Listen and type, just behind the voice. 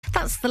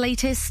That's the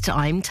latest.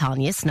 I'm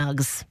Tanya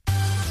Snuggs.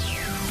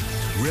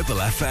 Ribble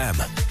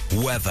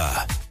FM weather.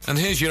 And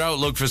here's your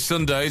outlook for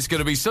Sunday. It's going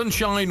to be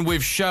sunshine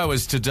with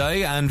showers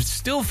today and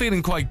still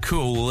feeling quite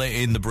cool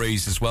in the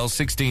breeze as well.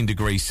 16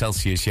 degrees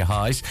Celsius your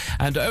highs.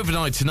 And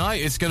overnight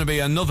tonight, it's going to be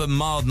another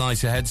mild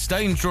night ahead,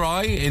 staying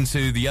dry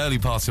into the early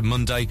part of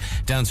Monday,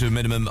 down to a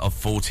minimum of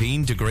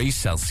 14 degrees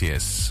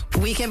Celsius.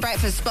 Weekend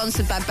Breakfast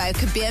sponsored by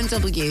Bowker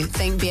BMW.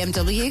 Think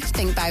BMW,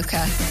 think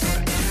Bowker.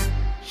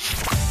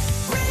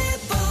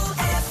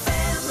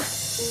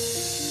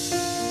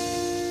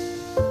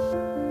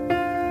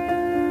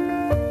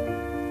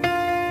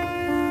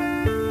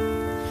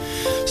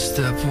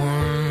 Step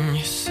one,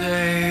 you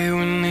say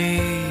we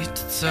need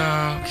to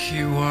talk.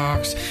 He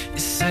walks, you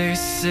say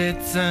sit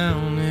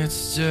down,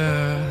 it's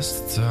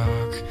just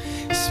talk.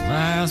 He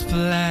smiles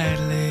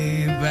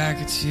politely back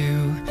at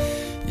you.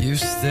 You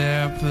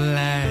stare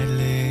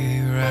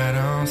politely right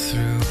on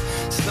through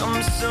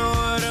some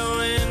sort of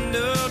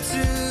window to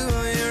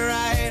your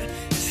right.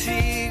 As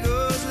he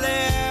goes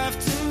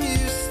left and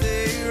you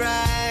stay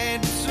right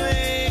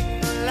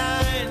between the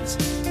lines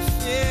of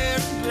fear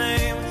and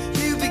blame.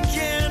 You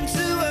begin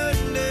to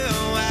wonder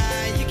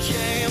why you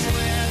came.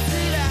 Where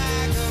did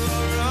I go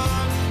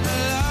wrong? I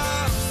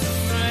lost a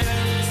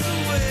friend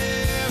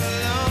somewhere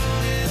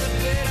along in the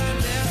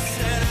bitterness,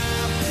 and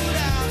I would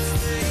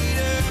outstay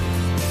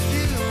with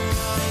you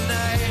all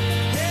night.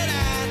 And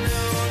I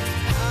know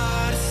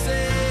how to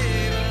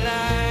save a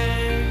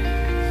life.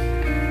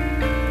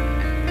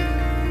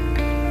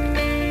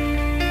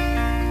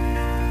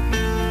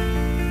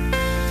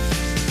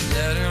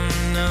 Let him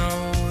know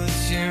that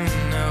you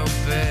know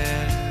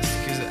best,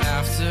 'cause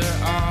after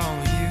all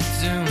you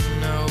do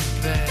know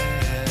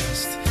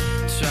best.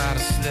 Try to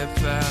slip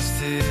past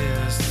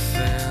his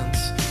defense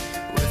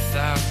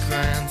without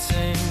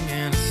granting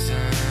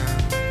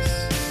innocence.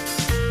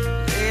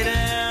 Lay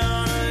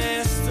down a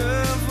list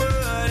of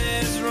what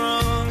is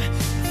wrong,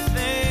 the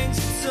things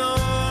you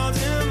told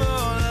him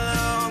all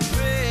along.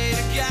 Pray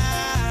to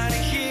God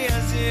he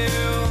hears you,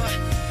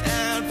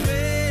 and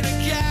pray to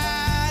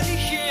God he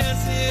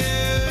hears you.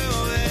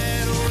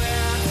 And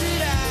where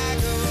did I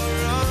go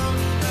wrong?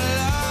 I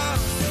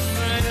lost a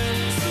friend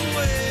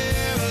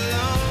somewhere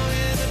along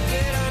in the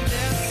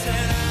bitterness,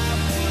 and I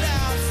would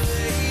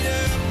outstay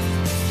with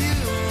you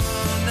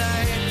all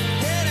night.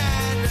 And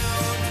I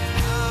know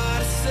how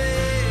to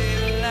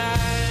save a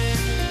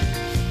life.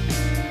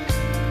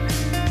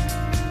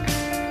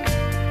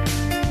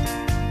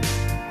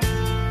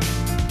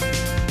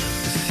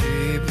 As he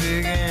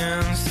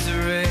begins to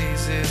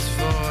raise his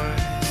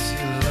voice,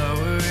 you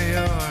lower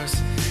yours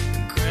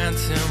and grant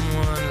him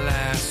one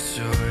last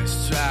choice.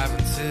 Drive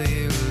until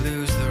you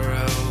lose the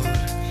road,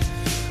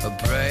 a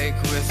break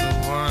with the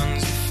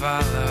ones you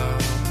follow.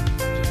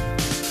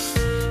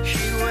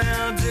 He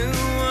will do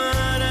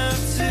one of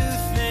two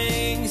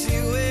things. He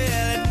will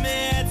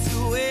admit to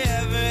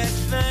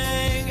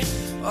everything,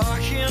 or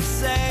he'll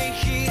say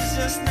he's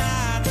just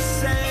not the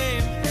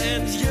same.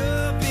 And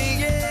you'll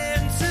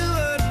begin to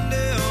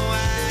wonder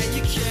why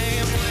you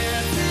came.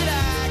 Where did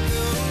I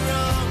go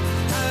wrong?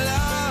 I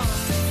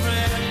lost a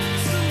friend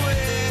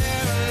somewhere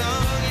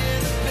along in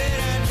the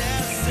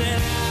bitterness,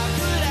 and I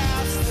would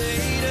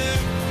outstay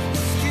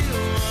with you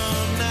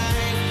all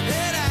night.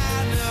 And I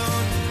know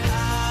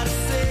how to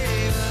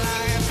save a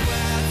life.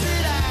 Where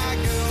did I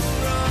go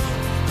wrong?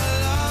 I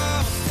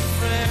lost a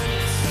friend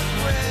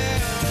somewhere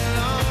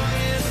along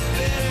in the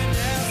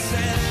bitterness,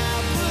 and I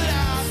would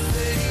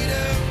outstay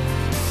with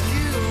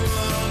you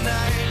all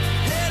night.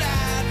 And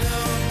I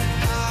know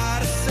how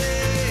to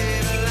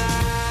save a life.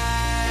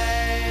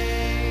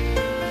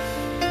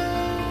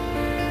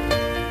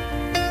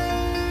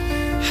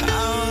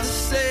 How to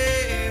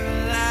save a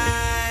life.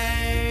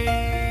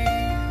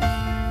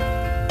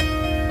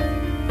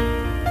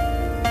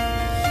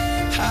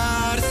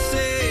 How to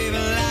save a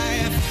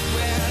life.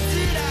 Where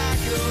did I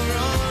go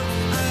wrong?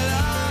 I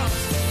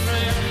lost a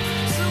friend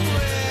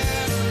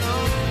somewhere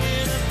along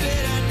in the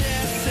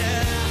bitterness,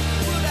 and I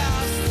would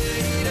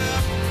outstay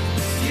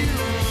with you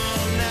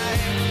all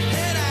night.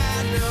 And I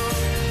know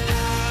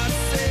how to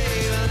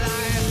save a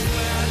life.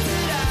 Where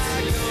did I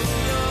go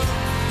wrong?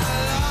 I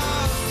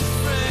lost a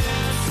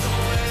friend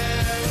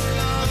somewhere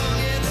along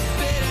in the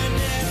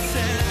bitterness,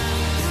 and I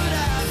would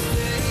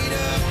outstay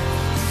with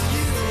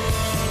you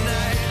all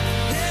night.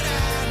 And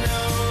I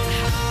know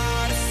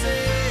how to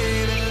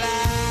save a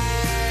life.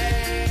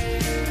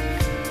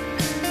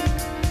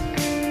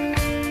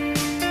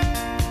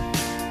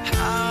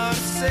 How to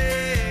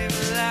save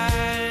a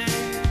life.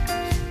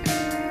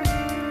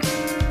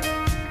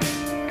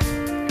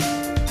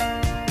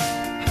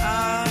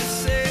 How to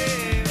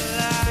save a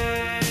life.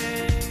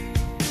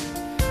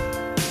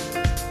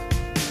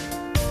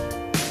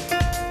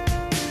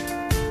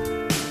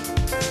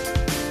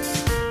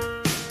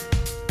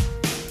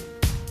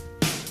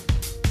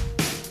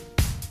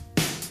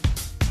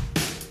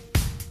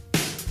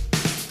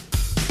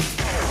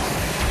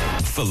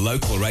 For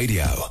local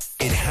radio,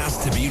 it has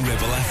to be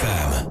Ribble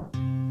FM.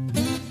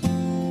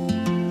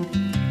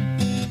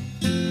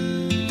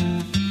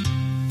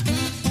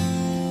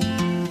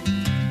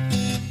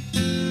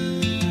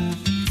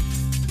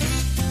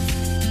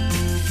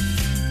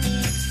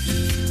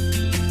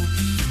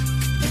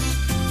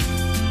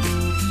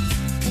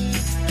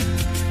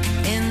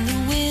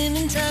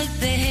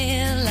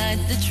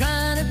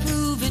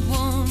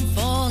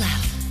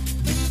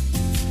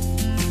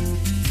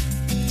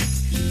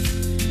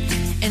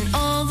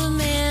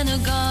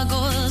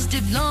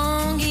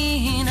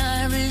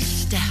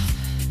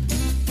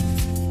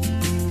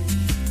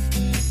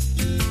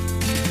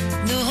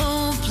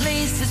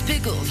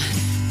 pickled.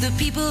 The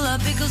people are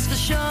pickles for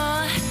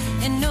sure.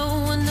 And no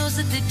one knows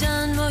that they've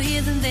done more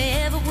here than they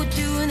ever would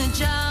do in a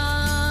jar.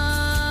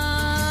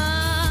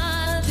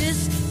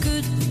 This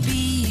could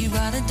be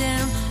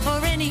Rotterdam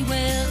or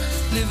anywhere,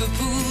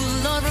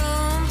 Liverpool or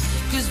Rome,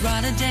 'cause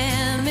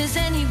Rotterdam is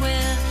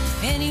anywhere,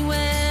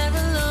 anywhere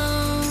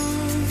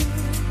alone,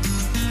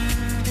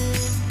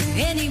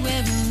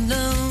 anywhere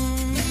alone.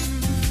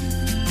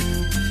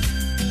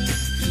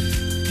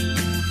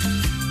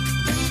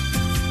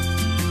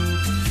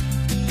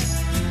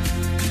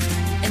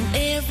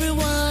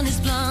 Everyone is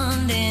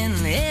blonde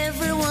and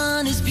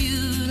everyone is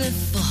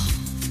beautiful.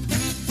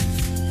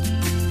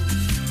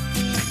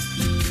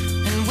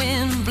 And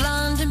when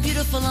blonde and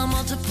beautiful are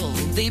multiple,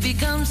 they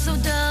become so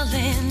dull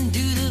and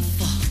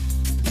dutiful.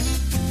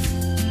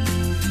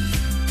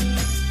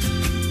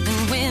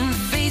 And when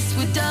faced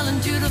with dull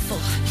and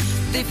dutiful,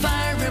 they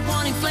fire red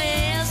warning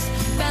flares,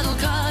 battle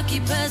cocky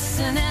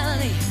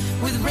personality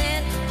with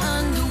red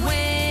underwear.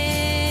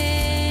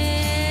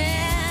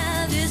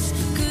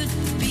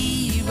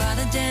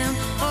 Rotterdam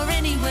or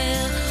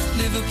anywhere,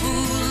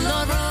 Liverpool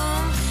or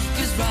Rome,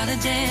 'cause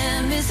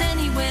Rotterdam is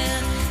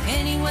anywhere,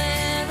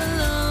 anywhere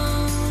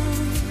alone,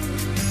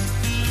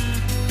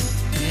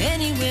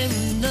 anywhere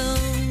alone.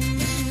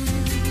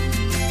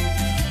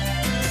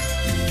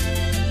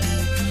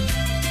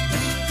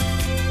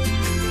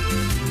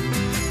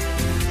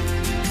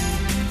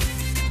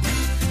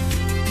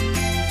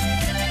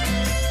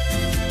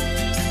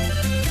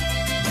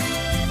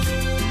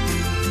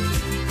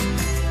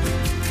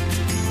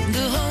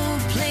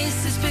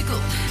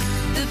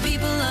 The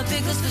people are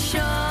pickles for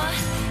sure,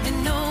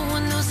 and no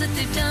one knows that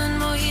they've done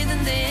more here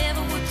than they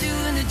ever would do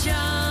in a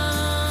jar.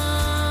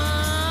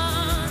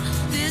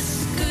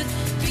 This could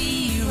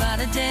be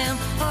Rotterdam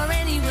or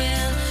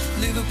anywhere,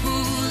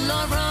 Liverpool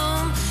or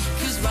Rome,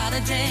 'cause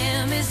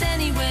Rotterdam is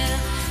anywhere,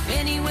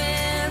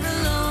 anywhere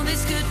alone.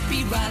 This could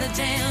be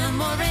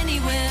Rotterdam or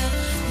anywhere,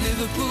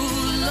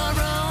 Liverpool or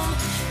Rome,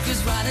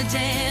 'cause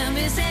Rotterdam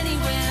is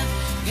anywhere,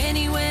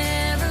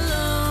 anywhere alone,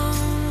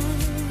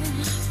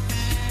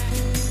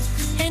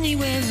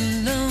 anywhere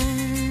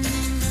alone,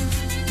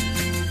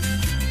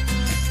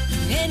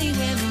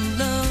 anywhere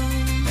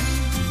alone,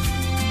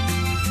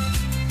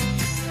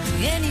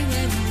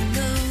 anywhere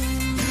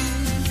alone,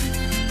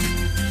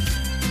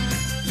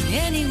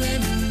 anywhere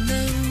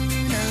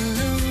alone,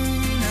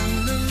 alone,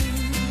 alone.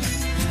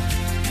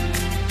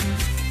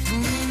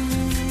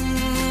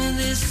 Ooh,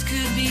 this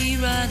could be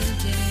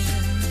Rotterdam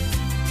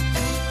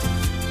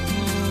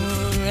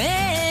or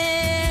anywhere,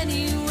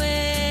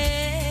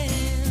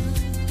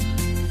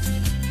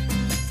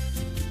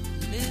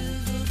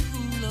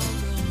 Liverpool or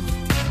Rome.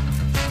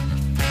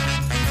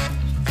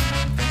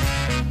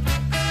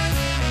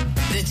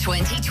 The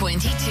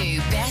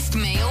 2022 Best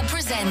Male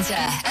Presenter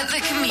at the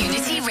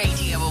Community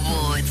Radio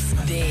Awards.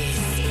 This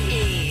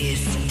is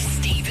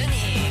Stephen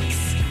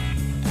Higgs.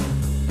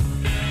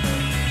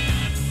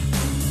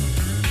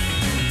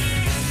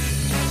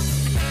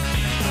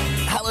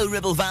 Hello,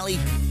 Ribble Valley.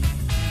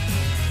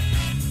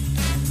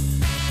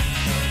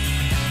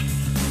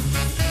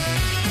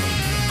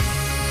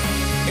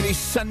 It is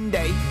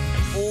Sunday,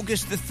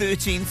 August the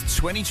 13th,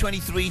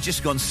 2023,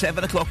 just gone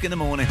 7 o'clock in the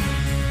morning.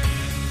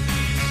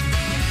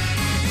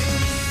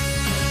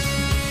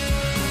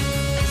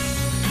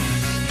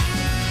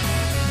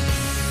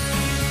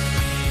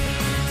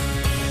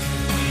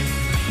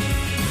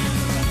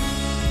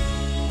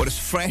 But as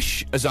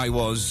fresh as I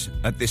was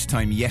at this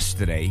time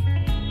yesterday,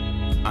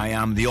 I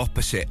am the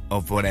opposite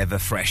of whatever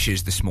fresh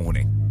is this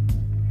morning.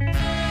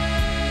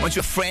 Went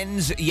to a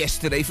friend's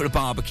yesterday for a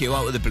barbecue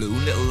out of the blue,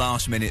 little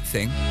last-minute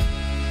thing.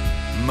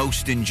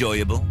 Most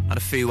enjoyable. Had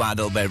a few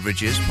adult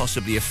beverages,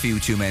 possibly a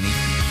few too many.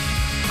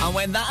 And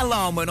when that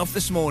alarm went off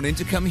this morning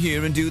to come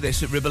here and do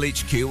this at Ribble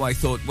HQ, I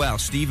thought, well,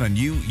 Stephen,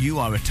 you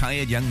are a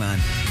tired young man.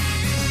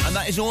 And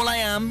that is all I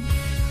am.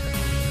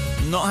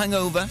 I'm not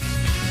hungover.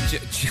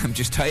 I'm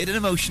just tired and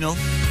emotional.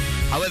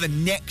 However,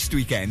 next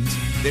weekend,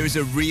 there is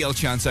a real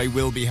chance I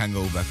will be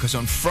hungover, because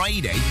on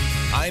Friday,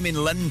 I'm in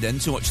London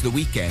to watch The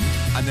Weekend,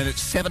 and then at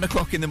 7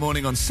 o'clock in the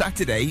morning on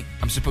Saturday,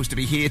 I'm supposed to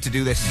be here to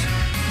do this.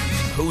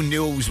 Who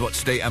knows what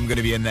state I'm going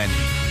to be in then.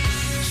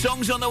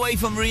 Songs on the way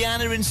from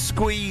Rihanna and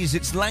Squeeze.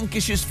 It's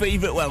Lancashire's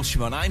favourite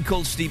Welshman. I'm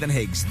called Stephen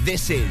Higgs.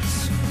 This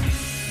is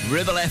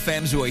Ribble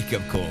FM's Wake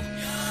Up Call.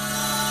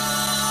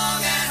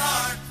 Young at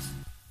heart.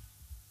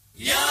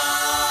 Young.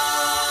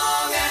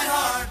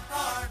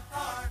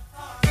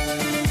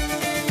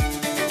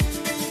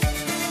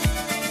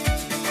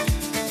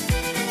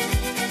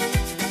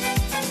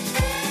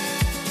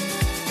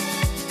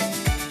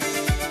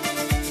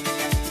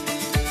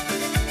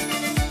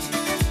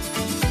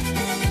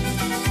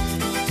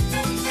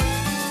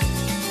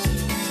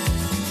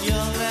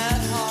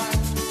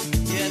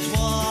 Yet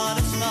what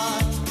a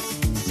smile,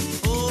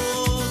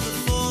 oh,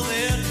 before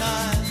their time.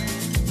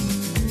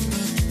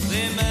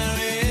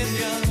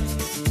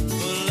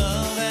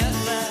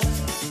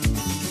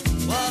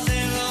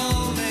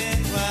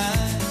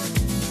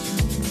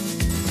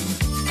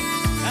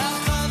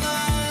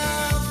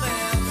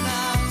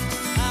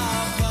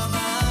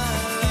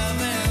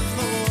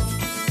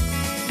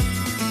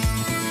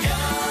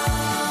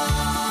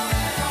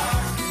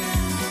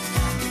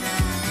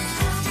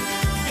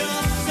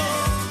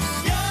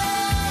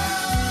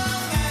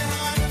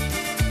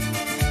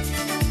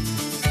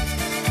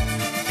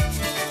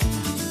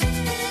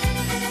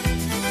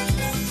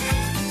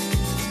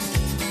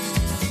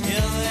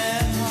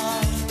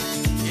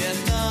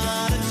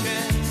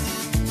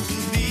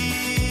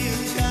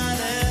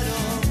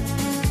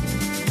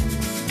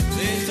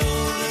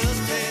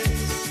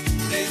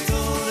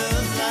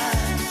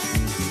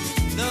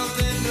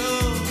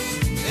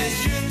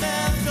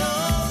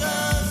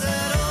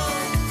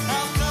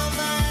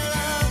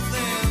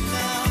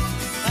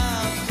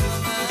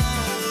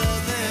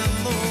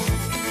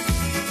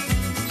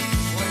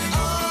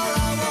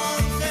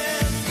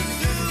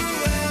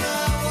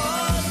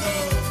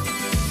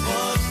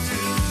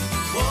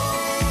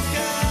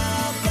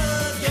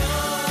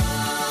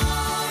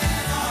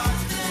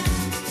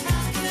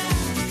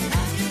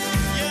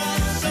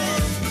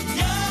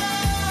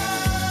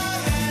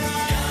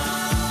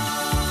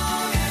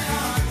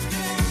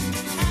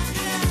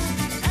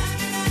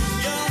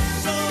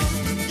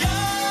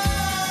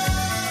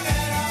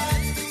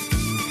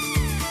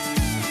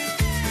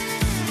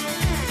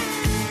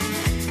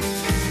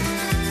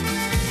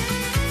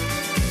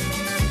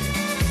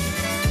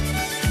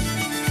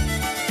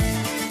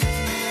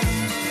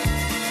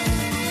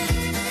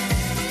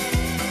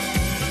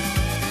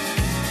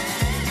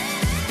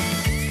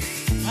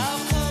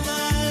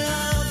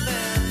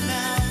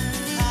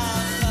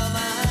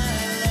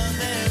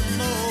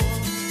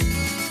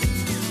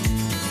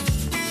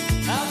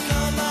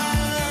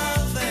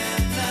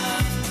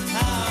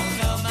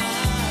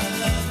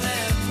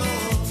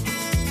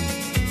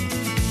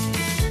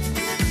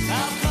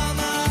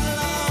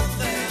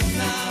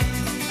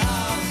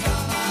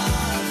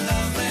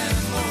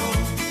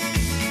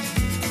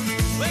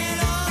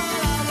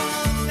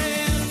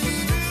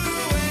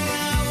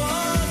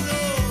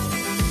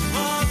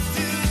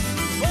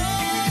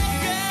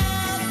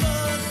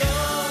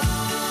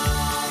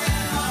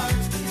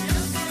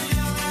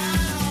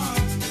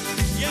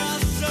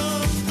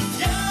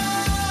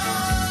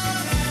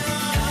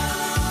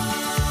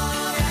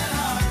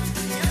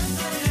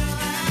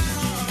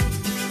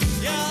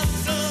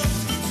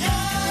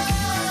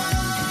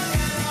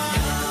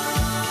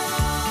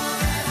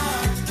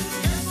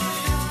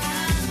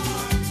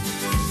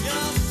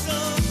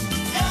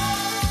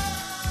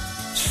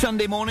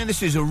 Sunday morning.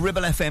 This is a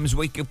Ribble FM's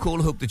wake-up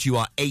call. Hope that you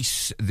are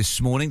ace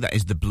this morning. That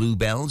is the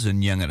Bluebells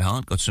and Young at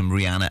Heart. Got some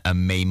Rihanna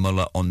and Mae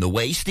Muller on the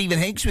way. Stephen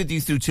Higgs with you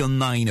through till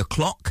 9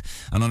 o'clock.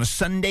 And on a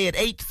Sunday at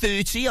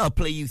 8:30, I'll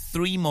play you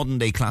 3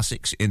 modern-day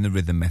classics in the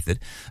rhythm method.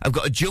 I've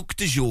got a joke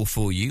du jour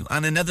for you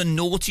and another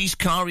Naughties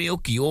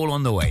karaoke all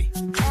on the way.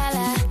 La,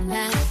 la,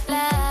 la,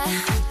 la.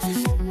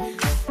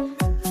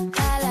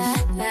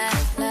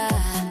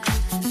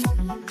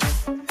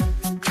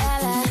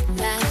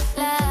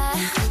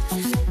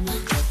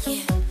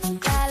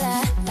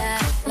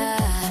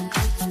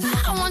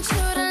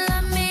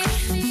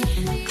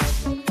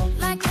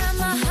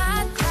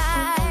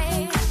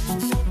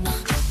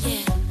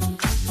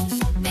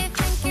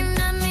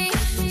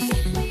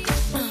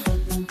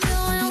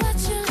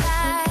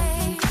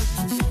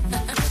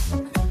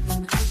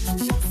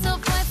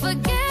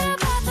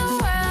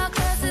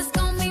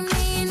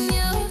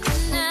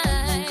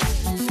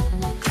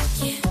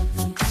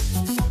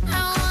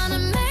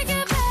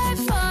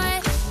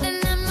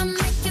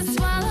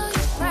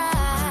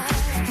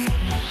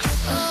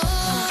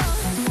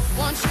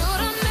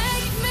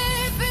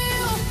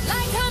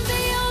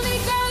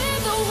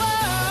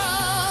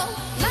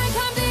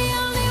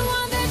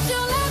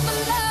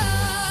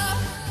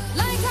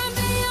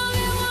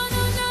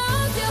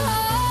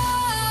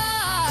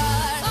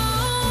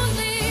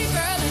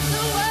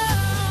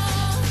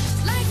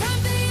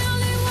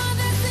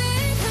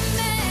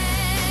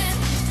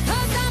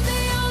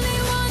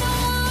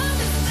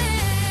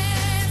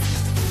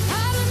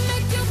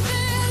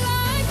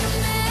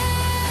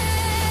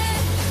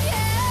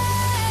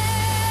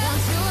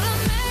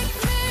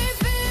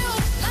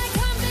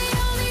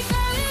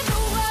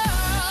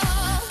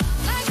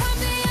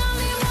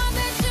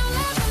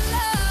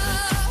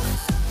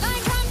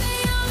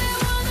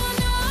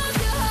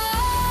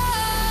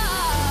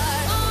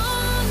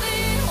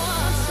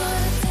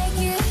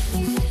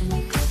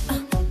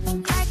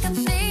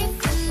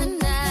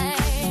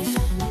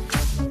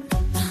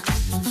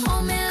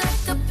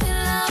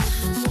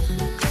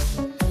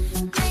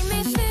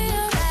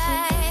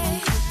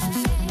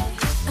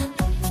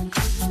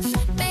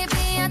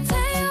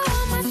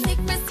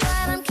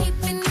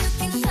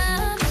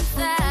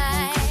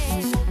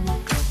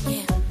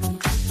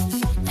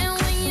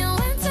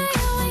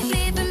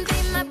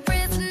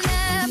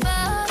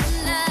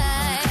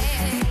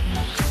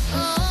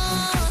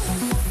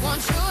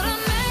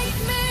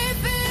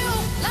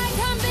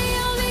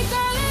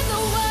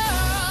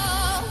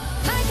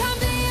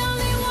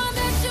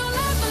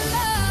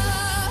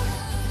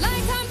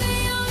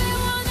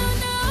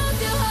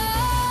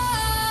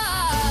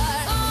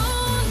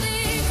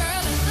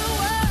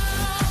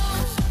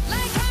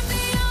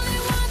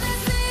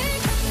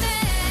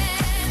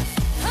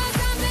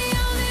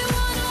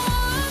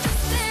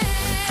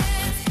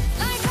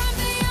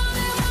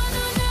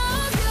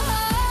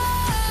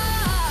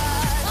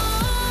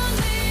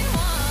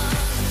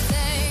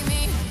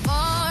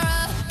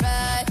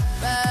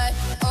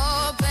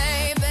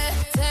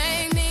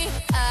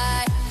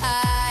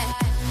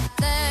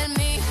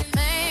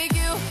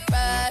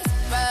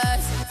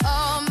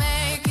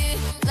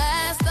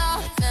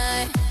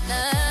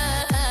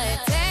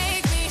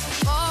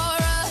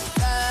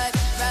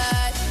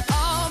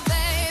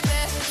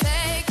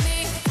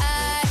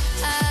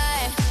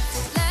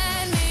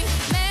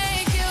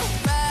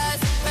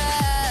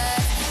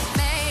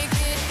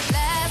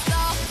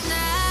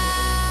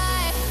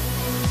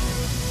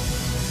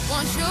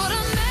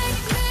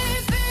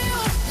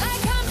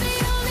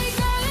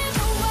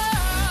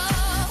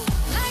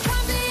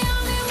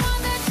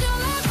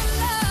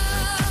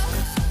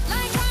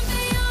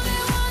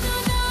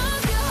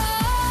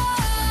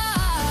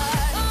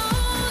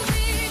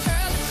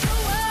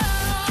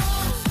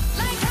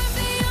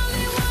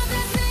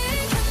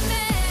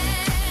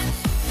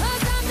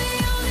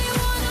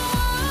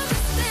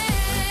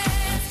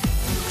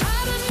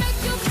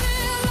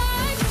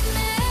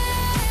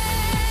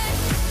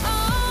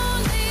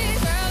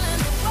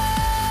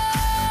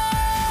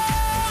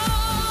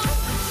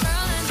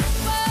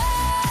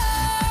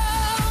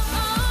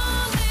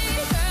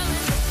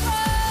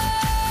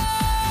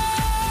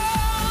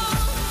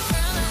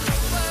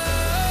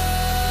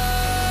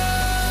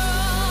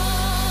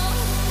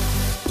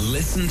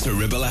 Listen to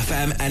Ribble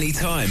FM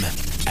anytime,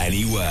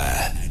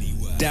 anywhere.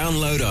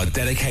 Download our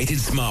dedicated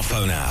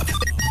smartphone app.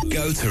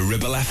 Go to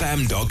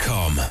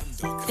ribblefm.com.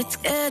 It's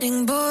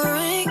getting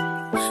boring,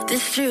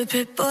 this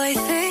stupid boy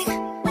thing.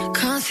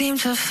 Can't seem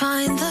to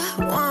find the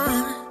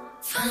one.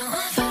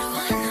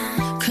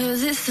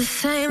 Cause it's the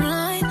same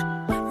line,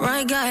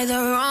 right guy, the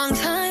wrong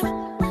time.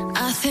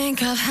 I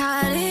think I've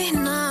had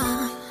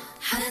enough.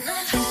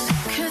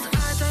 Cause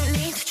I don't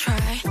need to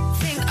try.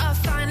 Think I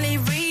finally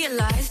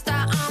realized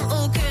that I'm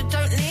all good,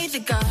 don't need the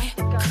guy.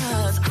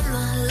 Cause I'm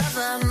the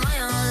lover of my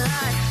own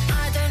life.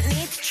 I don't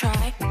need to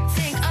try.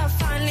 Think I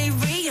finally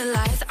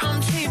realized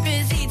I'm too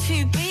busy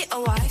to be a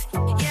wife.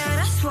 Yeah,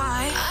 that's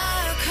why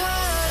I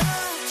cut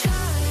off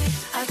Charlie.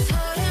 I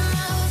told him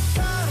I was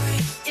sorry.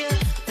 Yeah,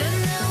 then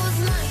there was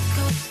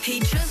Michael. He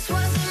just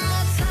wasn't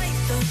my type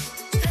though.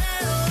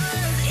 There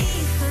was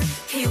Ethan.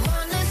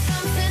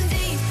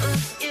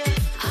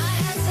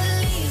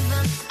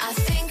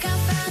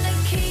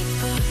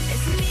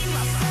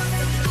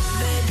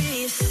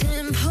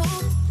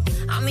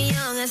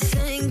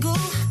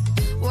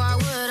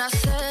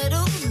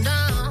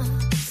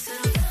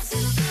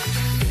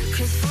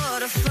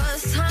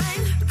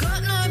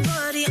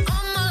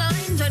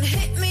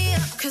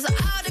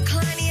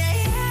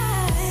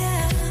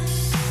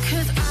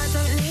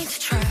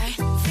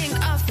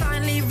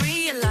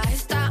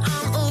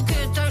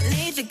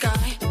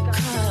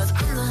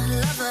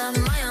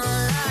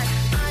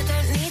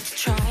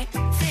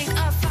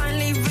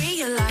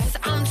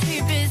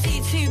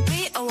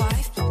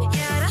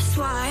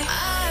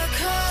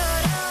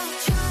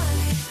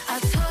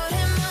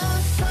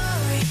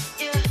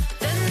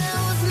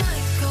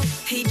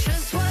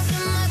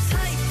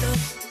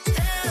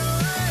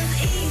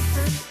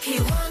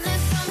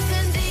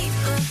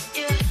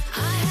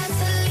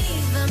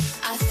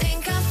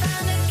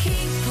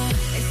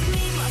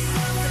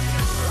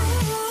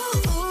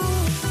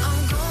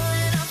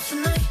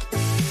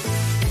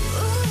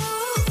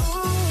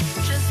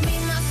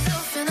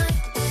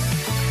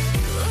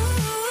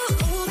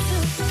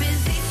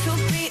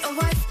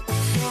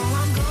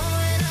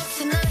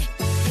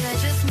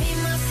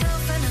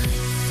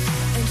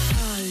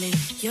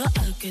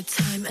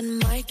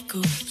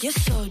 Michael. You're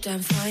so damn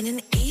fine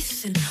and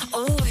Ethan,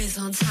 always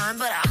on time,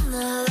 but I'm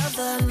the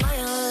lover of my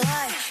own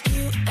life.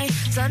 You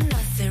ain't done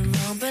nothing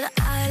wrong, but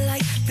I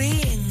like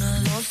being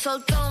alone, so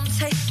don't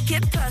take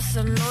it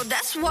personal.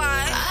 That's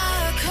why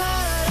I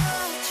called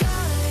up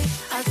Charlie.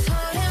 I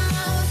told him I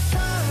was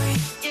sorry.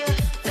 Yeah,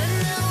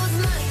 then there was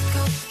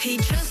Michael. He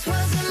just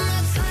wasn't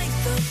my type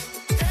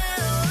though.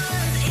 There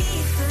was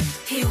Ethan.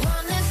 He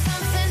wanted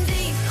something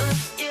deeper.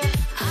 Yeah,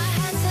 I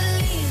had to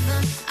leave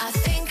him. I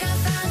think I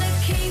found a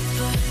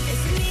keeper.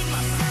 It's me,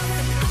 myself,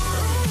 and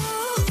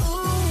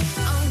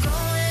ooh, I'm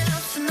going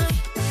out tonight.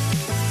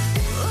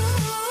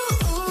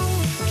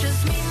 Ooh,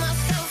 just me,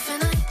 myself,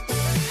 and I.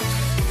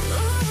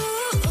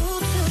 Ooh,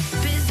 too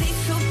busy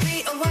to be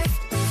a wife,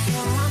 so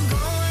I'm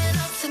going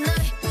out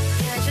tonight.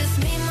 Yeah, just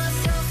me,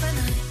 myself, and I.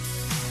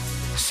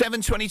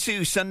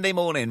 7:22 Sunday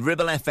morning,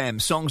 Ribble FM.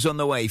 Songs on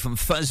the way from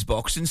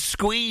Fuzzbox and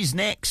Squeeze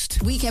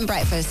next. Weekend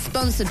Breakfast,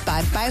 sponsored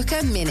by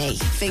Bowker Mini.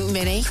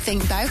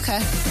 Think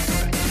Bowker.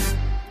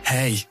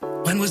 Hey,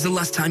 when was the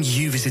last time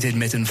you visited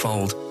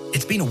Mittenfold?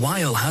 It's been a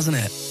while, hasn't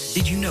it?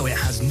 Did you know it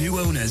has new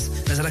owners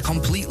and has had a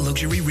complete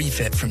luxury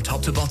refit from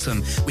top to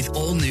bottom with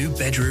all new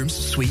bedrooms,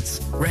 suites,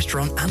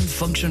 restaurant and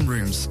function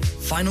rooms?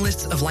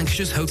 Finalists of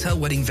Lancashire's Hotel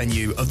Wedding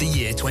Venue of the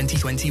Year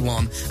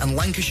 2021 and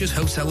Lancashire's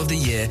Hotel of the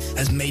Year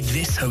has made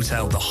this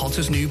hotel the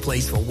hottest new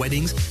place for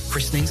weddings,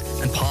 christenings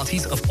and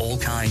parties of all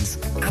kinds.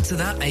 Add to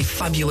that a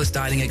fabulous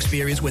dining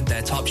experience with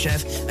their top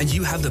chef and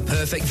you have the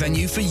perfect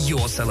venue for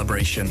your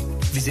celebration.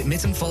 Visit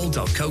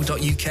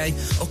mittenfold.co.uk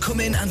or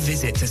come in and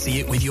visit to see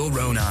it with your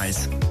own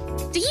eyes.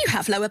 Do you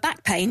have lower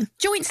back pain,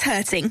 joints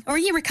hurting, or are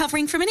you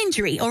recovering from an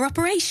injury or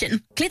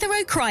operation?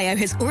 Clitheroe Cryo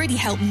has already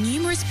helped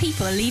numerous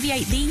people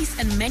alleviate these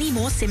and many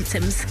more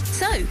symptoms.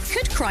 So,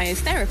 could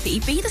cryotherapy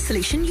be the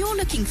solution you're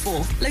looking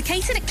for?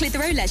 Located at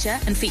Clitheroe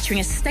Leisure and featuring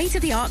a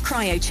state-of-the-art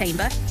cryo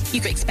chamber,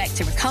 you can expect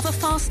to recover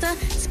faster,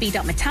 speed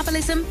up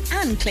metabolism,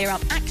 and clear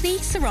up acne,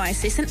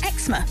 psoriasis, and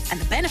eczema.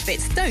 And the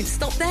benefits don't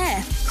stop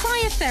there.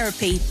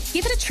 Cryotherapy.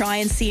 Give it a try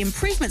and see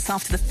improvements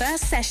after the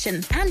first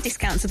session, and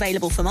discounts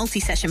available for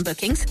multi-session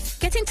bookings.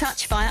 Get in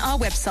touch via our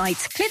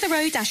website,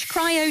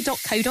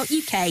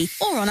 clitheroe-cryo.co.uk,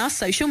 or on our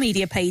social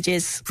media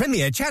pages.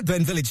 Premier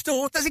Chadburn Village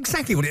Store does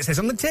exactly what it says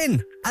on the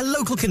tin. A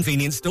local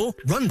convenience store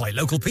run by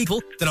local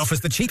people that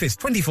offers the cheapest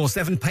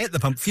 24/7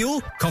 pay-at-the-pump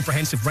fuel,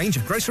 comprehensive range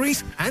of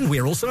groceries, and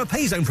we're also a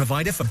pay zone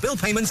provider for bill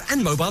payments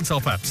and mobile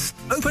top-ups.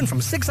 Open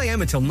from 6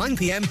 a.m. until 9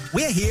 p.m.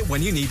 We're here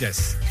when you need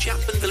us.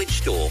 Chapman Village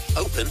Store,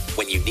 open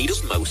when you need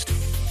us most.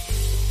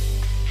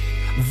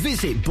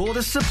 Visit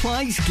Border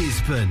Supplies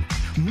Gisborne.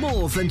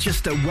 More than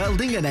just a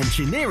welding and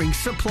engineering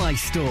supply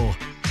store.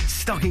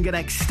 Stocking an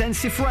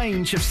extensive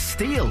range of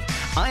steel,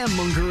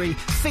 ironmongery,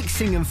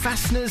 fixing and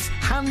fasteners,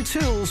 hand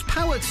tools,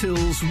 power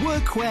tools,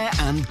 workwear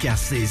and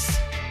gases.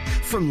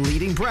 From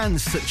leading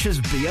brands such as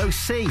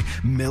BOC,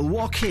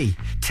 Milwaukee,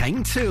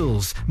 Tang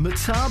Tools,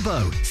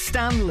 Metabo,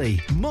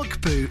 Stanley,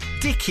 Muckboot,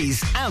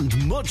 Dickies and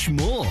much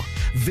more.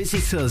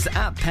 Visit us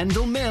at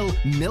Pendle Mill,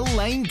 Mill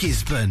Lane,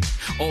 Gisborne,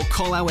 or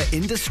call our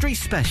industry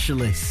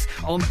specialists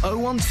on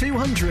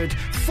 01200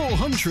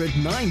 400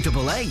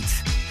 988.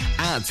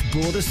 At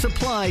Border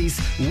Supplies,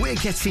 we're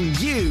getting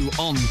you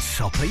on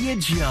top of your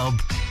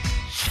job.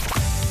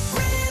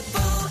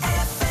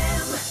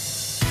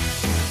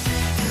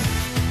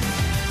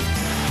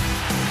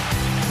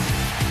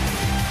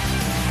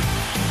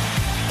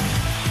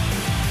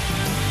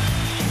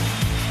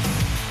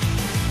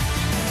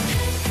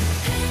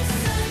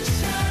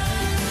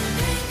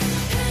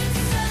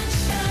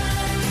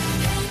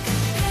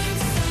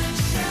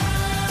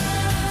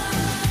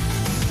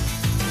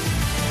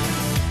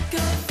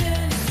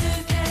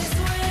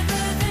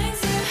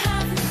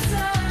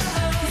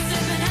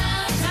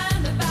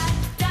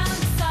 Down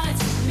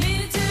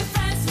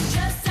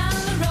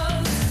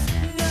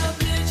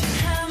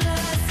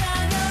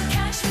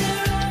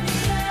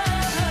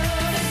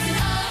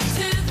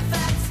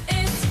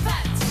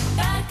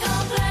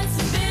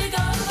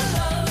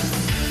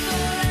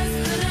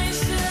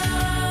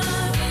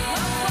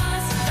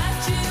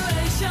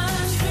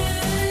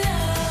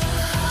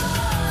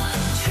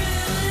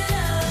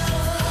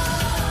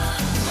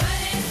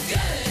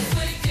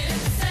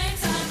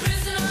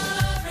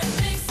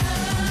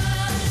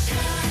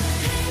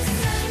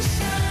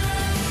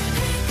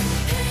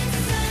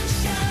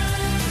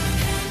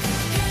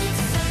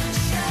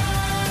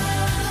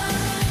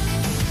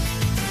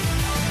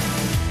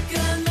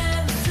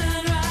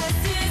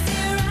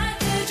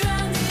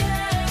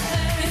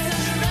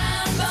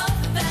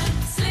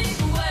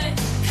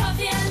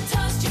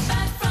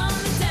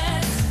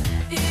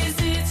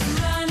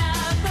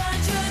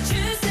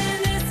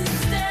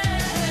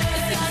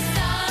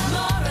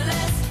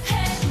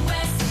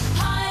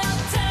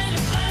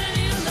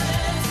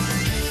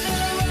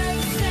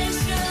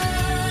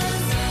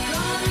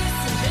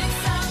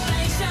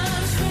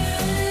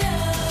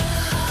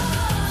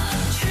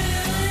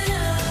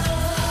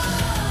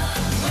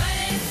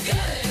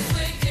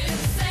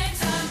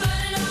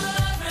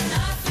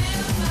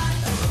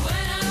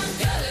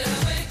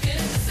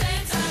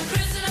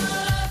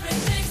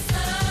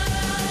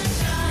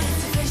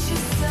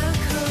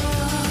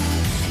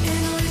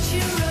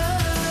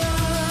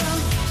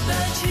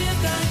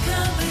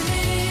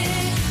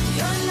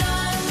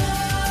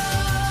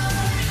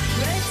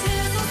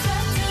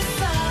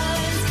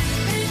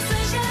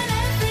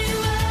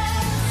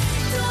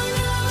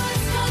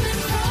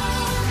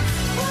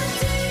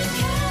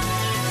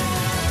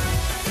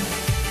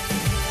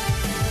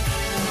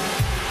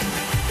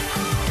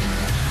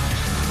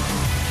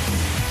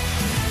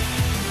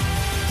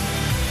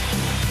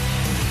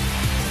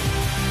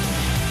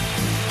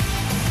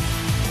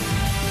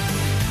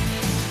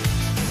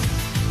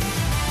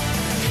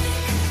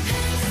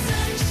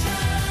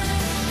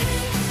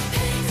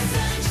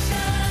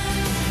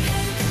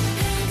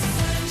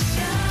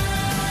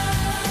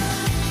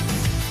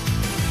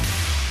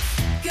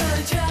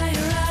dry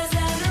your eyes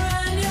and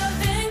run your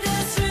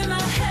fingers through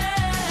my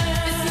hair.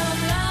 It's not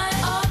like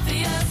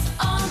obvious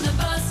on the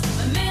bus.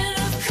 A minute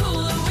of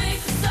cool, a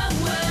week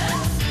somewhere.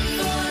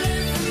 For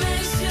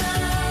information,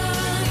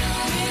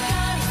 we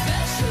got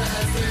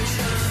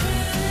specialization.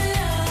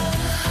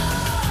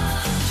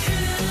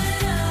 True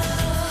love.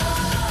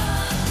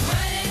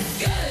 When it's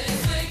good,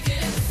 it's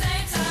wicked at the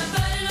same time,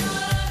 but it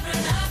all over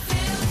and I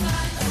feel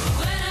fine.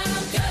 When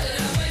I'm good,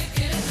 I'm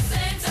wicked at the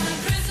same time,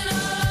 prison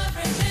all over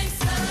and pink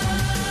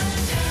sunshine.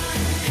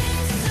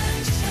 Pink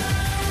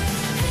sunshine.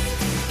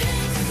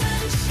 Pink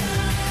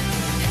sunshine.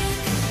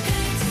 Pink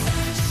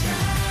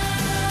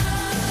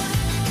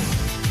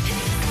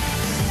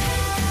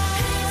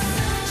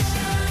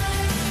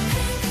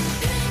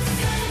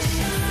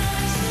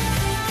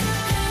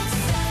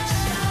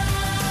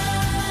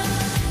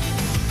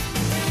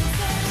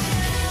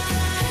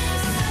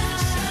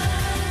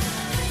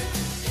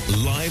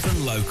Live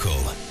and local,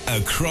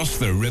 across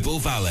the Ribble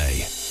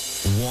Valley.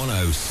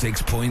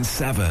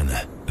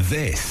 106.7.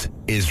 This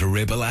is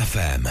Ribble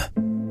FM.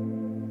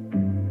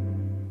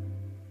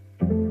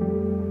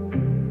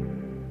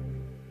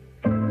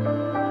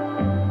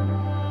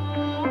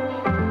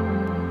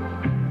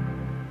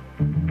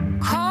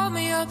 Call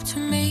me up to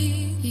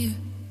meet you.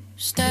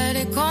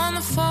 Static on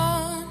the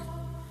phone.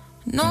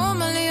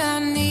 Normally I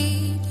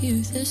need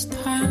you. This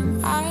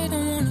time I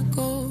don't wanna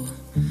go.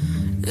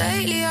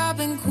 Lately I've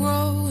been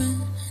growing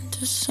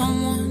into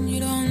someone you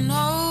don't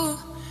know.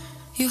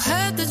 You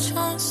had the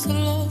chance to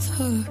love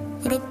her,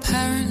 but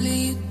apparently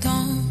you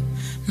don't.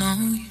 No,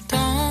 you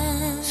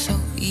don't. So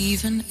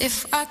even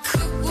if I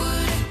could,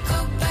 would it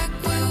go back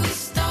where we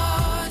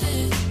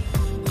started?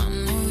 I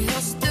know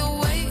you're still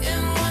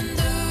waiting,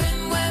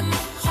 wondering where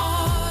my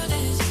heart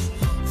is.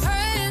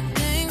 Praying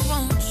things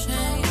won't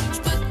change,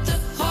 but the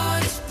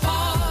hardest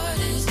part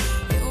is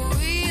you're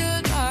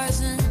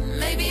realizing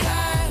maybe I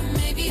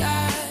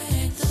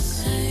ain't the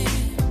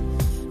same.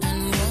 And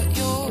what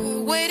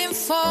you're waiting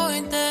for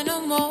ain't there no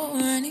more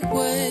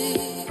anyway.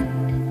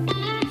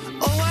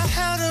 Oh, I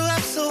held her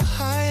up so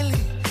highly,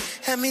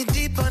 had me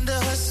deep under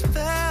her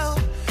spell.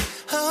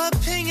 Her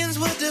opinions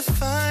would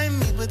define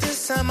me, but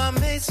this time I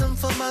made some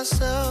for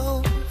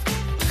myself.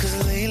 Cause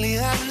lately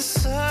I've been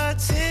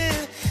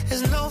certain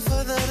there's no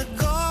further to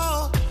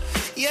go.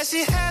 Yeah,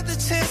 she had the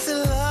chance to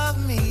love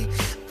me,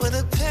 but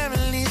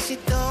apparently she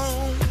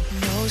don't.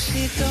 No,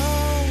 she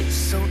don't.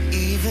 So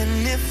even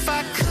if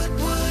I could,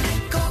 would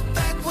it go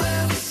back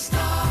where we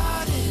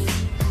started?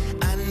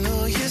 I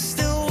know you're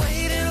still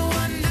waiting,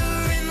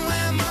 wondering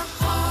where my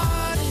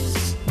heart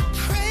is.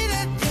 Pray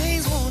that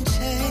things won't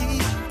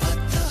change, but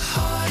the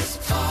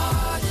hardest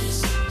part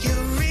is you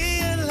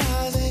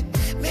realize it.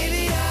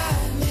 Maybe I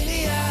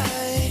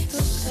ain't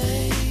the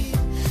same.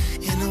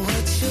 And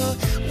what you're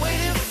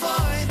waiting for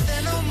ain't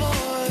there no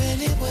more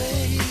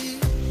anyway.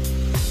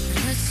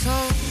 And it's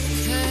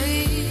okay.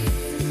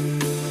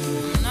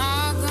 I'm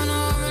not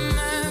gonna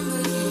remember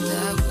you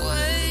that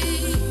way.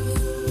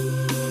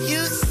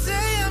 You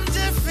say I'm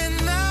different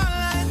now,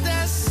 like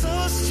that's so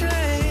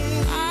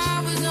strange.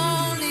 I was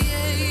only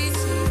 18.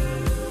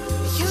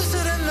 You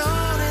should have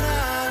known that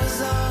I was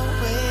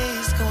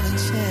always gonna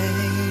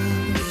change.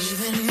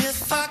 Even if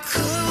I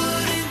could,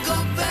 wouldn't go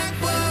back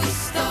where we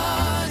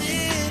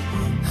started.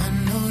 I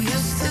know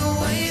you're still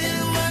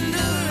waiting,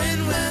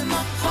 wondering where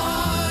my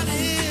heart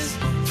is.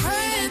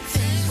 Praying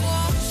things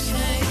won't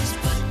change,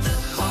 but the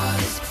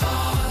hardest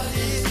part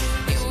is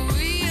You're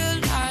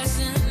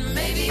realizing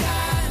maybe I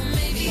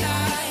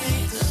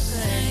ain't the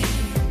same.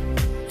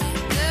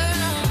 There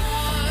no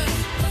more.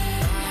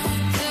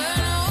 There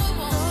no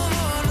more.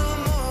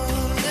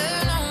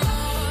 There no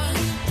more.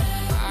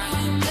 I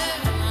ain't there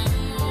no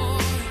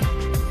more.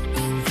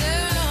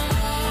 There no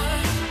more.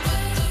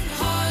 But the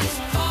hardest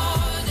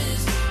part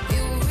is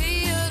you're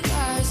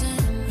realizing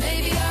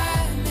maybe I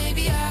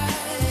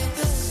ain't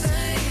the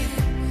same.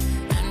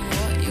 And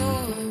what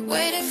you're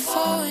waiting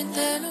for ain't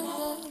there no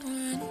more.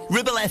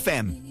 Ribble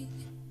FM.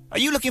 Are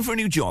you looking for a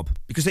new job?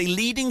 Because a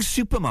leading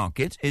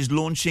supermarket is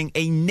launching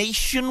a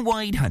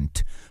nationwide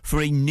hunt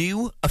for a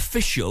new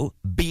official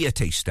beer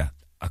taster.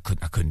 I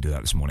couldn't do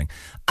that this morning.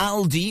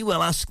 Aldi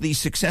will ask the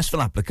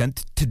successful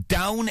applicant to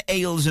down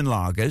ales and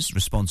lagers,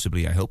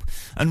 responsibly I hope,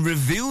 and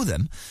review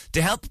them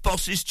to help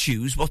bosses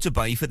choose what to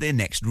buy for their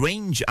next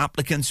range.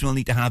 Applicants will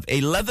need to have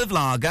a love of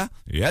lager,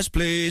 yes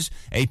please,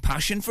 a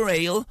passion for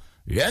ale,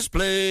 yes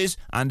please,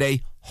 and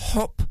a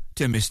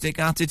optimistic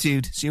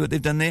attitude. See what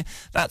they've done there?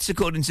 That's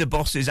according to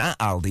bosses at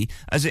Aldi,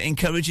 as it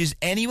encourages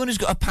anyone who's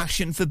got a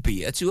passion for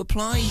beer to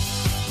apply.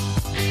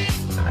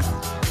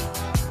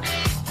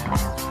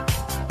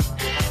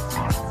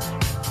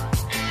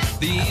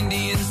 The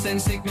Indians send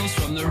signals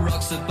from the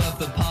rocks above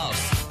the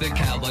pass. The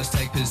cowboys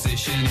take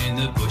position in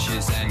the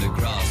bushes and the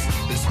grass.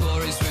 The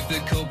score is with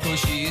the corporal,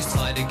 she is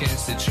tied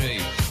against a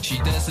tree. She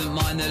doesn't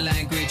mind the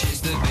language,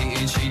 it's the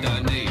beating she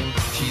don't need.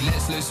 She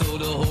lets loose all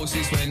the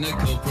horses when the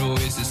corporal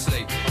is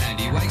asleep. And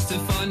he wakes to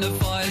find the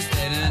fire's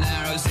dead and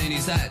arrows in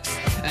his axe.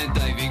 And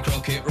Davy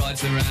Crockett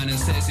rides around and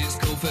says it's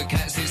cool for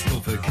cats, it's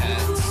cool for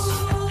cats.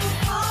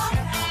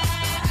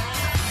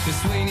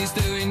 'Cause Sweeney's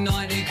doing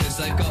 90 'cause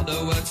they've got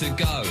the word to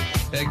go.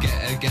 They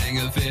get a gang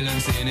of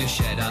villains in a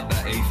shed up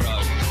at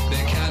Heathrow.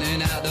 They're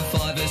counting out the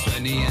fivers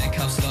when the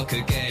handcuffs lock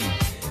again.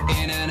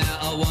 In and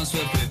out of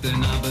Wandsworth with the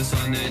numbers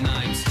on their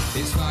names.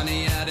 It's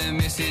funny how the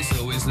missus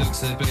always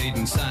looks a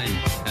bleeding sane.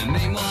 And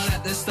meanwhile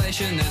at the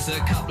station there's a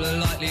couple of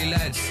likely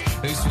lads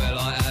who swear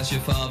like how's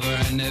your father,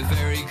 and they're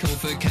very cool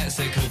for cats,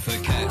 they're cool for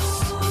cats.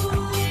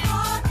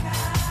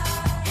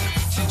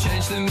 To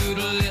change the mood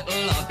a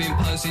little, I've been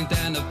posing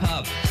down the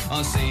pub.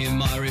 I'm seeing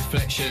my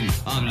reflection,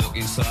 I'm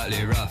looking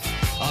slightly rough.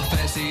 I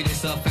fancy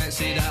this, I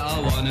fancy that, I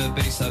wanna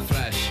be so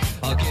flash.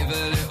 I'll give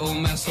a little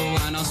muscle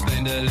and I'll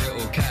spend a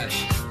little cash.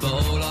 But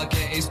all I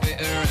get is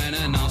bitter and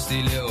a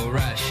nasty little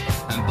rash.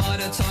 And by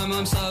the time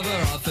I'm sober,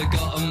 I've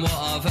forgotten what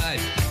I've had.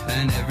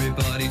 And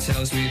everybody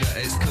tells me that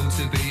it's cool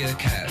to be a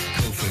cat,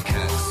 cool for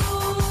cats.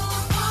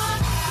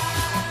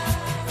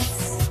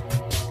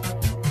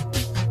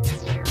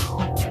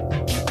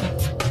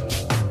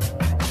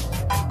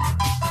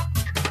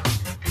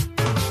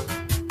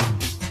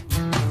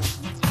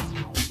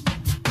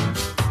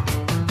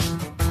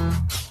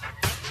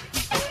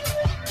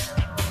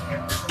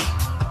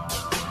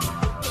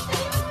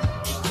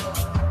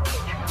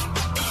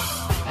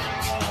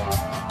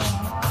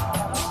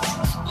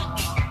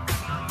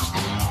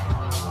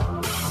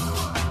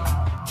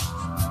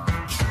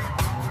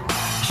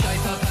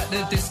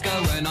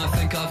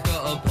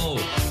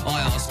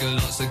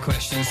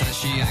 Questions as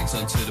she hangs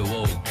onto the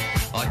wall.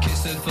 I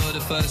kiss her for the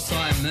first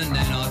time and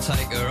then I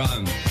take her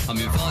home. I'm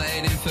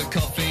invited in for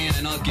coffee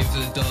and I give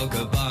the dog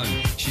a bone.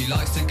 She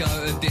likes to go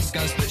to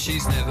discos but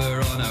she's never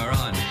on her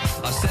own.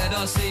 I said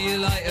I'll see you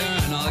later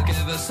and I'll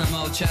give her some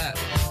old chat.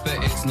 But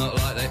it's not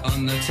like they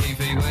on the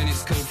TV. When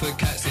it's cool for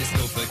cats, it's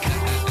cool for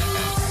cats.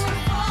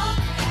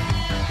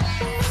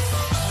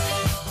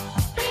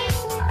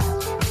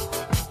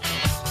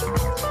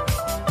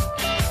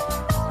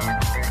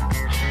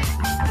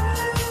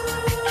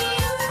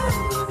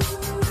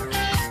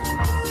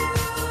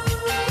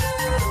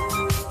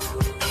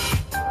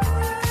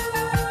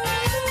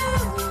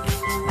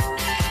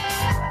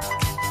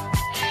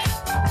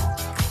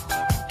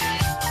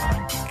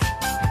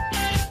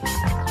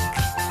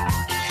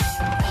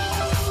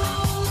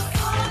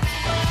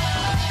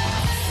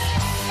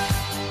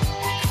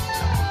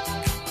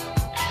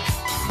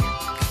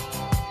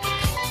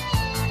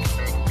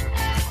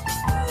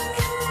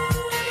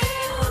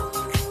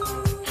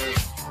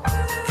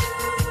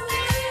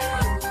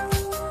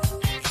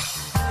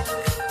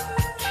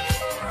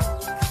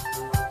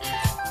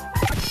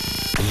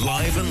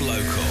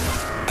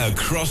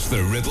 Across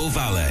the Ribble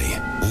Valley,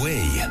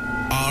 we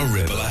are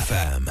Ribble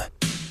FM.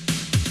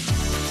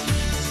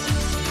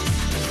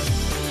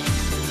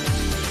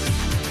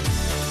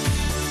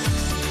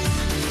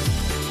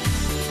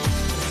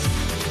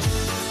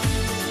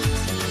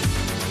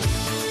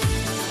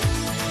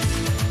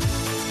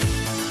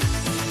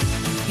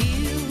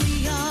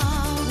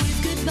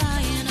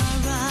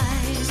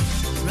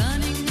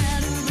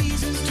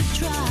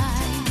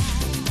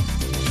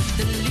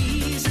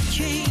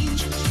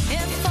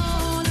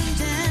 Falling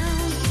down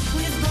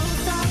with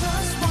both of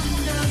us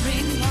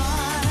wondering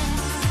why.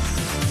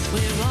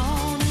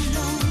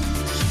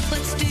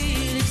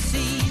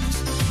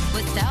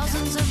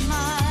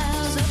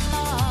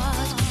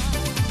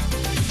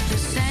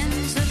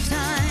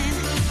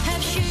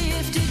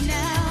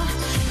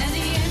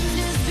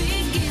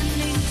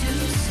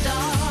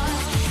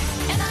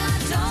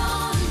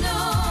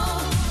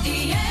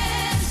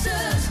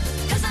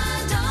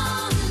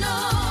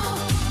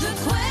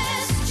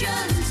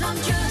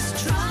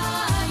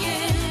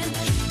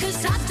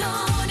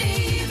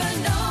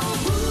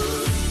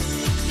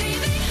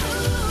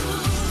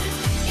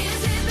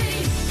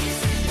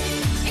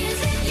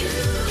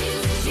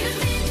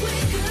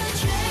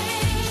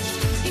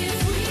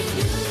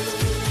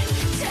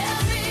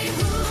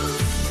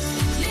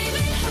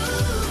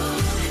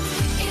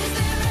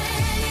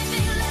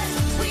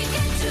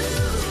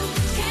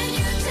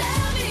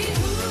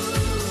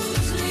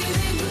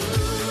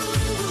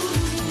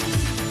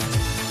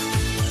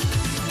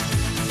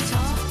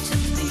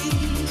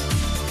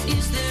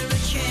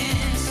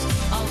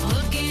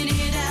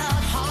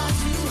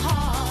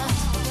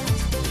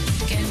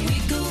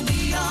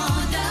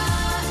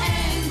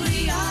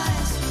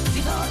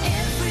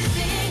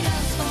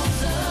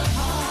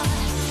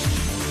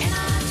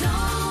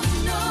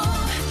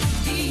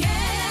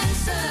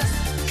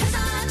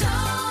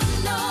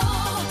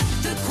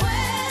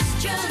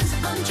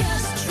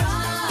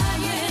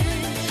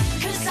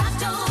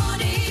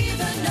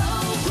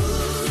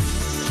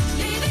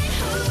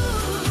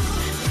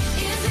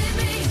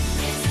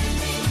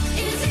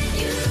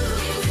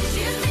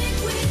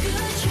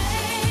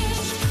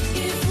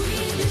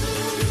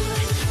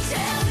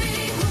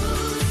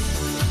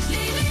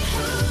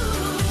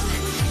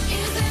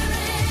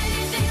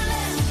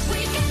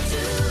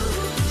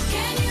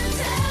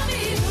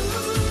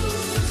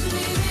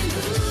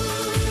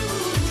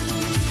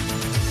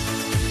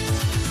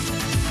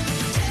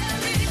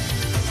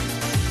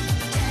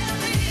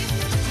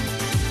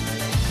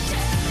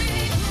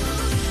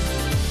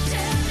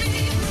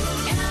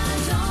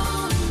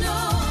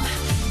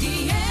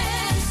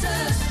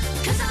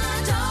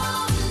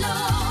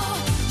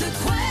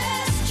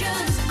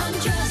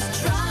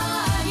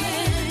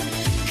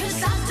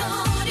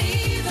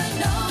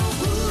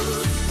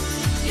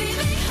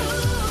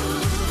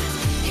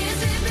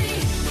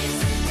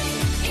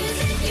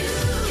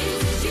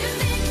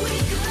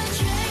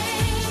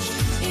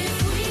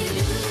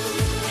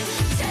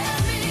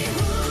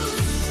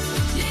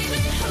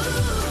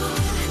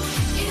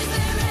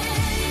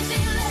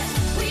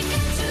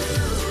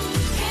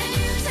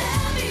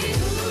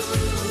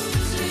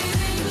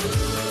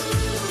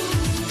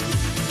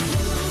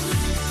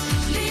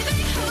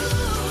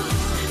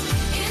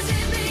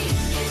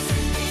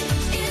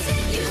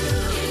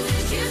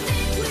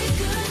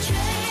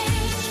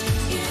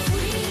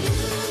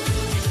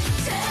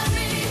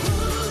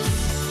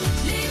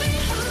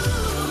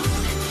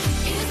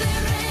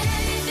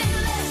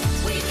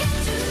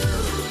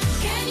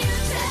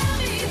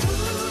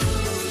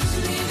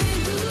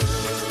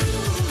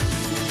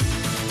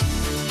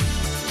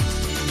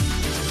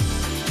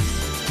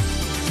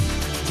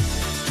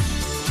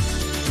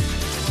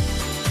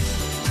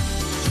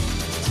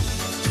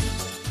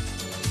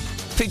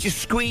 Picture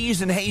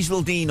Squeeze and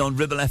Hazel Dean on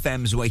Ribble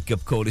FM's Wake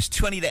Up Call. It's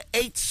 20 to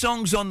 8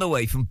 songs on the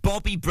way from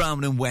Bobby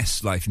Brown and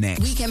Westlife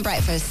next. Weekend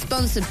Breakfast,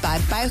 sponsored by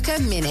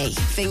Bowker Mini.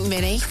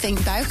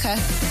 Think Bowker.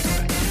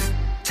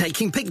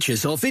 Taking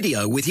pictures or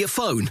video with your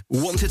phone?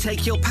 Want to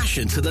take your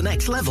passion to the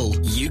next level?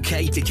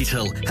 UK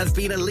Digital have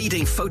been a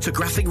leading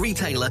photographic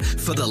retailer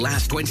for the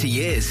last 20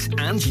 years.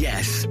 And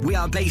yes, we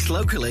are based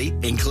locally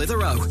in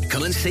Clitheroe.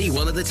 Come and see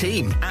one of the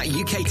team at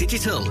UK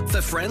Digital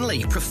for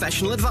friendly,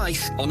 professional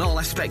advice on all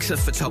aspects of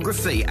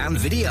photography and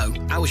video.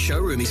 Our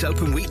showroom is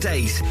open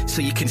weekdays,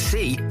 so you can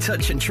see,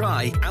 touch and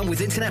try. And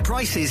with internet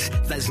prices,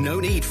 there's no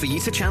need for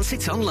you to chance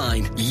it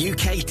online.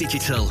 UK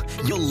Digital,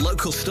 your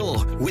local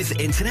store with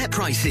internet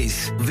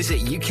prices.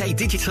 Visit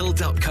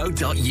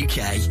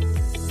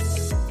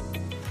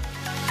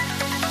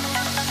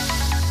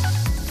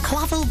ukdigital.co.uk.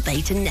 Clavel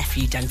Bait and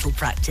Nephew Dental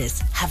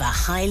Practice have a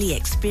highly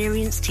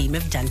experienced team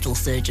of dental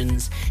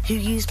surgeons who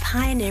use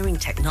pioneering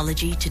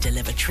technology to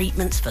deliver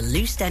treatments for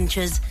loose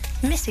dentures,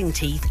 missing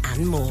teeth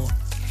and more.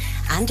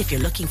 And if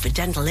you're looking for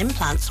dental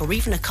implants or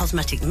even a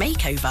cosmetic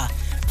makeover,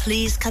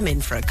 please come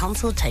in for a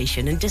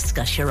consultation and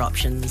discuss your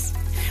options.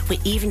 We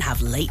even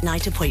have late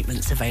night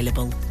appointments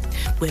available.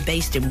 We're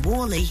based in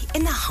Worley,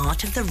 in the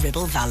heart of the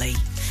Ribble Valley.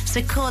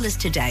 So call us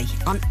today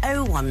on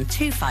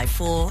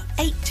 01254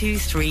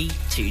 823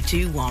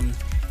 221.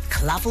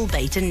 Clavel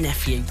Bait and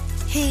Nephew,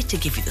 here to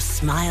give you the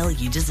smile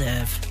you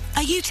deserve.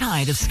 Are you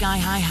tired of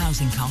sky-high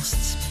housing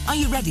costs? Are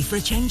you ready for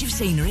a change of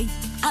scenery?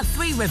 At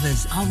Three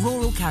Rivers, our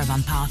rural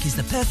caravan park is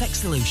the perfect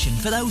solution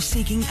for those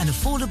seeking an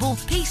affordable,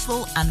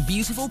 peaceful and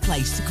beautiful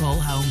place to call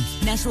home.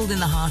 Nestled in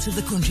the heart of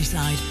the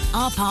countryside,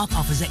 our park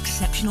offers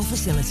exceptional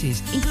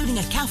facilities, including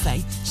a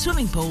cafe,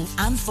 swimming pool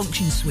and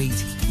function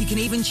suite. You can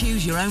even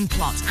choose your own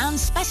plot and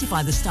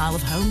specify the style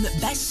of home that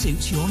best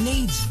suits your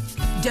needs.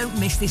 Don't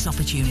miss this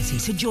opportunity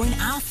to join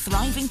our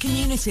thriving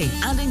community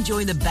and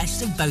enjoy the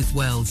best of both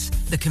worlds.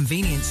 The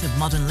convenience of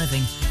modern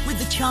living with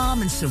the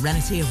charm and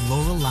serenity of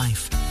rural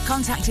life.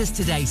 Contact us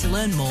today to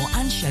learn more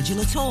and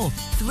schedule a tour.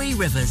 Three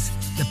Rivers,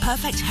 the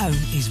perfect home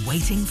is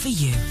waiting for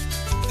you.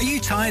 Are you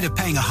tired of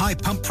paying a high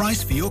pump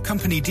price for your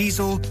company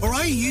diesel? Or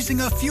are you using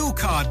a fuel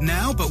card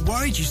now but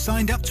worried you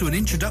signed up to an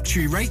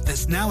introductory rate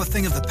that's now a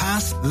thing of the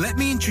past? Let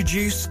me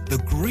introduce the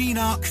Green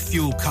Arc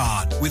Fuel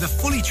Card. With a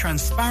fully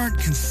transparent,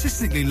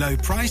 consistently low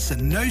price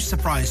and no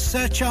surprise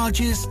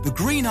surcharges, the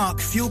Green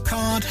Arc Fuel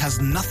Card has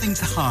nothing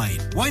to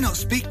hide. Why not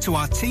speak to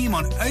our team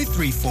on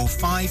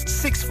 0345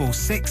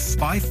 646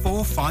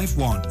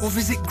 5451 or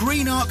visit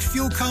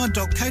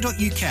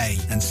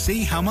greenarcfuelcard.co.uk and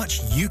see how much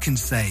you can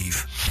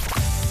save.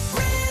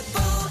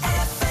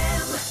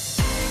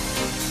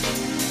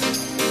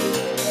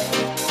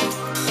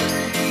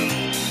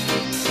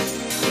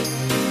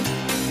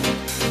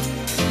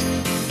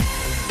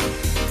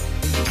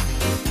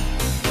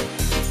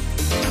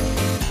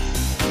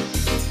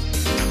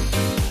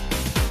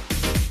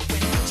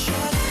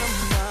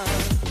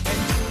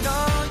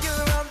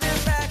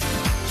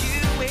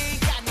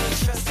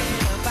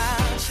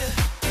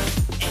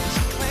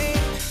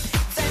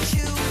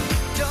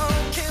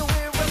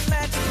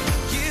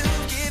 You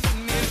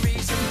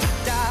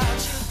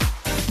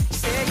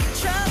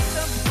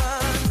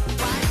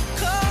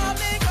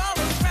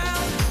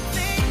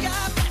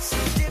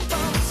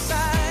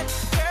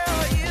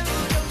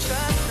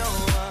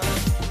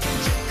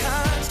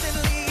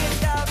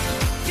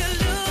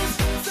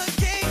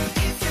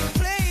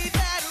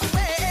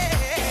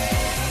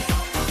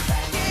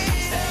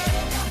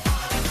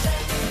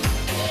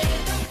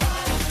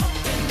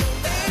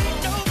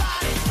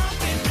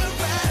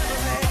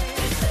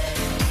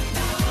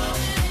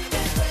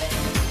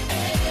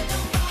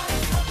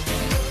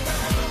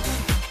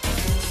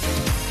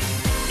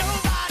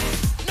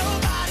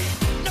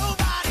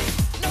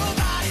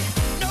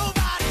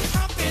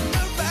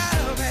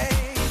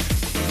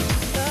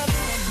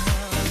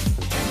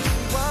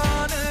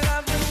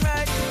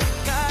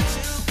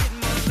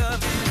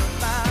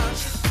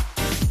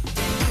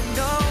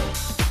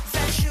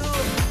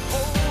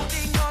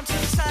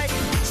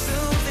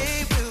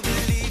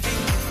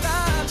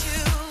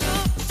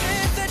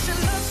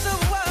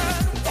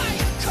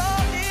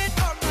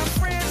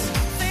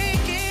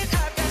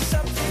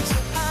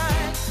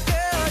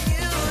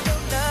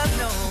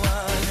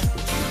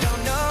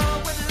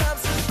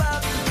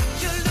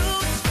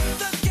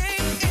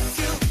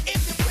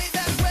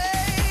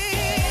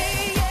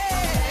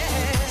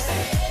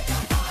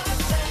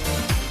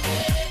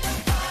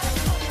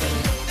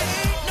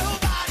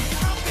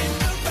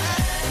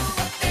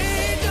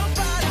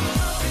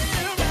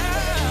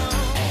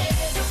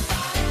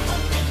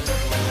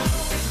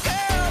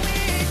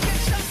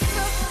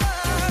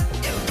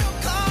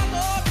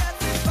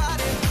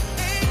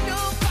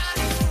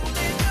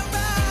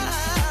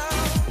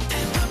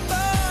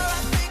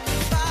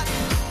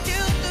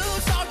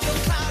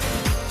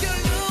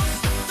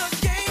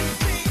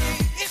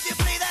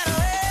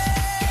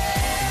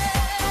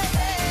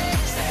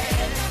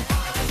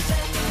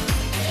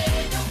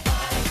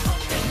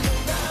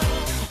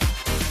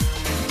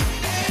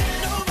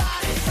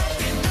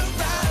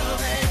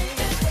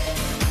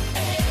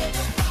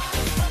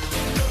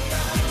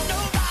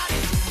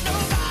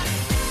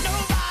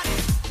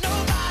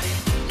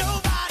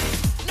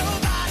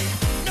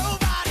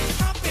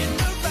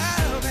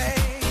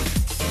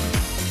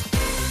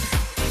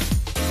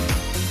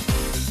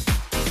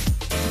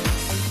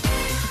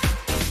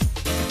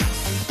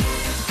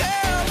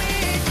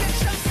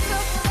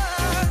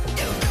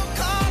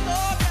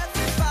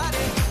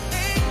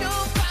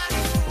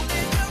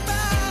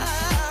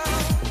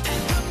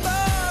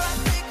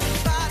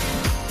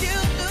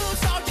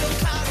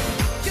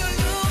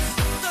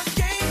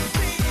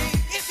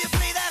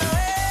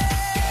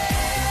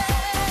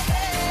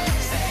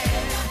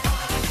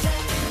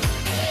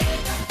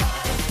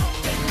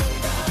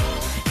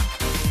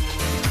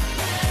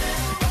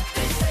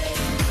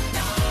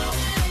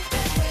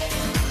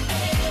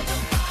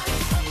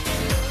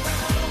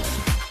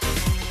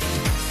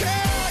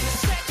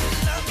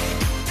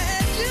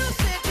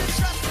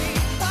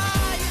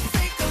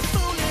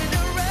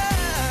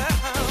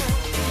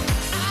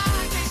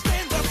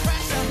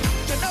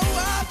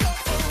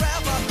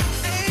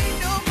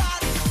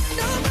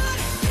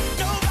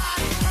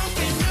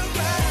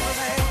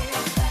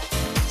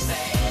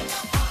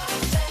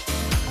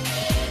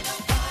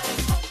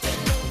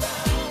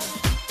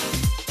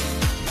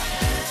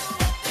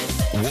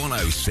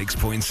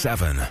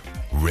 106.7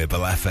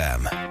 Ribble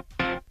FM.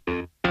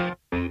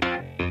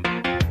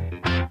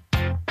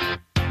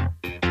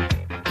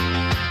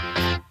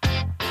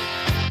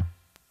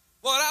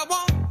 What I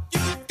want,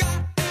 you've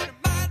got, and it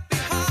might be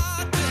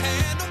hard to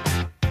handle.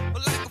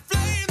 But like a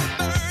flame that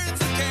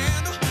burns a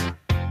candle,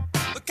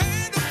 the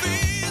candle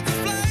feeds the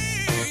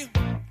flame.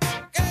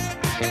 Yeah,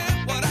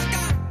 yeah, what I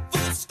got,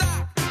 full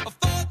stock of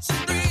thoughts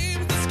and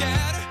dreams that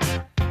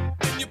scatter.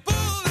 And you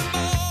pull them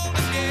all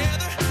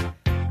together,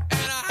 and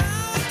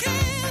how I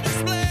can't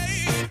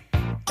explain.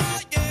 Oh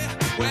yeah,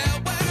 well,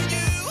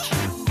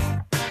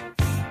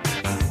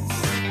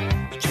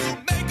 you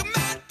make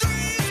my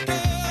dreams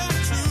come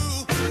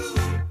true.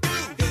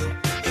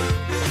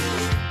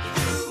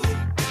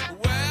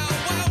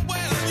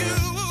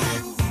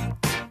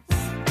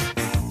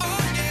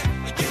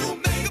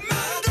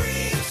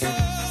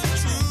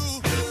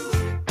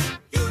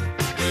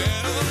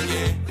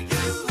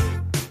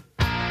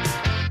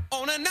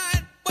 On a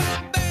night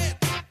when bad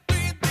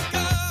dreams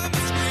become a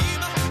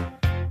screamer,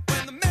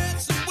 when the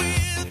messing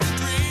with the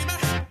dreamer,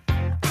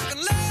 I can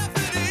laugh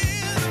it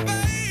in the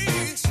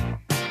face.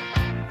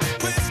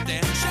 Twist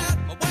and shout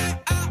my way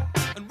out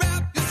and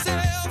wrap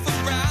yourself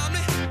around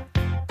me,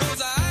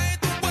 'cause I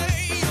ain't the way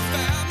you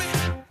found me,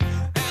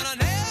 and I'll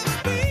never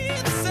be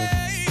the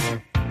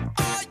same.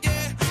 Oh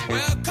yeah,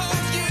 well,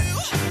 'cause you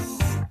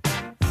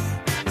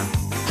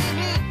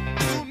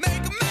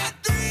make my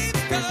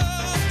dreams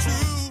come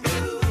true.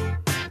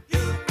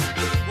 You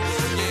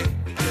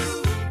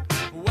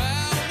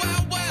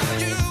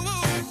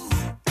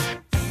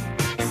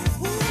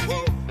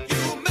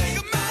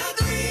make my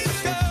dreams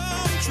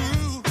come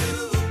true.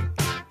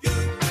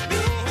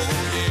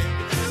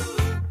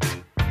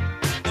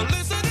 Well,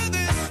 listen to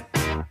this.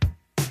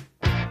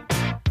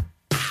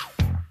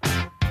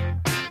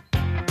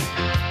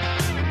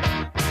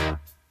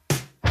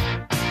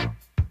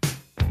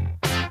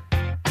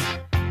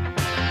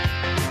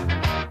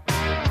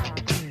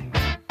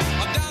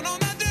 I'm down on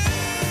my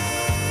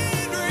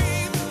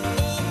daydream.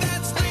 Oh,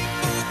 that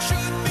sleepwalk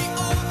should be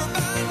over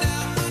by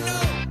now. I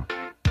know.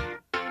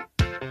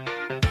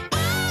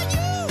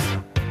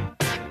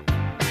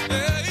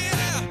 Yeah,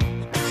 yeah.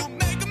 You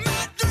make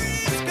my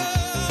dreams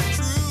come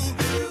true.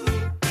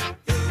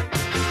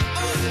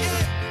 Oh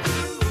yeah.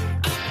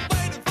 I'm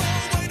waiting for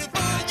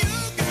you,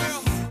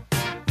 girl.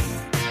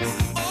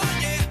 Oh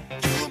yeah.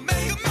 You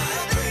make my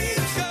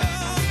dreams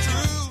come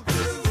true.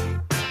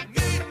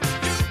 Me,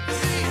 you,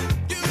 me,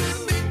 you,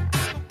 me.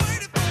 I'm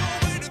waiting for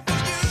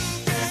you,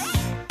 girl.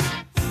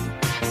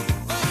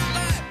 Oh,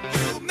 like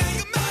you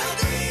make my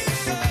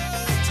dreams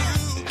come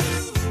true.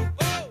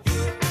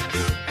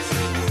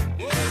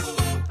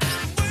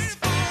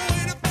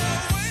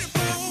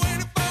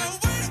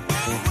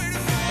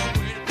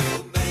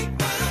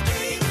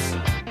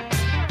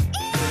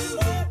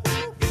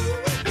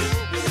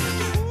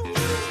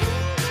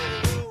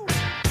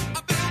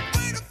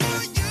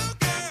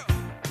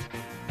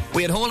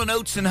 We had Hall &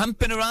 Oates and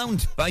Humping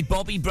Around by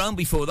Bobby Brown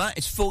before that.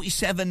 It's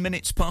 47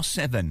 minutes past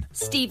 7.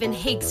 Stephen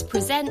Higgs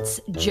presents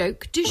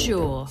Joke du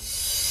Jour.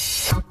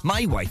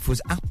 My wife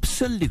was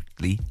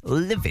absolutely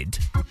livid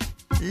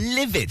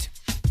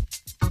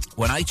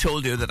when I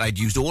told her that I'd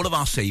used all of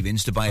our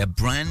savings to buy a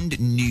brand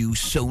new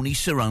Sony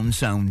surround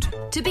sound.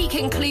 To be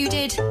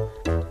concluded.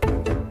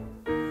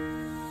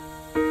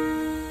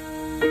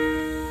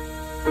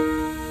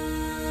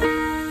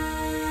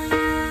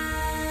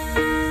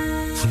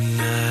 When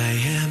I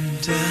am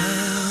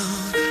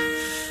down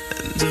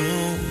and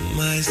oh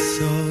my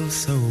soul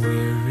so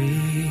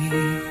weary,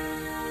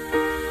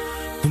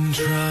 when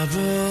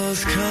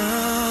troubles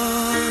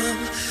come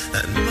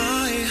and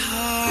my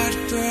heart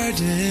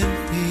burden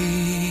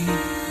be,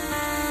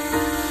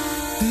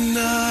 and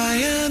I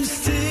am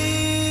still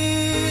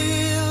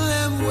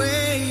and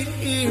wait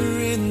here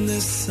in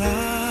the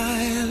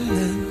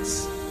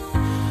silence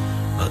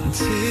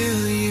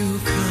until you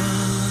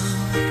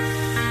come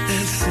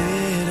and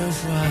sit a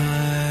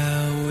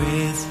while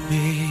with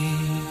me.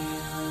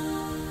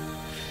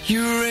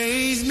 You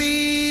raise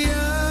me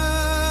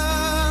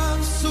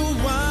up so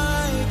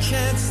I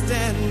can't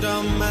stand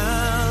on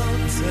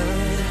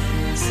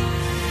mountains.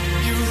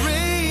 You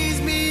raise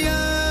me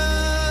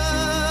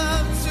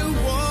up to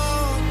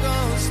walk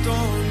on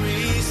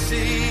stormy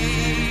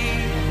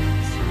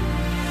seas.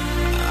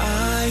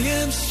 I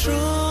am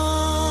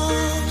strong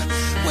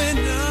when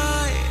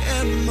I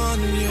am on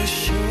your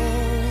shoulders.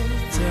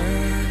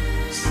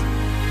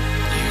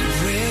 You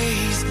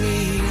raise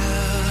me up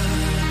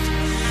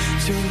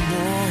to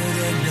more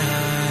than I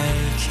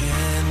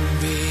can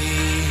be.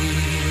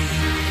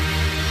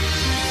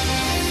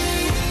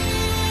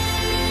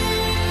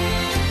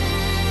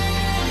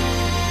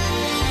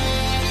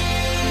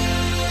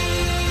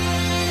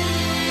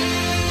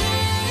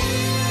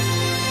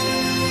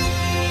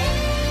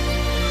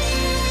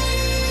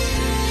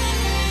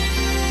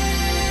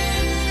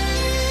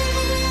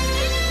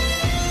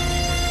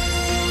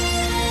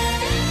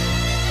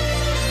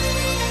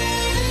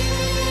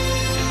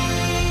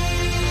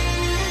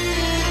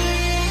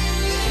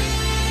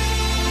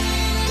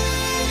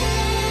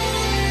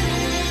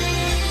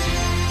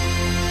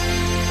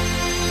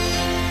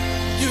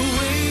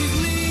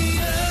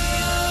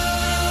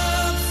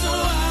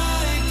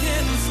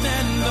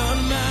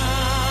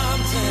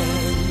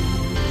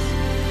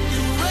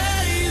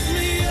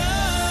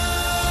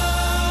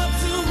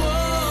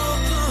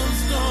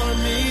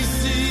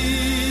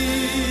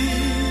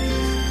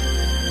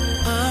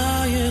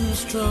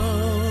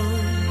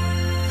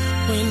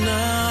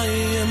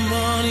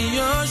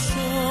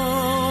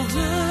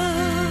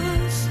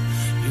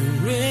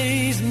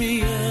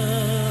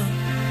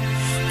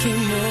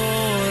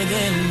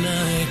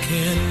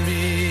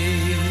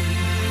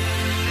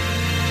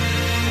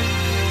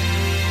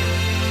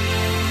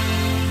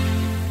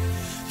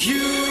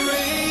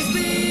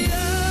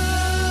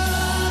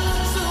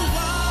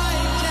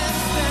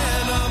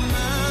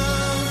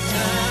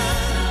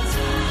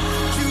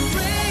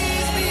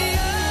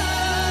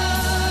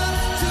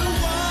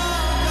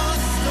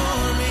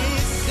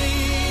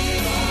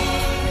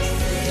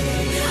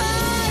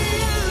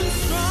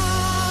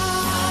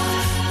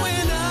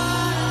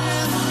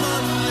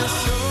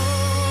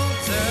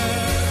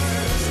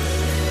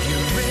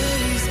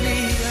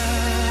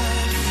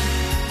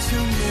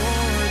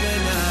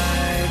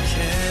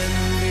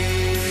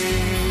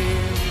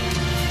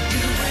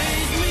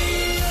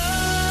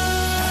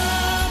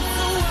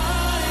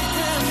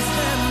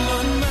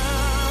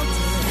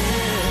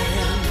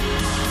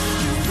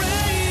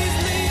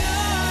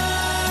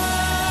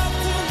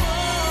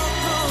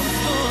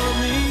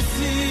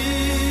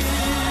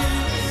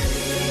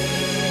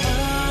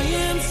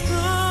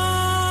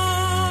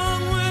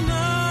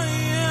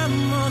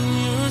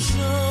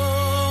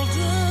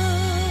 shoulder.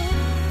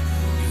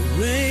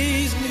 You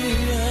raise me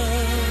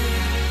up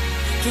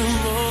to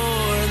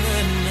more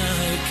than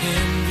I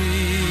can be.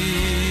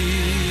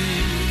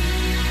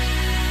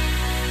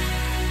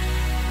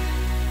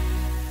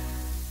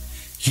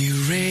 You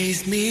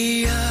raise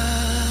me up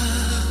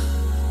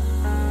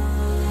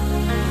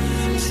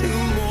to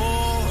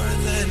more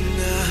than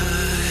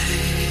I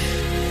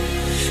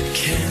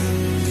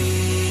can be.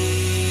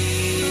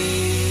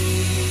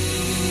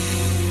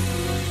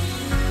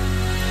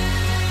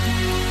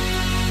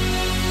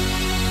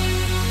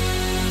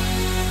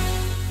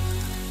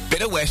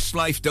 Bit of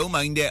Westlife, don't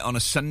mind it, on a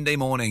Sunday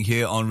morning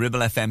here on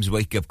Ribble FM's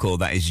Wake Up Call.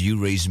 That is You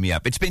Raise Me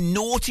Up. It's been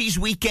Naughty's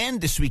weekend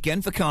this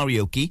weekend for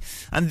karaoke,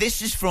 and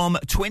this is from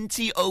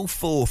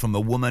 2004 from a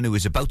woman who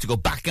is about to go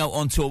back out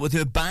on tour with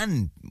her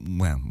band.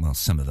 Well,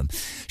 some of them.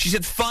 She's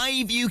had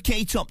 5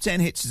 UK top 10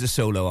 hits as a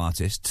solo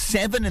artist,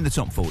 7 in the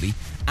top 40,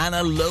 and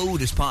a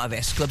load as part of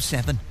S Club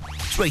 7.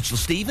 It's Rachel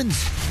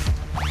Stevens.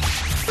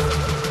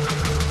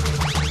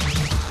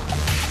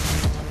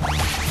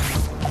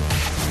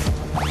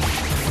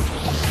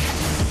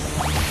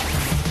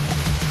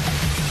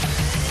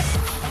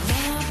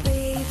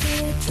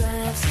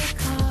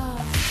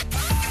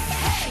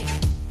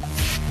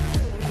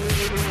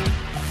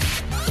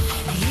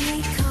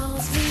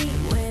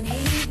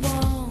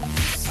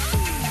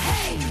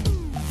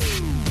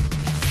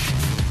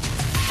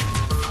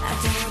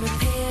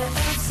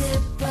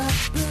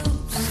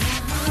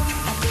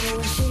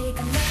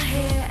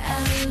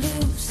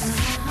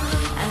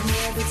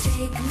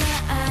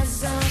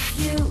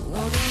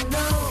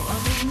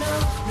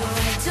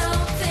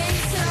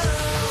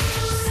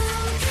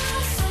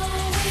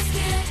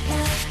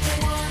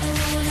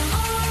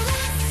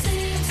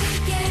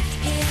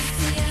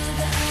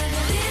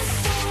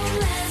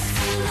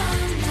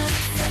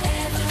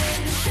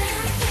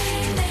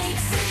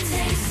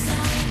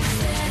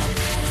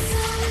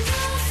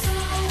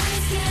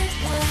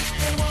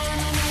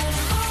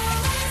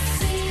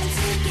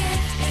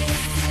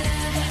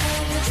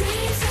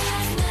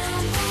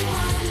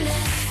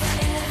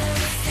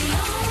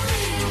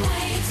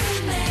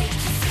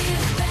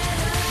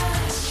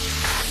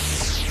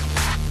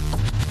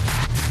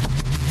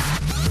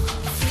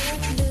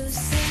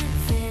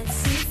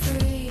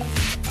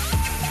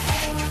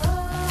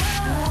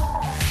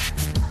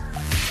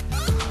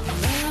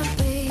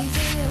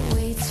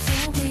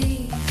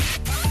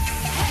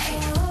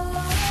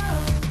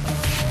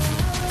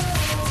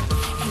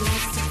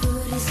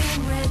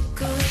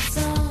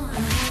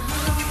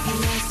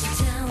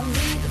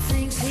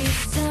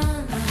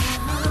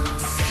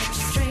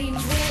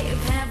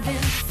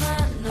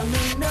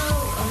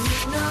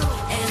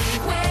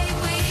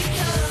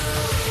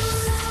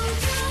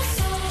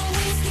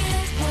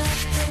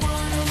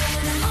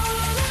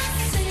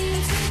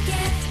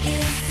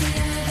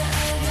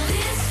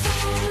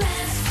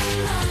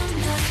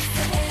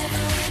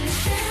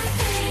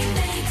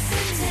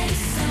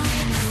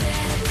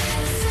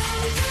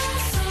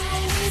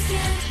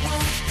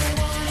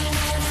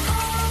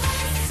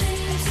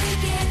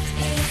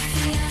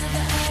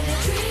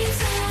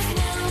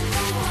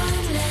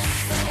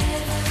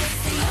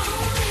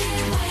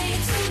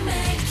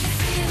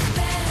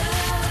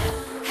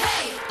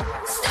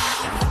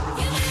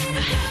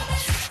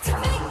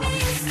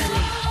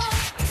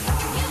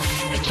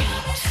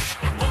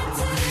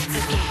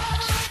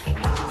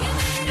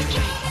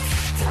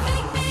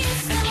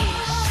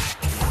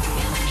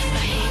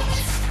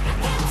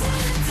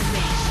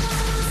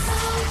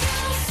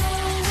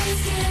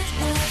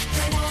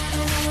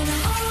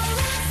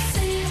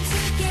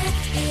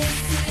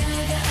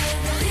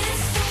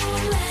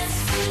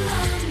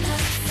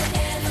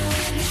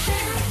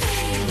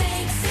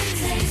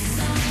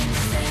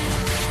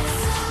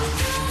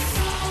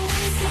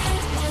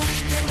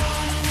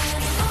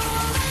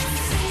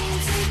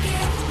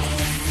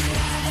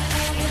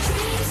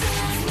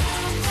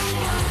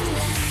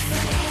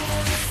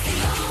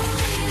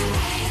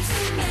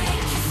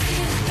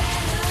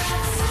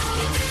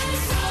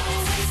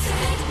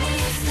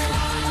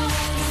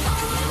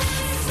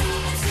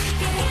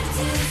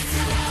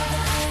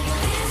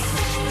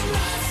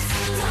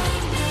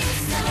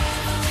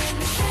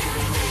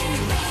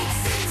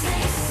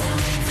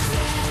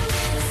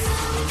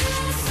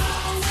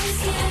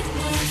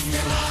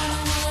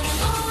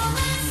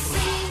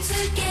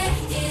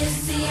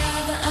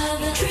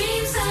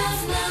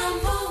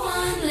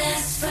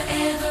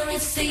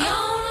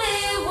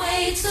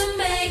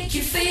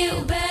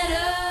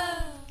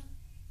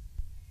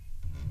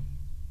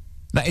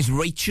 That is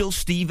Rachel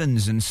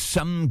Stevens, and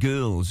Some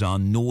Girls are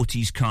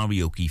Naughty's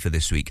karaoke for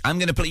this week. I'm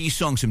going to play you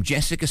songs from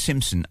Jessica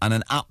Simpson and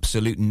an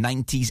absolute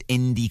 90s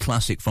indie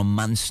classic from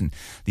Manson,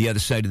 The Other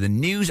Side of the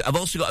News. I've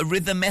also got a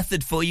rhythm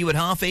method for you at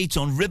 8:30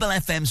 on Ribble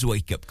FM's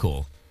Wake Up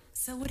Call.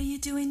 So what are you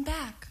doing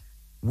back?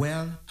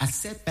 Well, I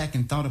sat back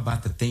and thought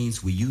about the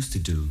things we used to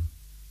do.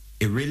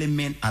 It really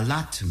meant a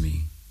lot to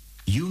me.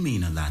 You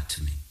mean a lot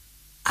to me.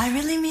 I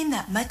really mean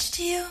that much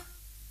to you?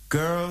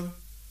 Girl,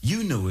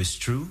 you know it's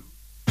true.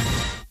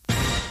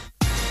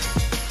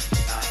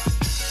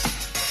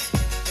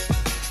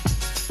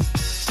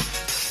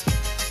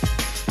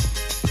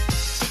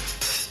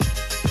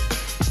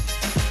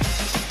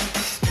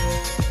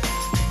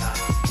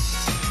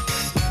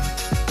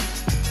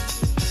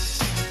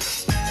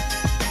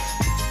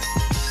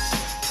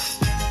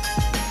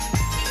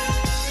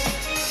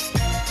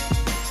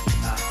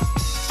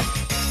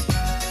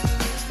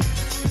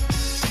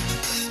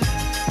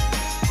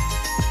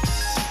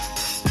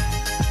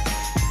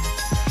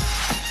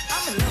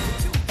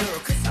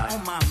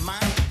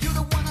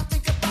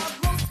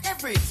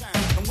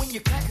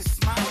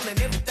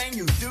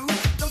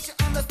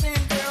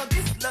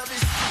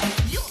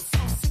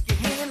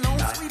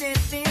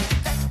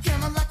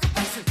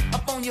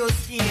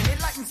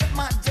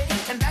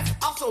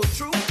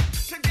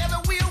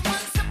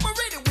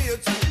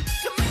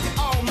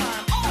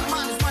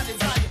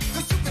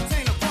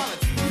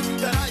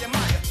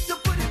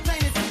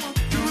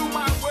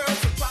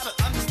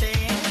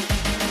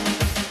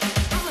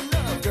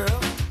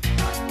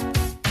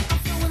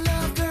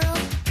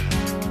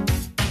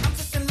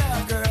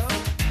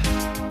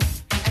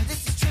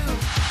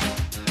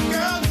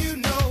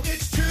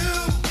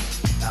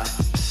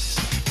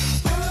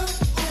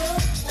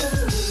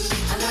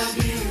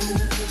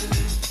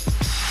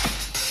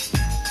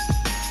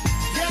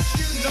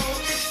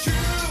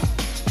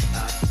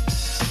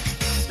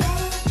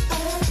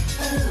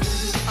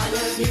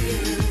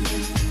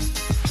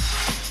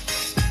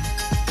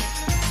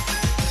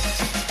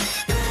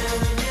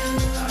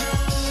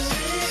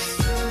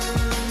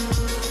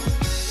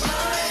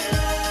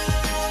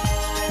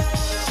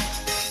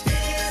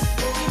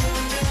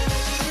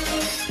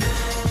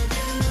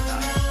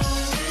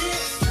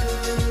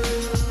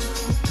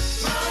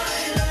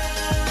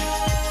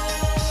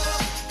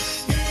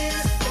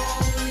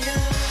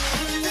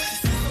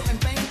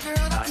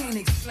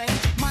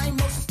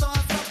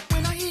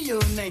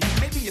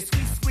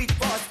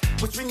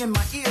 ring in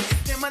my ear. It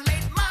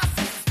stimulates my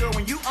senses, girl,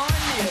 when you are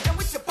near. And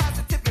with your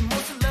positive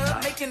emotion,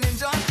 love, making and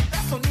joy,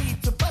 that's no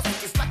need to bust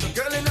it. It's like a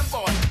girl and a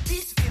boy.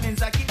 These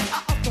feelings I keep,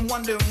 I often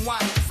wondering why.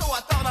 So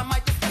I thought I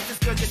might discuss this,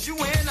 girl, just you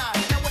and I.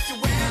 Now what you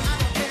wearing, I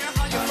don't care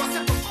how you're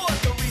frosted before.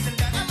 The reason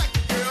that I like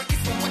the girl is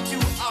for what you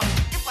are.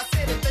 If I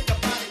said it, think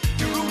about it,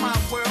 you rule my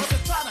world, so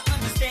try to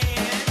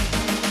understand.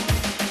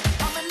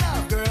 I'm in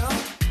love, girl.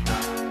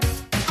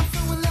 I'm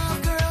so in love,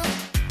 girl.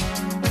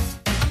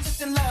 I'm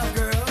just in love,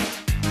 girl.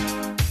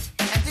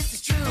 And this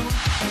is true.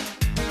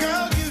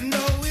 Girl, you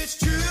know it's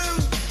true.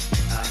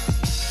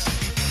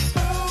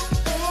 Oh,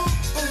 oh,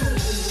 oh,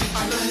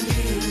 I love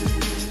you.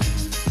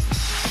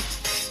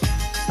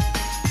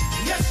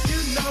 Yes, you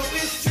know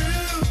it's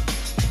true.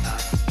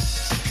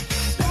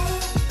 Oh,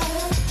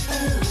 oh,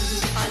 oh,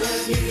 I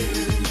love you.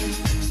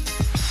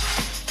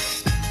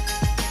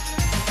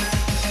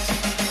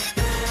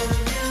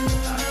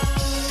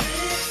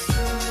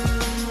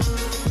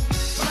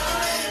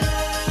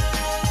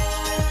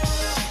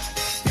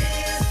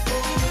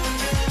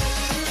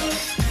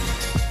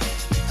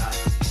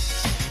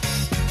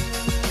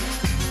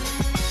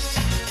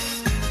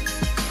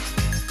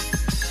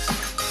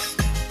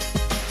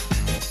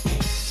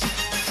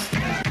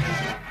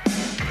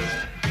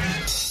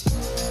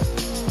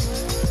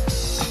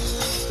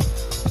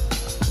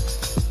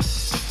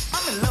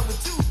 I'm in love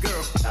with you,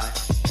 girl.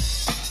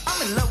 I'm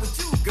in love with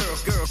you, girl,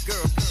 girl,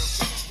 girl, girl.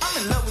 I'm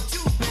in love with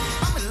you.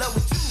 I'm in love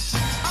with you.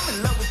 I'm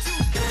in love with you.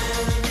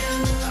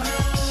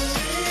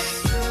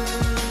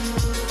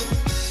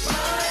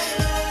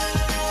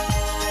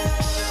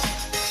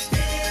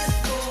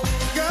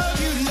 Girl,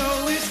 you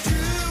know it's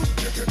true.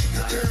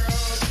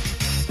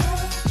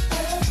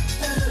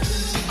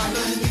 I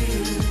love you.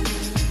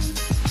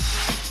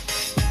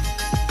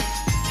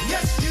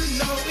 Yes, you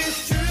know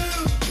it's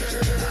true.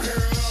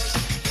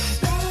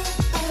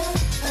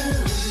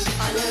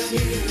 I love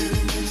you.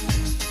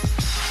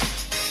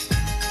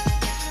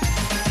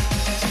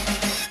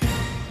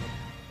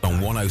 On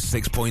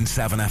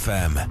 106.7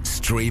 FM,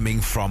 streaming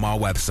from our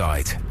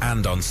website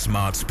and on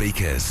smart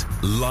speakers,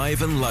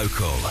 live and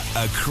local,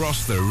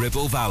 across the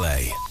Ribble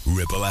Valley.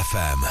 Ribble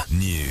FM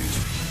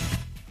News.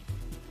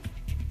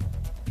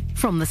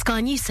 From the Sky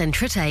News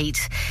Centre at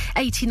 8,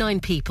 89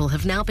 people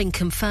have now been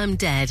confirmed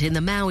dead in the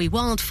Maui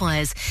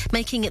wildfires,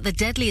 making it the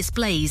deadliest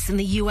blaze in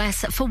the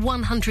US for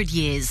 100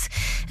 years.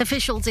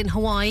 Officials in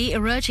Hawaii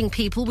are urging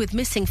people with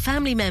missing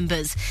family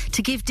members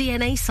to give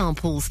DNA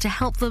samples to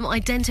help them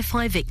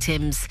identify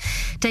victims.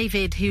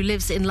 David, who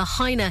lives in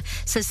Lahaina,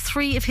 says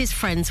 3 of his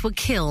friends were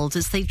killed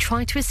as they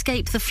tried to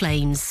escape the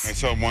flames. I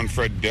saw one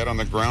Fred dead on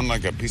the ground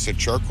like a piece of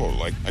charcoal,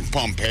 like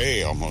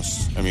Pompeii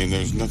almost. I mean,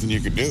 there's nothing you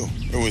could do.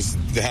 It was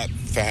that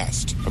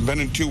fast. I've been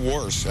in 2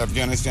 wars,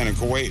 Afghanistan and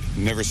Kuwait.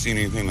 Never seen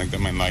anything like that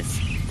in my life.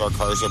 Our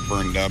cars are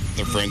burned up,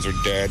 the friends are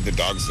dead, the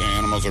dogs, the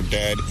animals are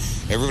dead.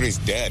 Everybody's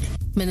dead.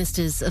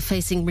 Ministers are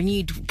facing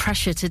renewed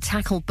pressure to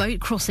tackle boat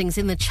crossings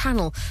in the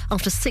Channel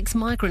after 6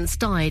 migrants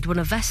died when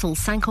a vessel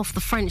sank off the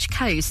French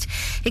coast.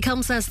 It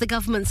comes as the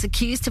government's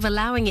accused of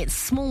allowing its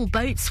Small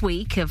Boats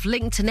Week of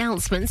linked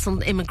announcements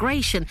on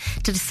immigration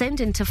to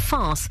descend into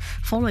farce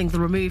following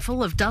the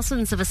removal of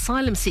dozens of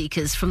asylum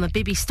seekers from the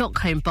Bibby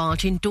Stockholm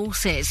barge in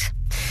Dorset.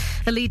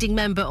 A leading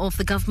member of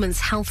the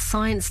government's health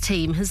science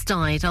team has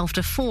died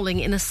after falling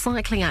in a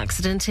cycling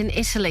accident in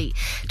Italy.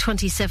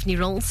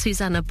 27-year-old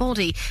Susanna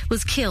Boddy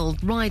was killed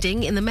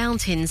riding in the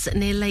mountains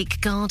near Lake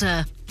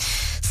Garda.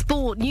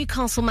 Sport.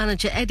 Newcastle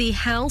manager Eddie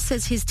Howe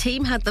says his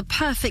team had the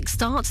perfect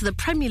start to the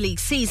Premier League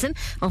season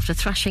after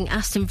thrashing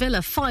Aston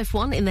Villa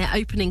 5-1 in their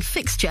opening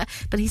fixture,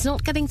 but he's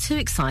not getting too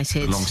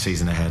excited. A long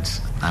season ahead,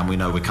 and we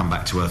know we come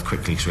back to earth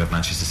quickly because we have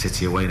Manchester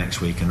City away next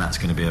week, and that's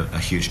going to be a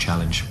huge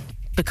challenge.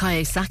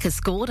 Bukayo Saka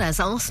scored as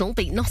Arsenal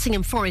beat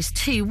Nottingham Forest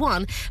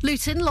 2-1.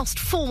 Luton lost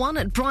 4-1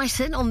 at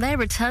Brighton on their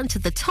return to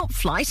the top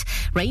flight.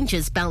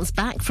 Rangers bounced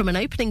back from an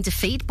opening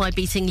defeat by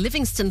beating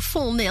Livingston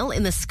 4-0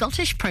 in the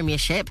Scottish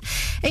Premiership.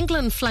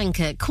 England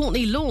flanker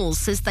Courtney Lawes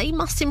says they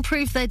must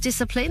improve their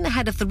discipline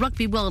ahead of the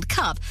Rugby World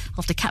Cup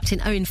after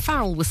captain Owen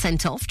Farrell was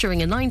sent off during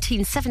a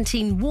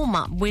 1917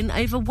 warm-up win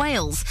over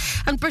Wales.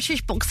 And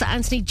British boxer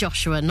Anthony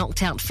Joshua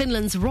knocked out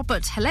Finland's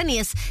Robert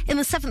Helenius in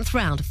the 7th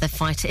round of their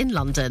fight in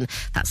London.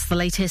 That's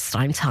the latest.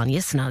 I'm Tanya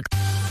Snug.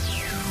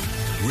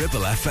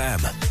 Ribble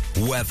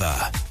FM weather.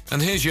 And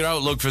here's your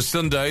outlook for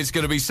Sunday. It's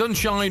going to be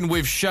sunshine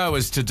with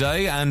showers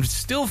today and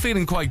still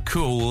feeling quite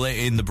cool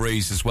in the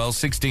breeze as well.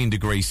 16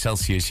 degrees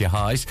Celsius your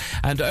highs.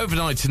 And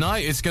overnight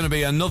tonight, it's going to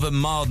be another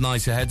mild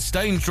night ahead,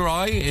 staying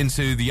dry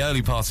into the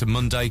early part of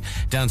Monday,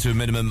 down to a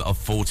minimum of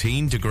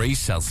 14 degrees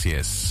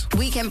Celsius.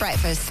 Weekend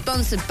Breakfast,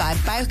 sponsored by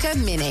Bowker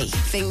Mini.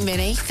 Think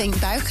Mini, think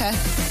Bowker.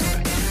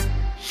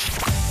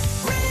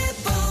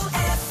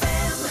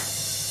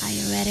 Are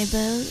you ready,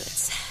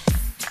 boots?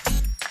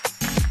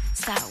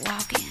 Start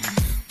walking.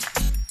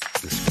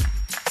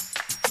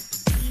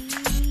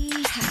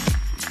 Yeehaw.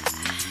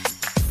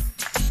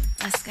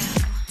 Let's go.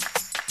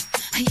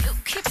 You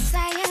keep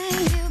saying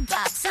you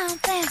bought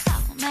something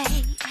for me.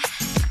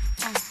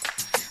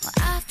 Well,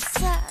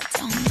 officer,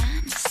 don't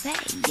mind to say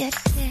you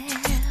do.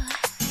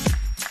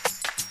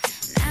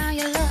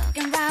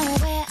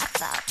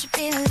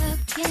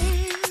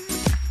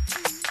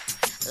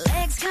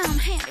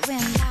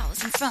 when I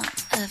was in front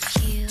of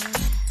you.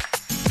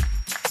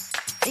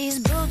 These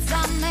boots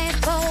are made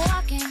for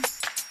walking.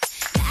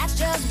 That's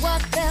just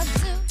what they'll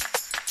do.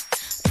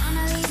 One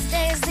of these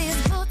days,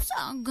 these boots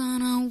are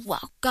gonna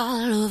walk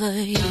all over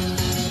you.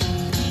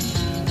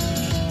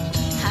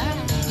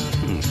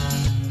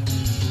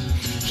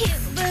 You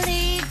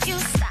believe you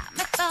stopped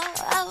me for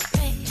a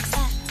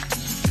reason.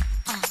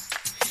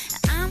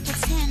 I'm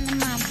pretending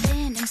my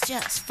bending's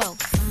just for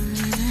fun.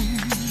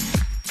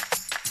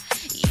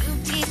 You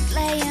keep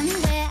playing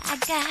where I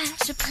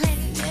got you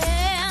playing,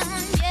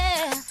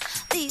 yeah.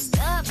 These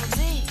double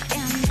D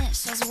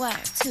initials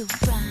were to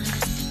run.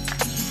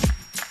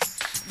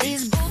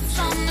 These boots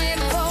are made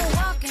for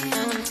walking.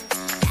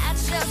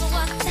 That's just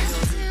what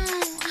they'll do.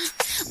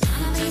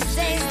 One of these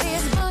days,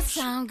 these boots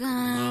are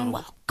gonna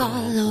walk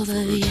all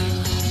over you.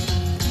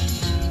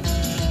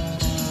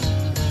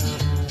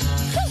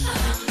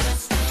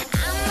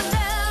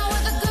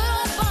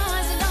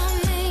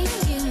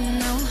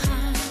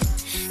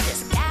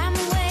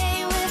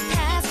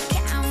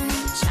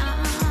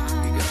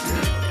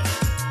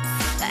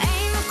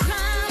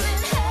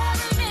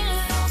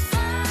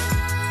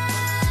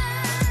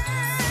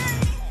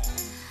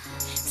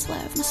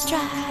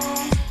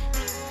 Stride,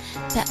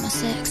 bet my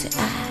sexy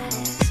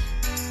eyes.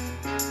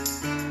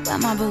 Where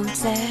my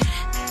boots at?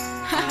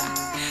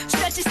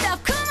 Stretch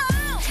yourself, come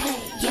on. Hey,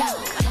 yo,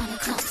 wanna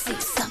come see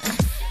something?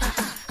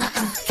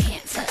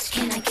 Can't touch,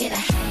 can I get a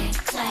hand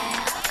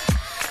clap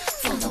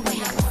for the way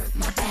I work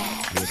my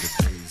back?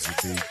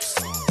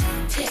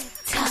 Tick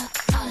tock,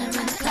 all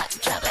around the clock,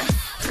 drop it.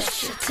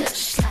 Push your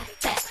tush like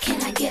that.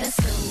 Can I get a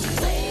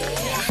sway?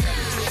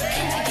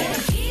 Can I get a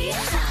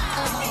yeehaw?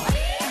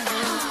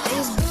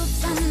 These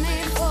boots are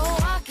made for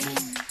walking.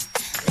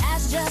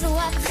 That's just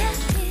what they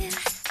did.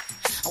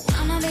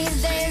 One of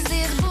these days,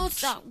 these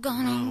boots are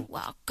gonna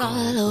walk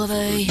all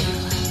over you.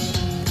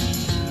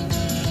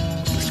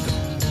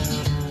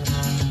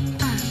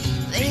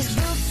 These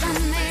boots are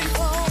made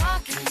for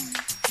walking.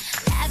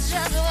 That's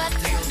just what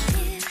they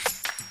did.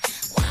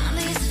 One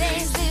of these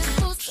days, these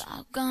boots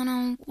are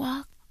gonna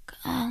walk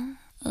all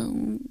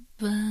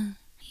over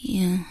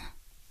you.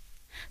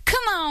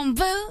 Come on,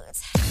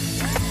 boots.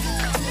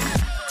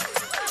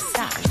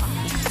 Stop.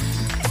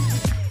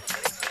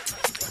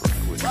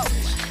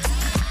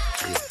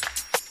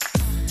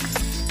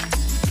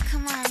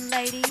 Come on,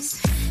 ladies.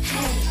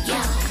 Hey,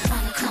 y'all,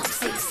 wanna come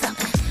see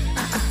something?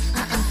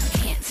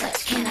 Can't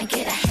touch, can I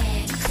get a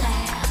hand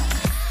clap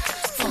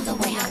for the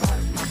way I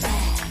work my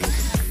back?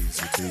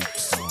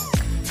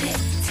 Tick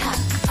tock,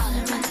 all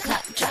around the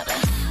clock, drop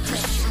it.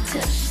 Push your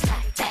tush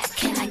like that.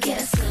 Can I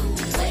get a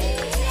sway?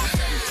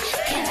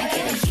 Can I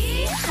get a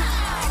yeehaw?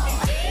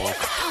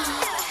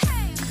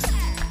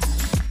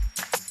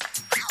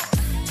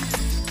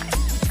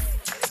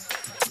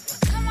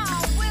 Come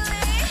on,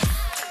 Willie.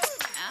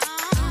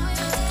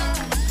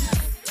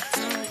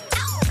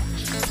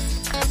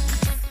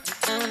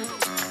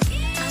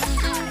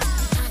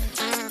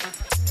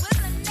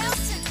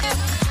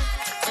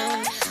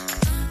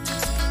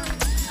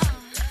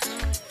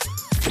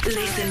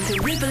 Listen to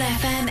Ribble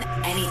FM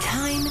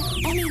anytime,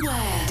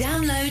 anywhere.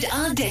 Download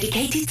our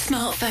dedicated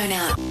smartphone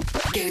app.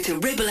 Go to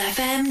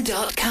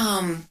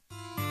ribblefm.com.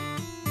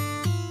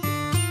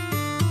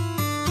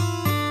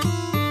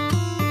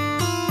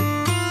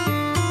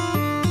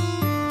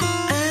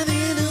 I'm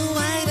in a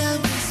wide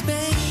open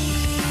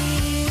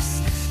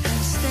space.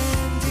 I'm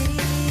standing.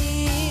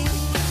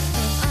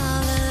 I'm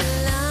all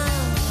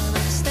alone.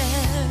 I'm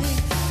staring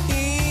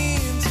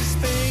into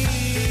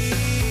space.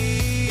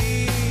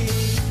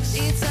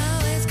 It's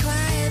always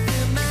quiet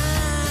through my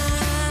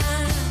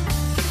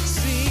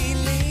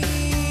ceiling.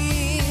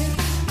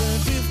 The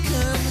roof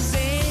comes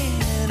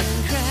in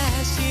and cracks.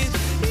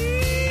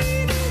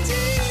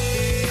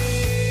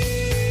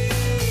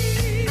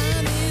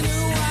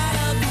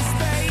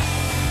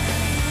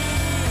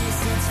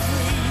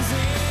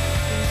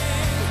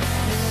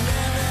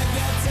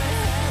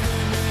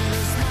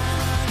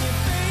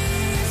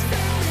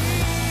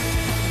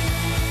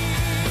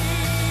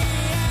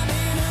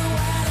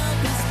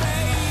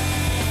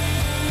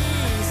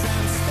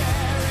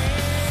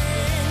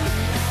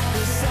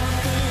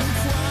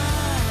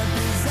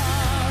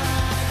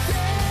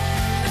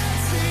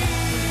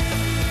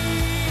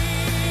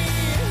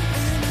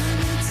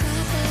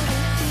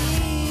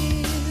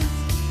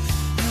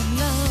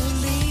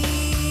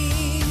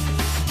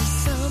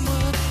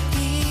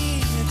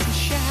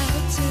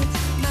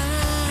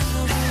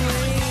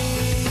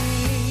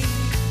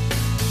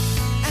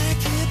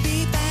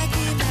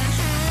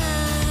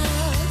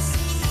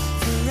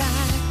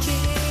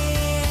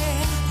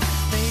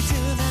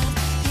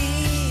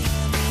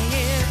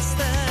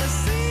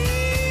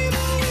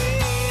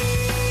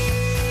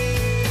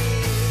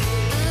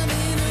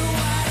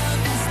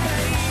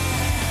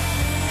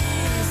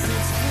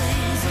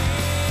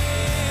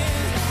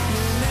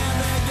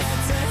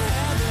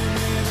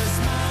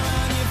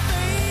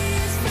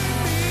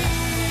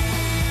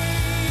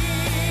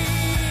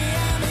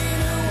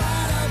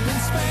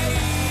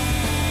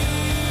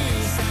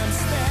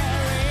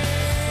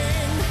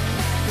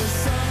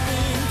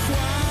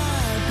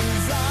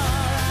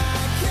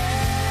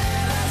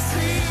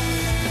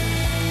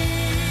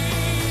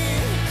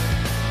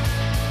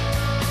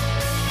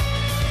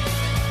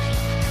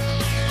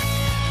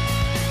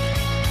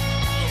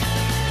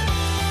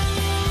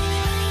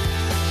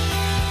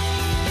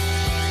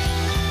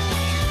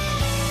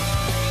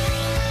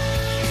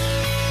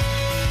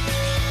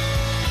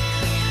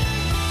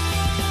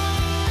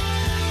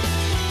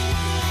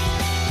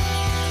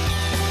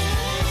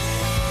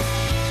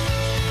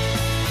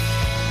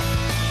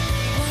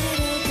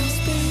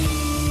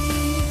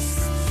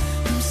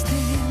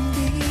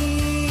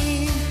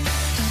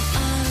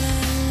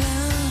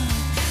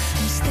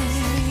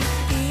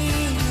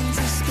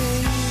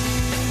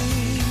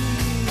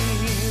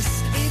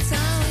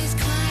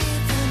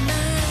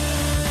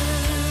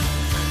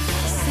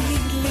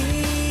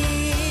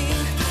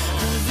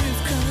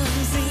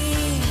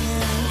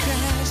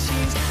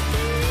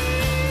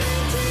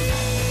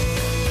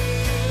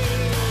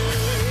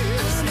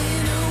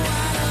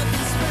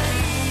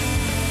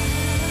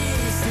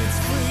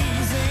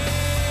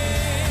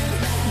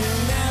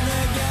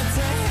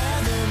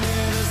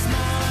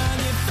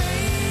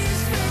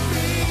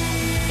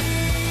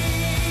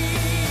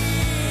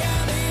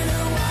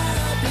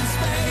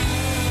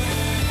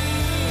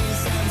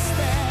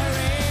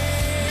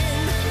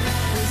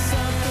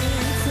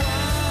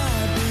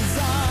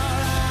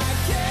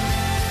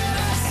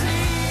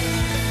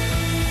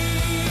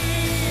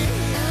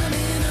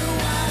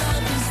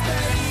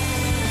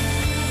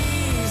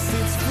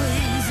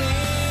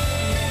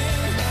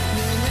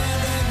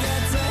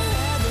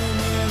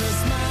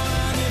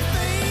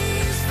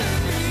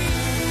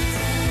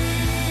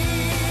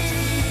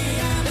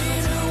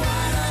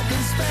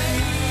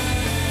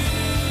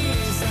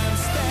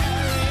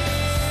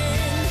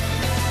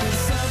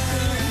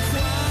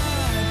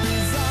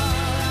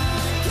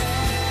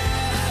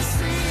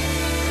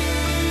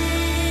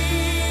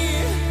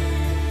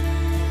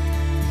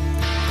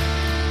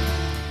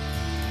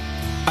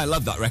 I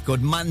love that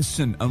record.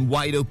 Manson and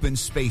Wide Open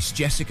Space.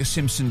 Jessica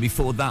Simpson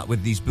before that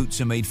with These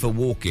Boots Are Made for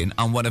Walking.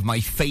 And one of my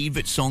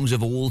favourite songs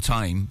of all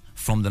time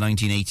from the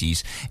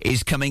 1980s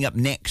is coming up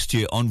next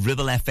year on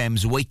Ribble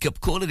FM's Wake Up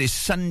Call. It is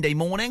Sunday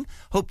morning.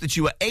 Hope that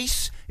you are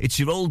ace. It's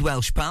your old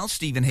Welsh pal,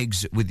 Stephen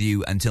Higgs, with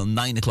you until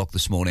 9 o'clock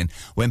this morning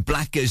when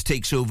Blackers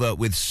takes over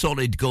with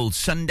Solid Gold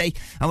Sunday.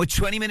 And we're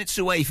 20 minutes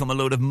away from a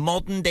load of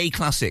modern-day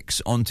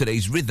classics on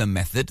today's Rhythm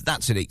Method.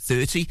 That's at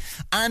 8:30.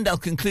 And I'll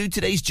conclude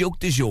today's Joke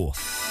du Jour.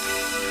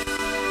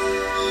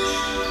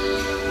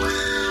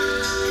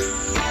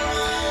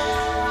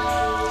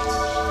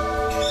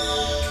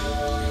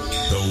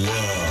 The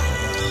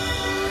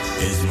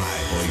world is my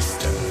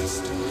oyster.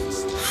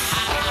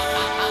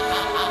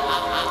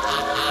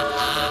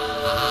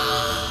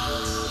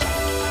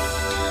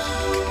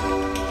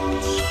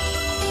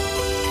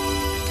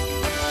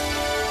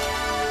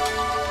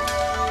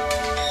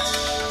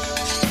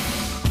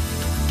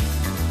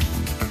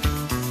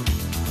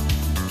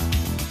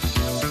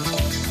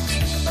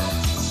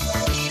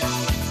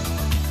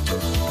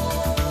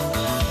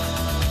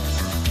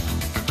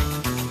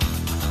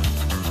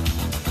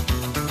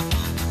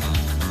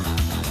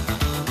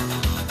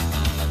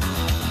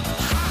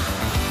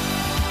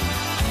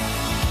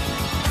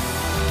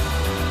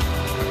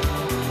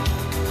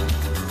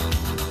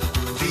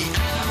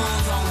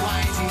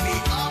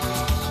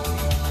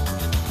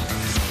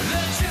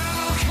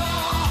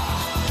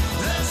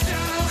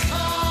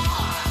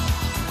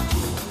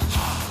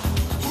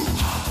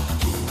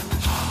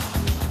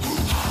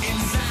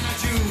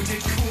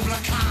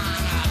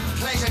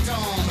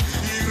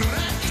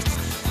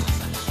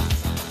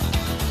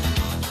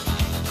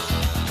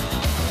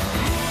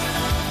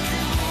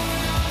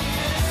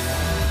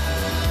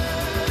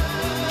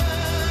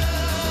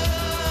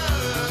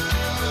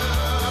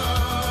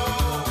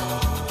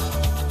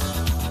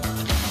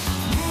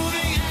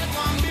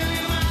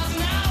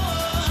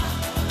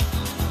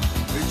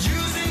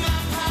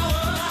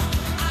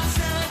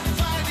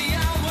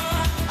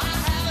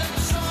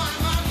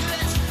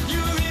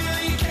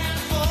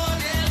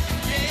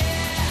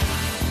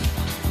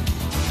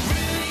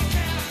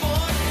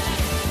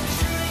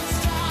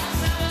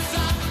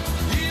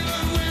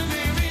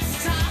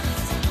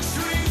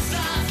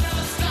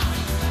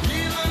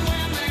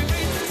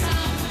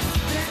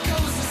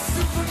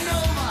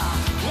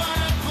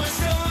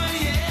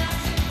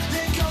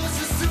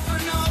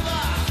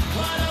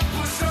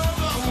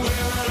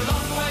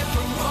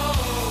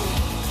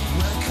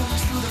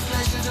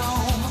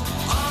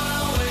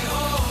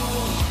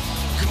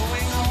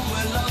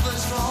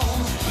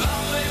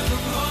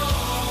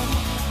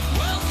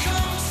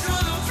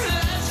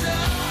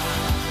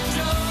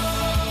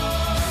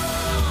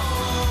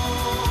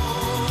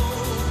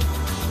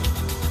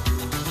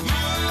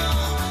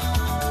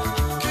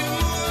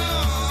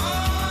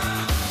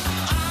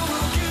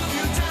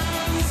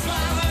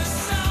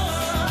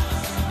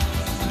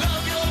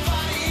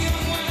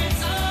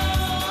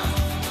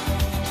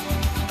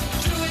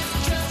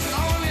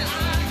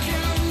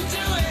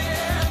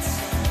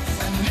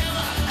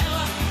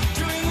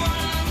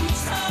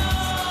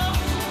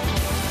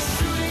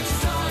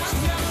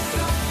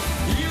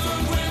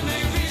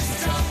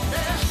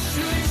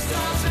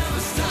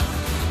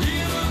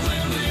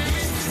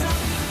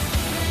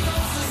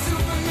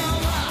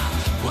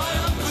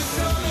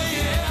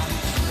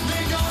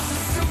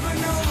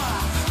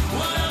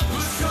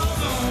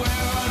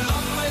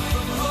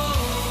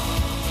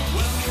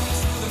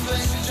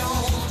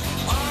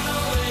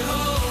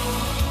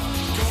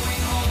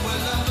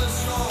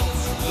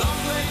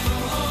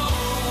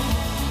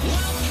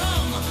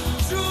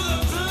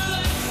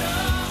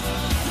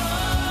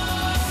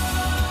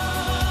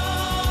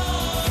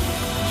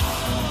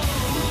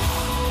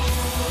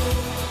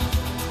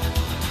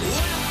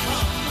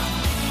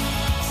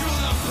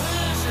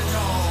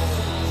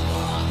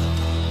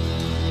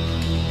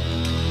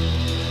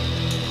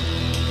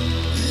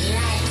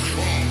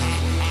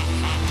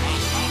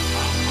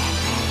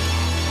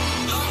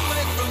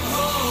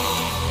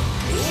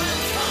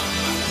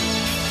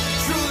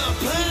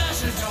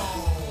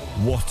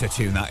 What a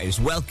tune that is.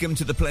 Welcome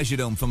to the Pleasure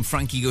Dome from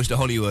Frankie Goes to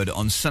Hollywood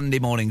on Sunday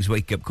morning's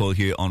Wake Up Call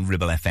here on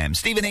Ribble FM.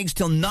 Stephen Higgs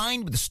till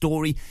 9 with a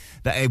story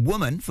that a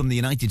woman from the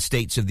United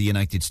States of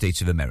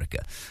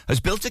America has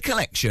built a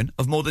collection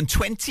of more than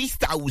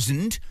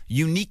 20,000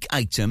 unique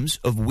items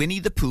of Winnie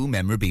the Pooh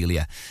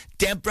memorabilia.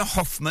 Deborah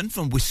Hoffman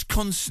from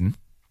Wisconsin,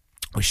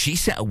 well, she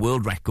set a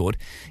world record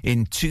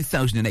in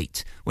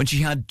 2008 when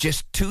she had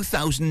just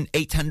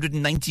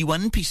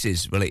 2,891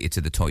 pieces related to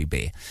the toy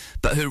bear.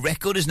 But her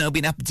record has now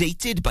been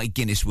updated by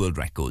Guinness World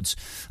Records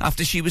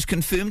after she was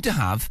confirmed to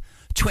have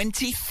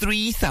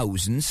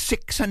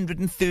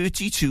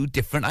 23,632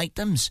 different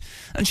items.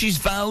 And she's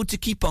vowed to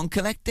keep on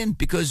collecting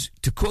because,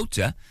 to quote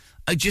her,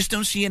 "I just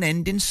don't see an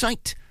end in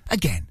sight."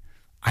 Again,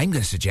 I'm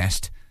going to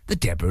suggest that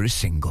Deborah is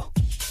single.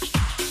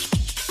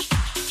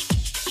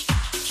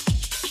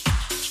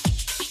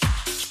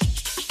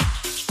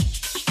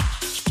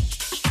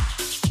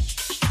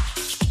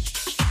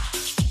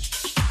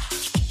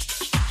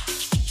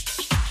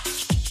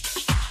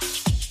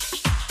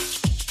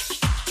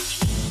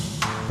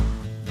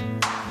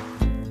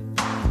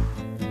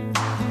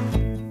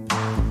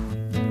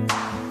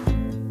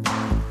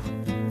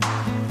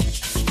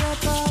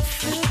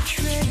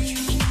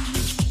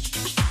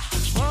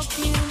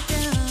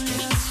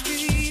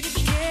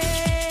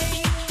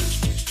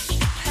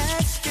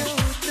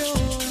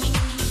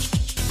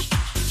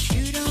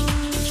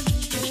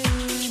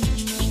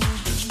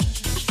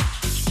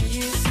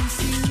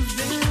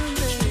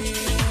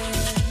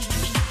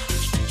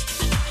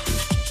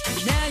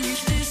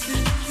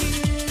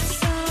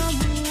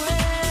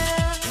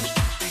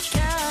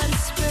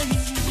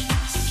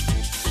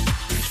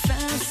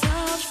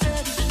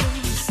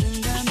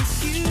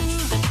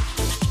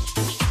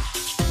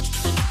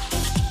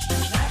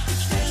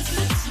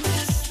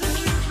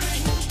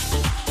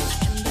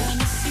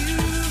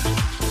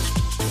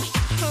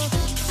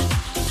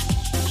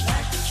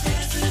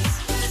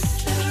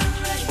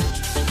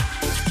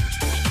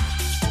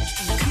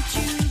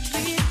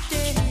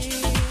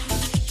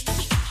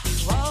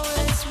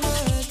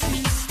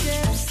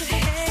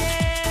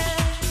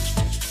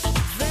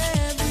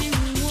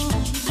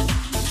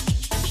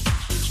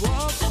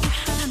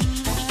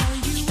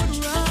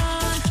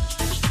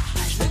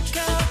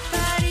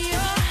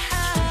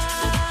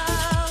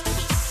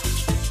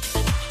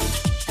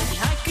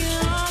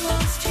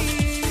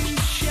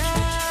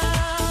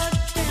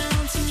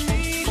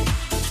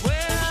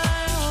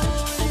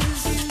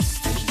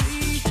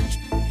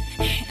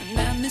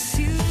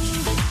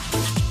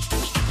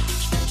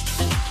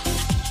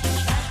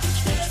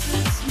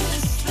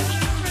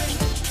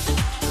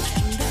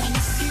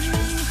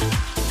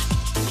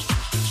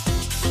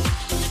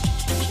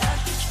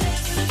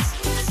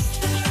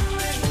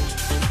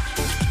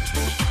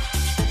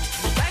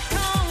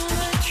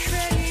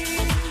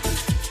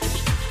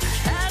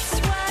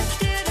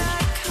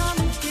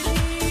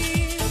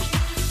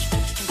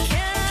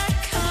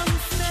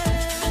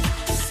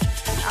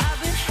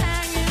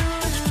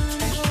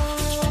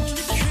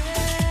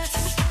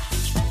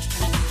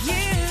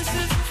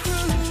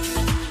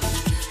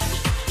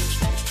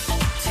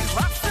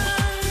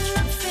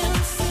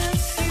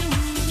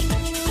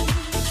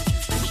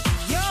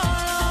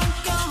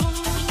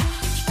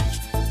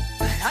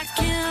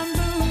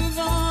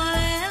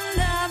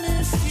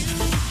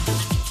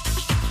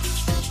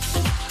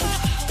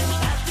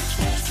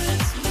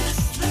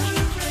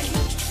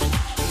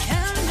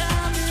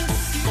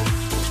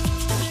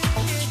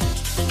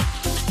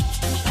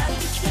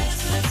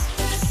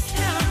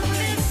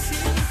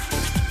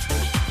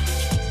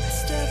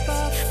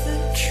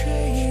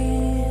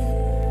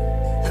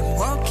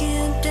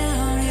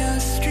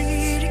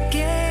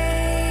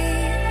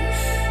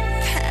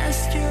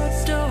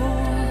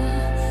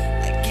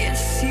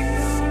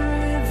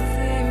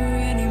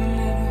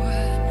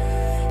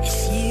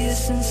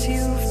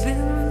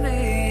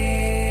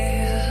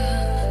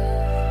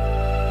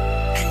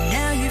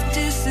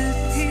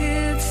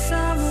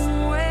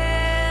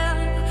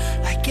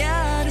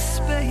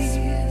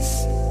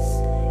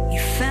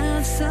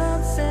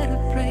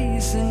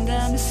 breeze, and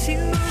I miss you.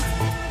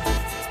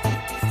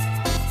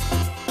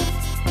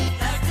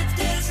 Like the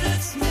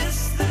deserts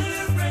miss the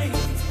rain,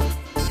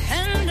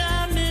 and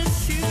I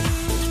miss you.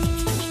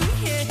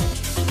 Yeah.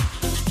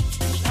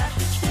 Like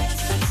the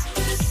deserts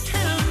miss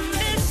the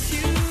rain, and I miss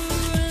you,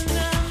 and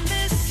I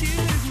miss you.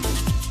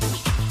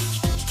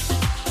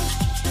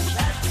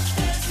 Like the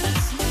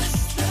deserts miss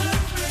the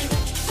rain,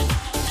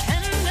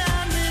 and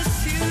I miss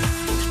you.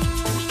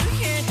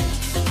 Yeah.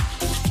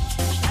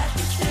 Like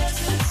the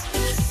deserts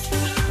miss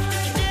the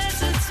rain,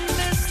 deserts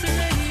miss the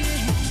rain.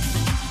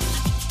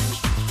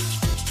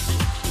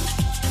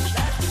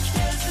 Like the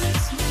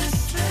deserts miss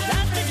the rain,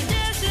 like the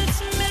deserts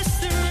miss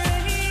the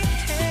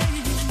rain.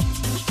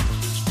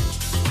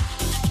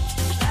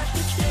 Like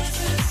the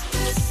deserts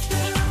miss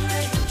the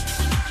rain,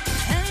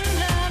 and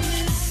I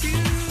miss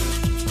you.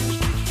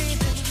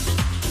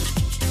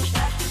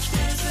 Like the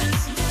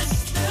deserts miss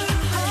the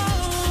rain,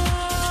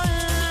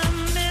 I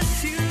miss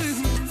you.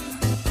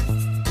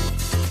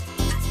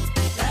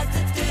 Like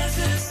the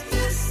deserts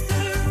miss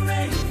the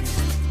rain.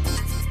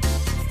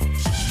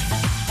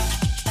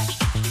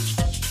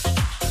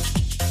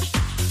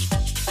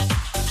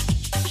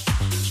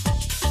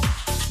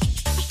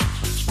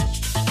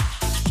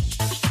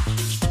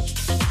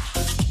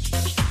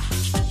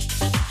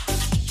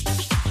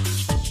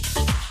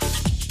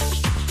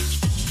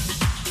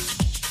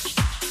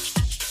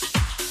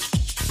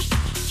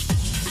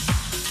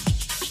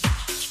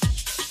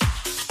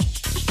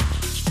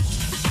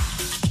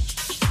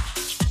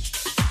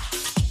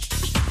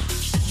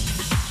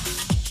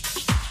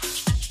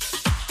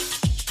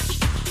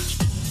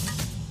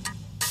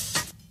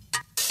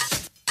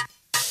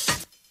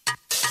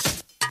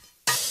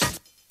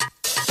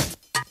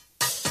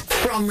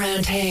 From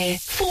round here,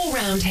 for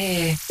round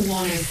here,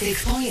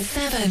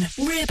 106.7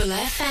 Ribble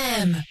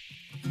FM.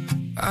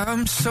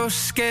 I'm so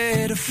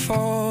scared of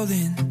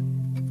falling.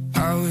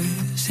 I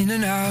was in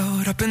and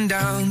out, up and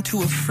down,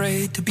 too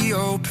afraid to be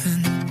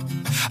open.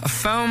 I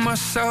found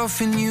myself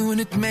in you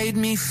and it made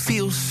me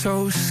feel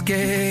so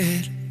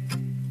scared.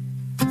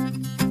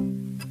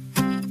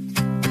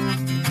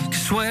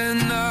 'Cause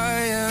when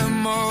I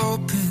am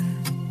open,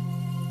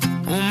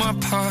 all my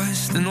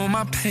past and all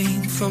my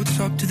pain floats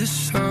up to the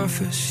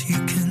surface. You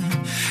can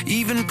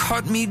even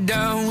cut me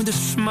down with a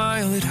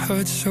smile, it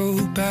hurts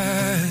so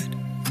bad.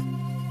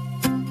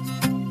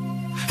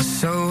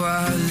 So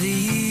I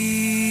leave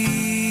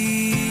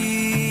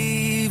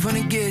when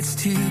it gets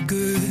too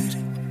good.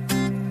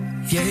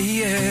 Yeah,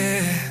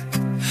 yeah.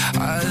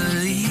 I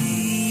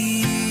leave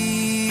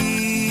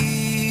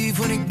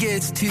when it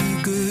gets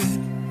too good.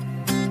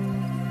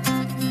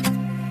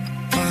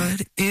 But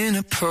in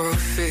a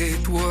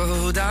perfect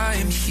world, I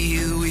am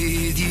here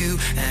with you,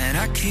 and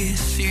I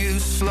kiss you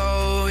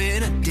slow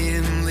in a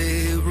dim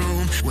lit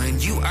room. When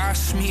you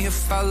ask me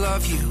if I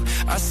love you,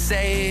 I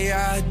say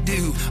I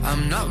do.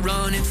 I'm not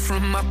running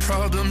from my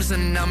problems,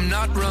 and I'm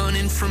not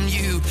running from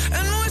you.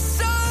 And we're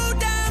so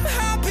damn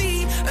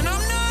happy, and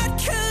I'm not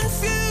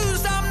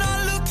confused. I'm not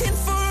looking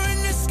for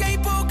an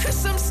escape, oh,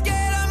 'cause I'm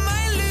scared I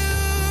might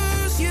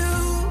lose you.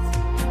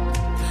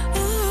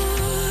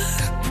 Ooh,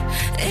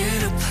 in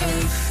a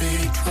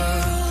perfect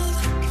world.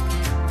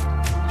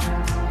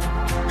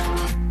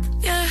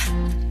 Yeah,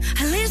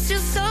 at least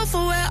you're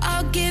self-aware,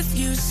 I'll give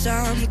you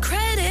some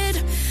credit.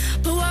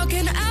 But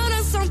walking out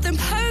on something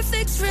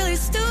perfect's really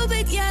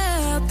stupid,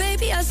 yeah,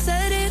 baby, I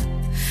said it.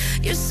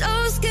 You're so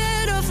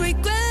scared of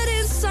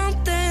regretting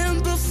something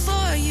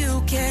before you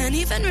can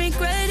even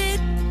regret it.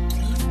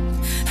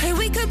 Hey,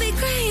 we could be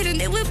great, and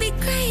it would be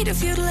great if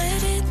you'd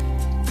let it.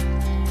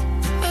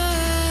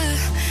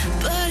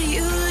 But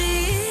you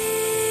leave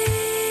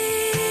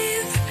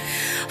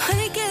when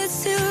it gets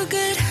too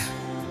good.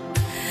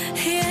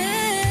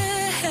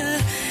 Yeah,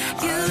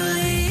 you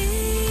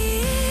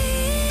leave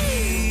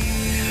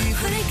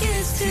when it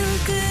gets too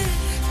good.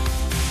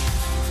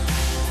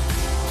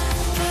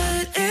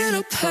 But in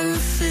a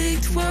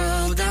perfect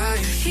world,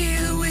 I'm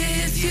here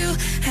with you,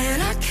 and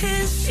I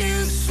kiss you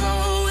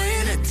slow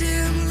in a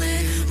dim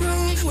lit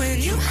room. When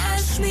you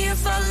ask me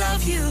if I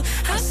love you,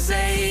 I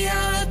say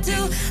I do.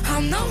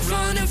 I'm not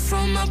running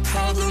from my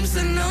problems,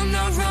 and I'm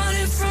not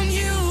running from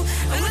you.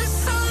 And we're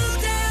so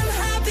damn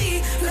happy,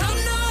 and I'm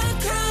not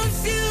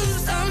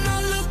confused. I'm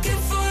not looking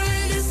for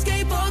an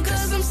escape, oh,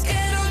 'cause I'm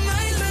scared I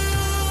might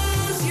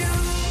lose you.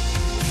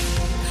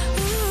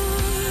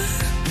 Ooh,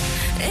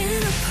 in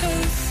a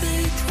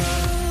perfect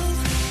world,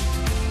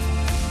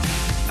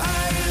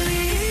 I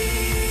leave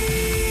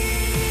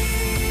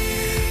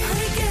when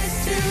it gets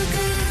too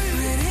good.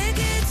 When it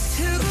gets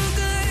too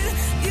good,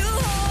 you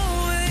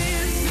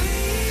always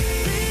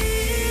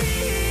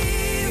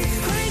leave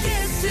when it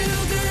gets too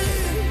good.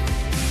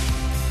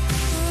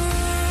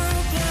 Oh,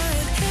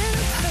 but in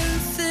a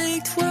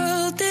perfect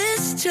world,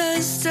 it's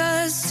just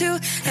us two,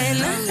 and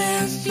I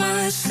let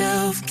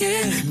myself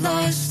get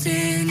lost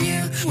in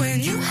you. When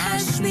you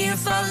ask me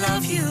if I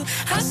love you,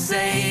 I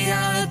say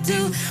I do.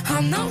 I'm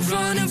I'm not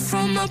running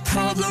from my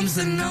problems,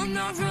 and I'm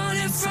not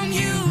running from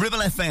you. Ribble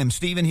FM,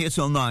 Stephen here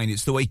till 9.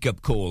 It's the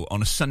wake-up call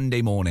on a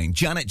Sunday morning.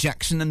 Janet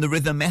Jackson and the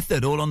Rhythm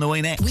Method all on the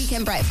way next.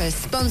 Weekend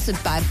Breakfast, sponsored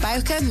by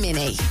Bowker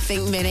Mini.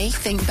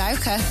 Think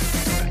Bowker.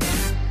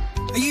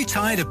 Are you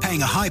tired of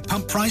paying a high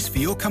pump price for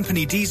your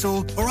company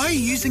diesel? Or are you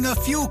using a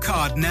fuel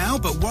card now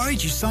but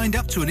worried you signed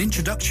up to an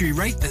introductory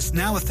rate that's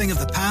now a thing of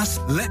the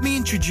past? Let me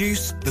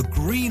introduce the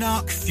Green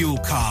Arc Fuel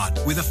Card.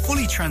 With a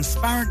fully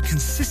transparent,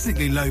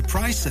 consistently low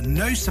price and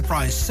no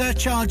surprise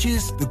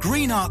surcharges, the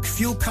Green Arc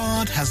Fuel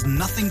Card has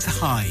nothing to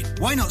hide.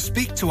 Why not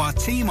speak to our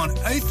team on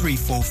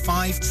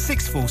 0345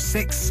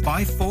 646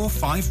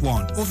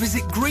 5451 or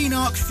visit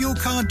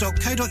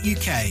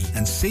greenarcfuelcard.co.uk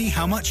and see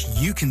how much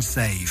you can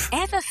save.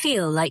 Ever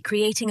feel like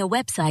creating a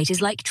website is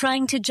like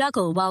trying to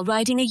juggle while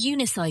riding a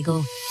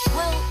unicycle?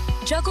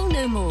 Well, juggle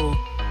no more.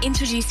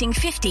 Introducing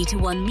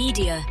 50-to-1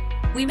 Media.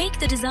 We make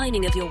the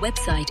designing of your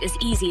website as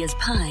easy as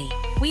pie.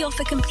 We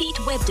offer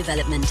complete web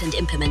development and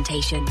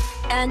implementation.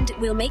 And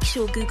we'll make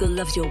sure Google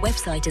loves your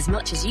website as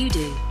much as you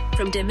do.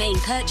 From domain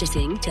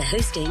purchasing to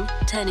hosting,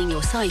 turning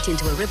your site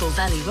into a Ribble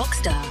Valley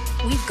rockstar,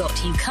 we've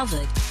got you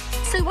covered.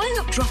 So why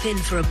not drop in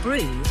for a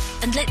brew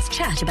and let's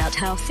chat about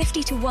how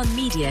 50-to-1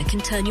 Media can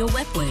turn your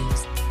web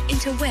woes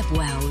into web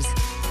wows.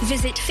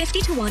 Visit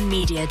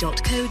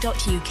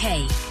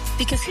 50to1media.co.uk,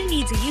 because who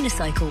needs a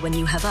unicycle when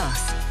you have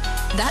us?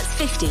 That's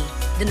 50,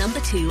 the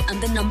number 2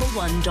 and the number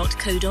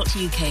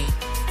 1.co.uk.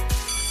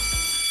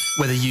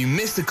 Whether you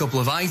missed a couple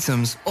of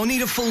items or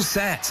need a full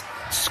set,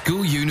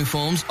 school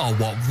uniforms are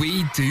what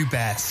we do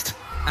best.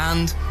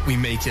 And we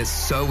make it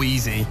so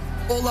easy.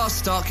 All our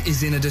stock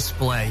is in a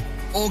display,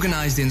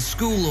 organised in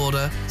school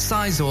order,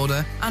 size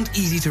order, and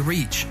easy to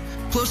reach.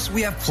 Plus,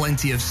 we have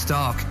plenty of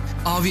stock.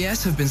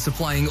 RVS have been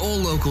supplying all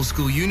local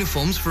school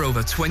uniforms for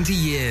over 20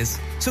 years.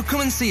 So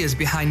come and see us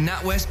behind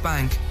NatWest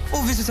Bank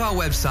or visit our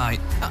website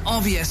at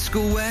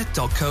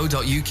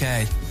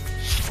rvsschoolwear.co.uk.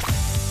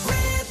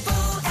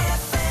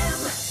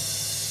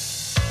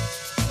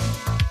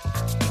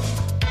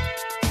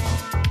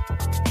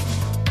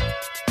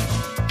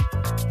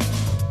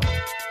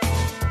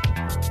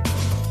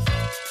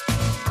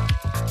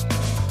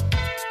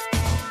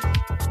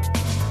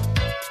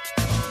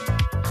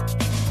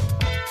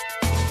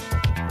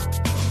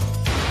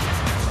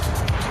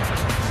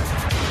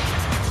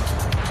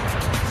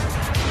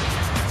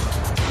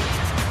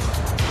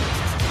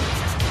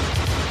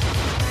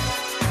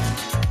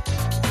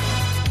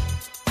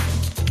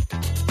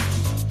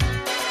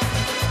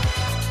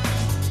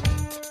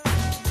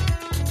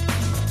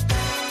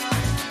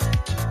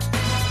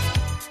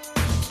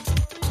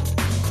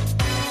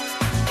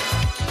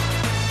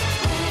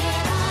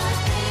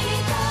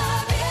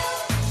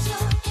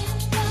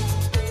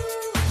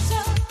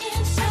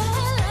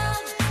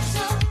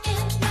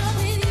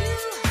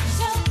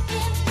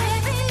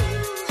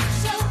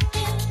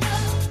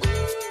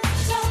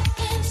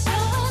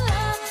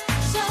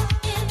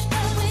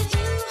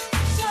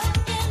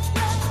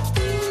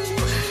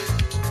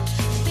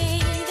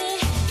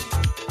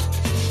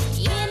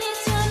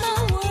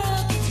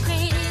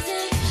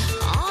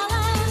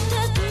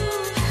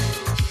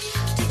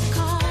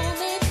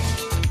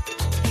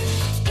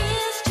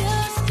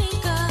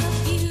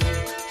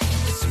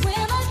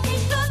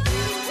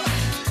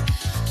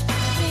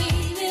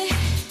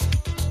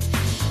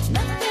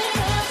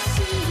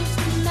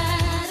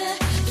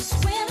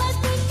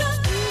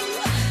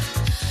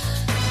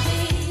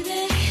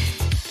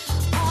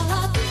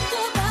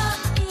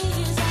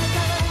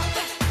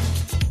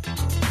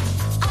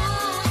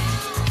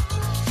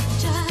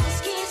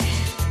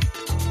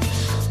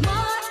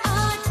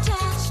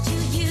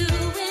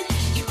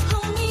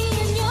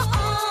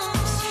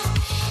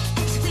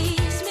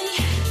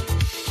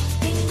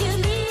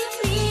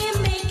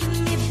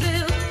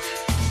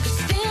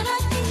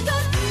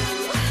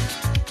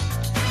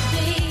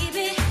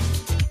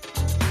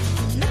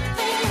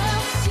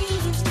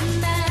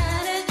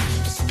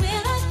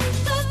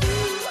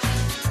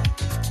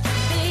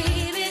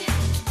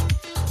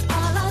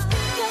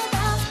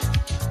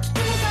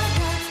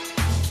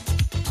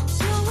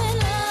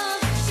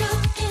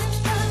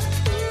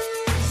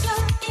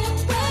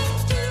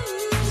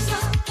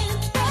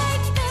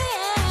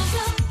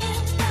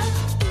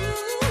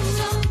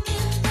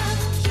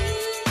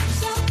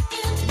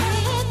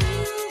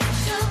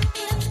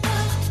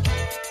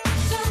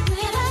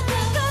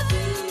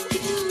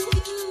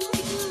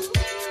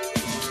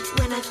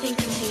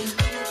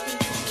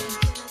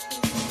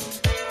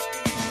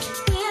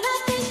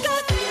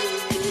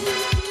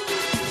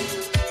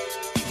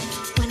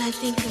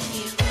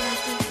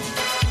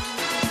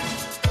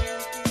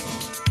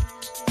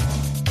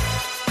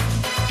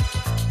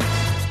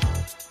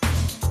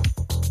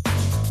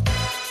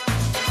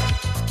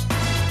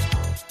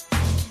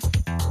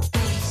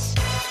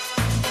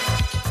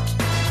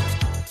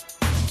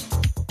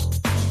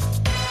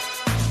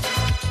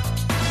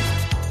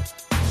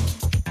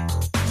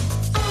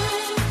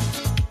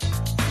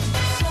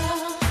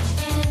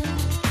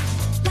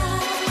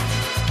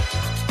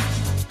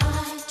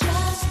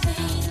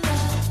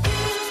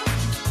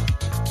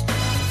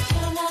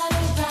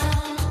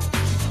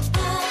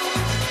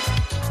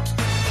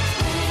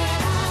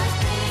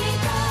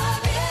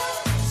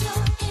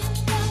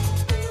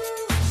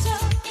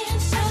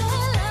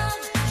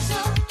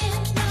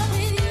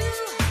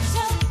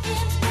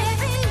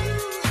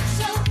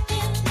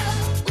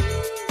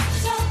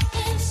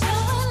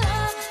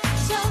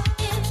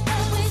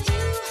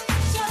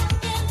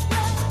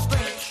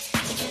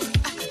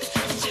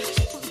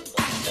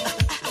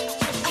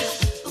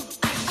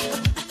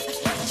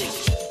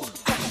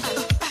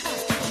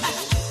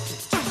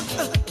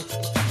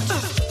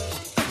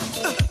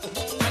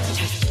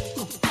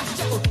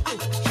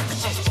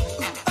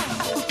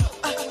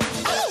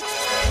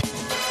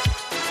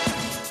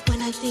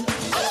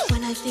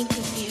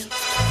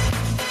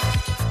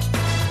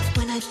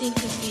 think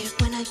of you,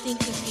 when I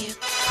think of you.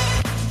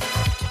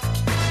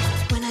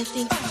 When I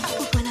think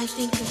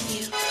of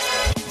you.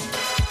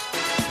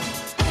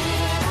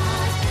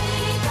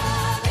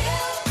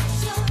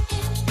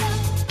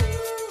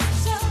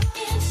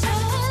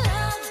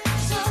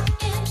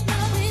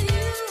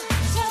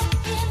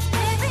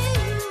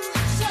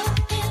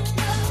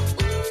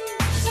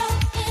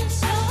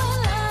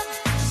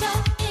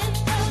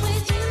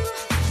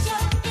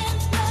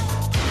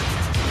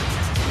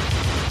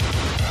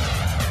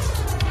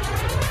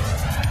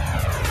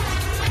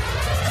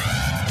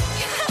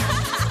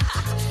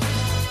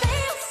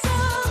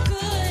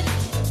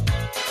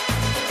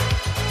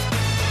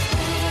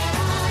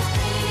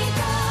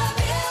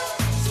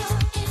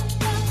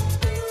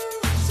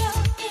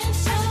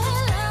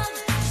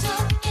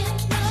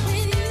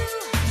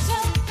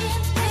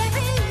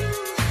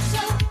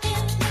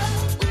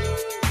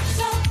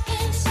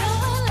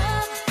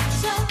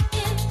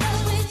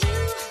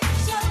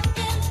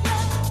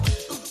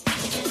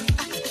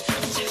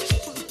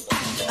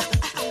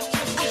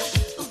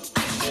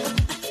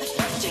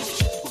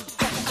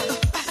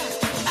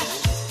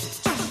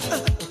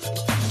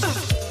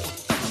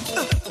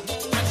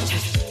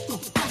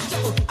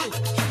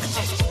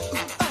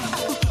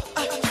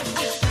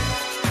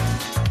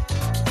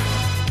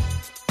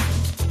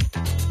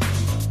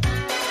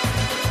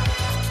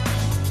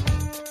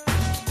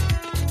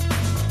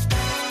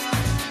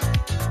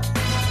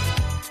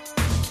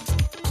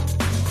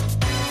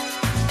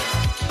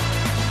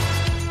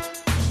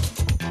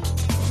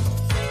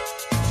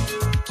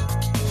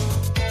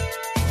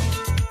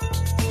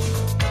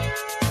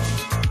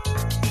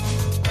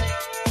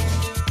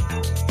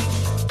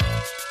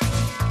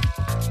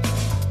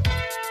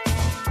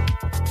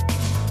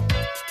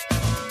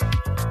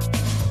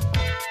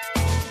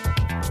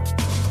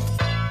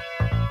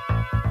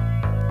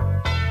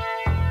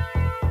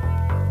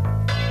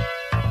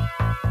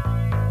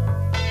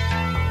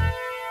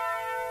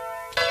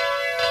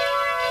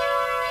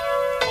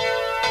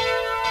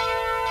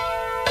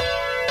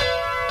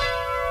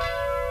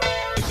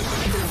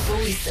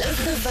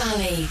 Of the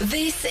Valley.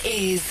 This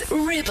is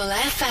Ribble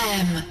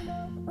FM.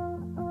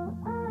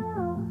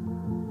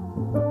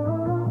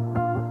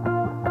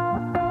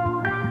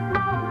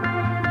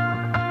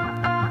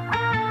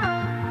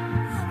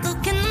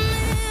 Look in the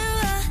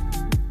mirror,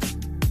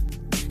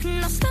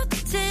 and I start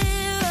to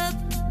tear up.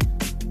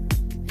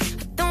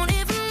 I don't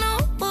even know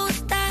what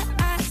that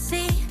I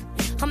see.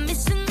 I'm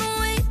missing the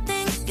way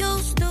things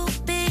used to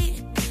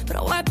be, but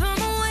I wipe them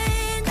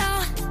away now,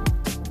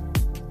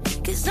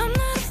 'cause I'm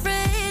not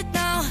afraid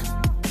now.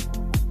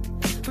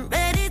 I'm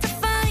ready to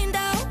find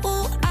out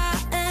who I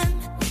am,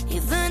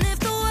 even if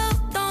the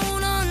world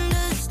don't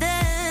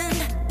understand.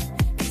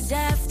 'Cause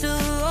after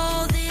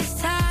all this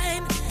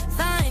time,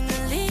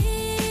 finally,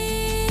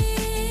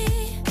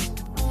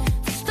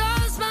 the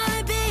stars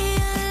might be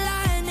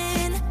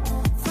aligning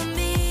for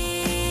me.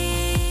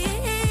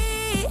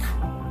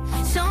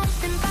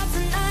 Something about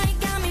tonight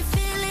got me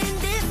feeling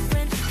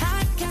different. I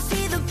can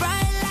see the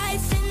bright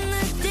lights in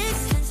the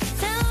distance.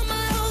 Tell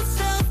my whole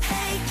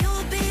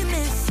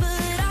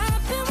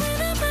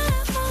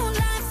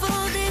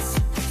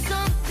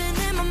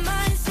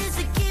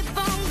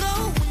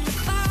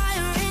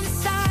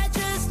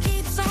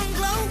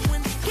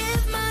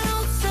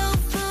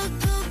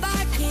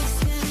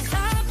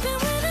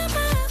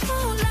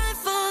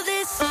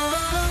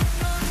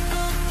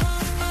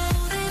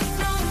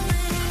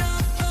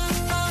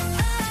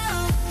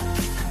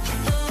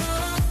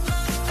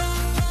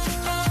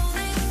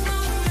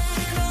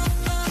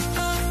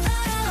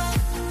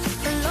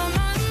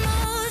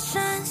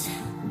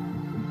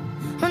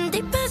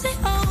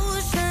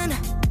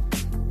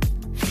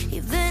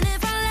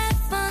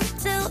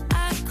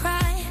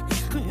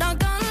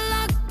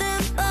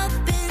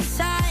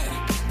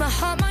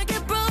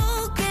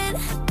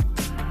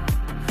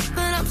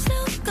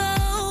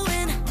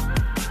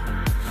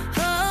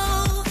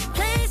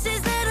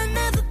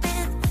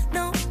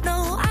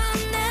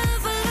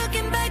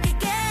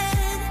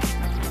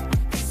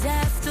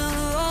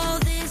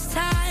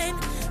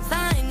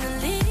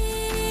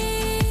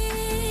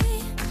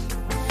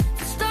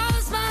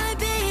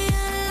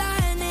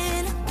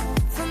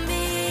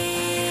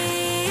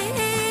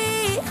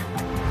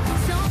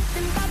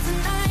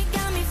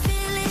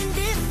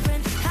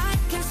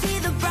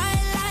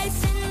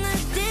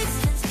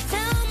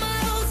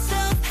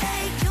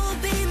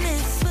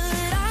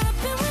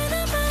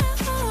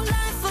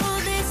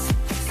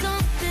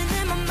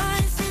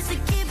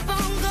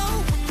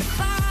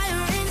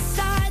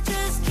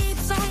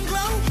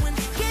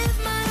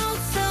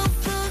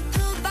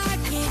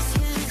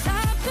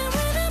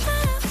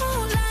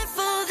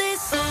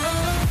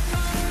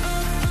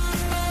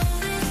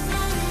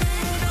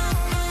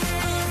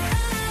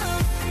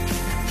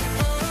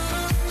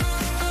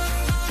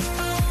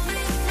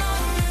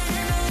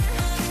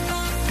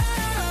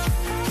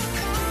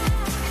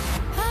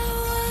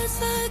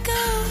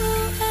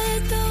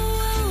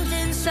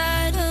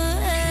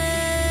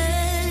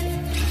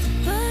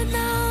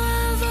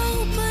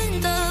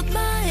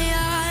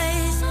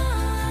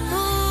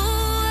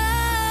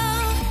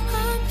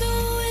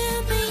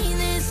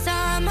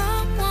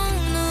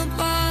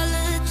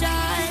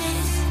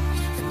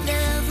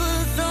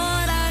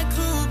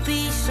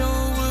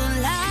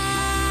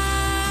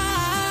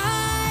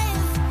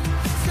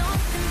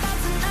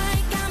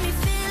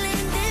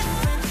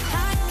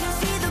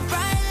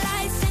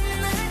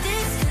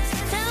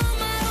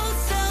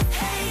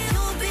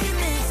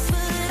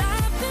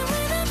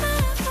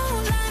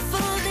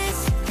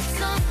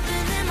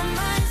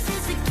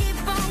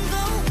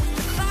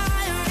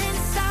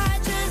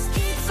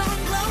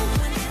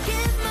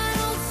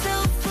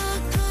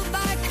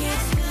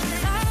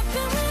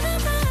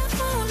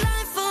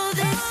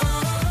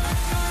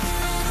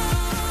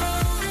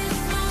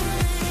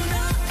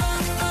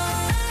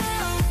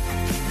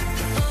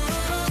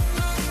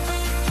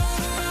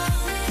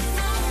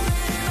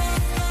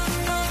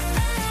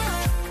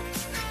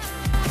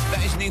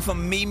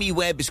coming from Mimi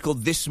Webb. It's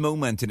called This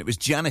Moment, and it was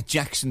Janet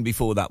Jackson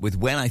before that with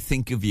When I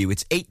Think of You.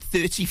 It's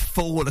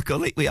 8:34. Look how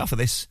late we are for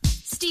this.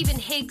 Stephen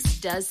Higgs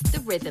does the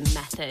rhythm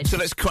method. So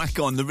let's crack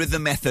on. The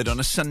rhythm method on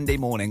a Sunday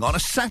morning. On a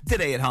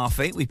Saturday at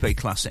 8:30, we play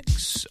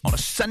classics. On a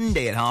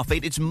Sunday at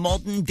 8:30, it's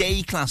modern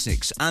day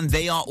classics, and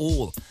they are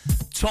all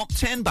top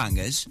 10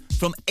 bangers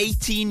from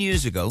 18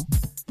 years ago.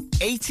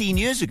 18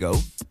 years ago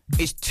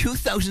is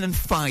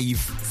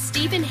 2005.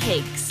 Stephen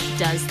Higgs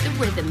does the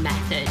rhythm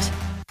method.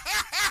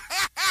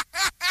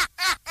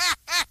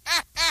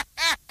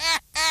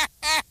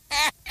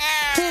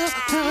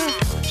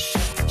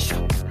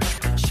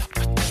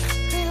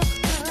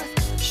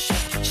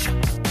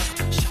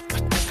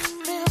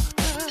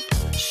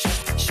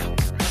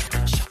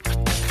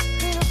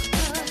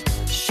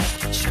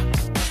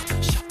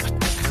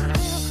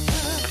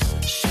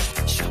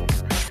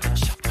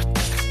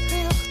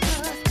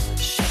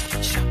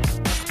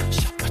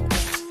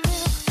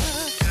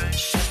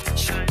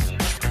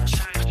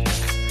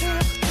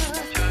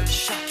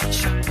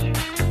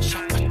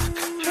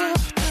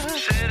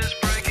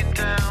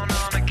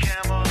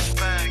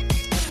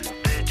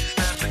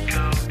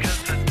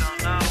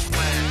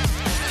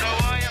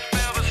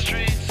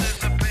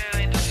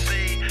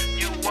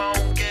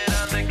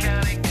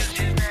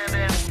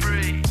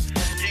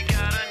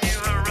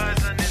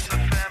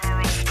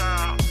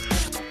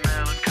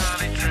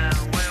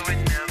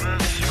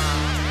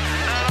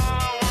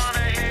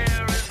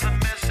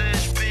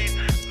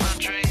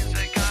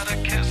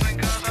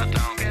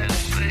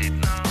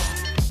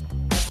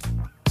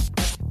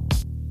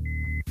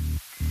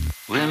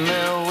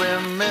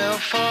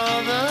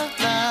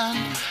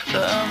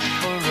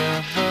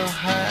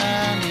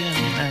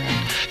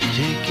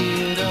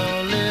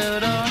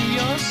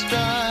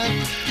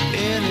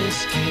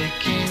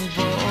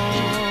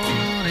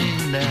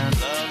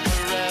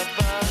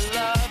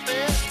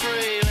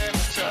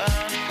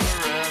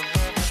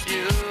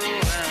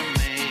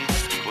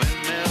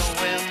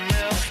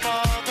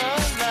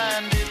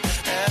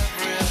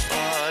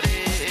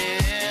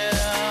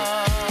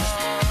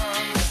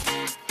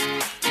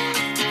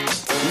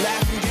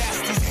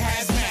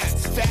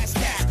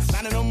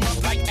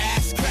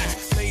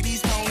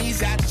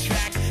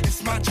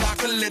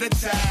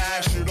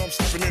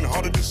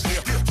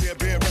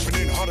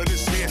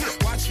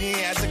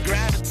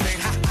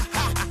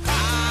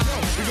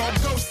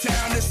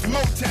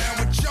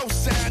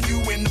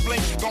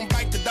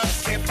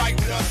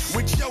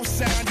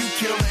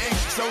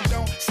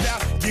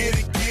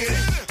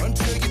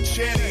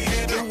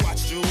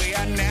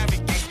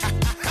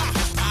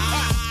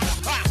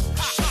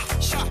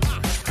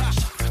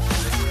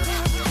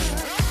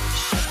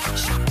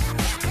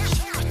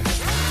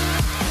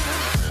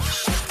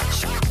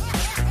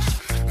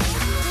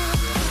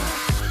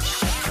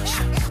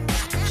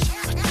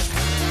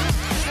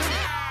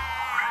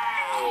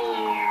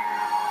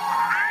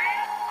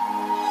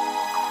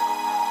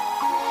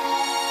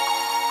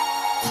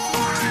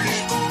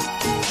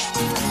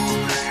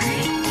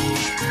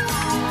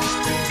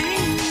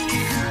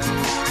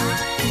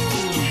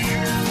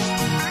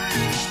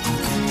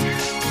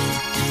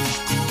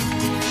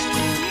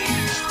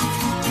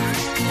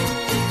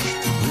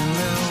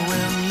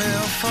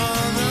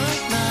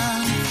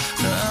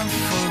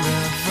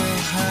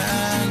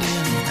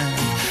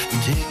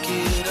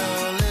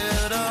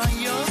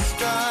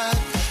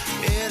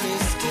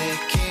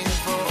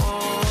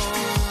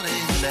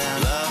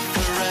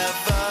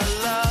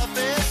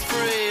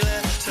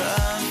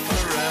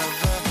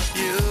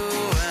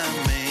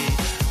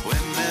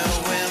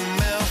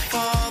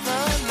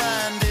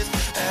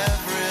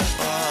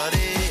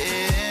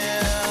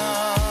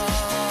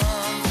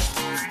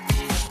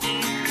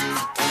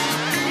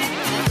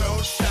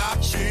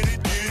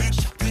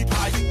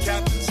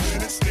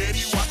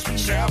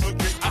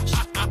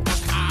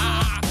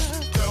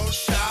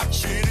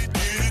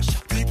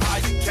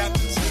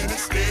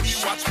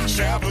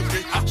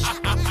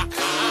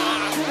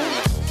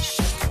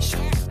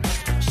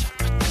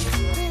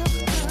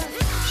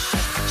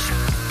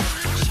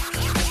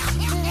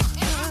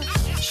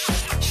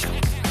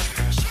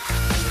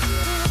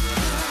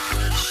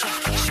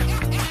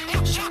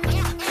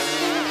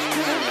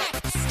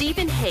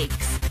 Stephen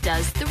Higgs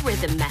does the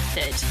rhythm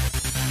method.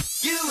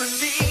 You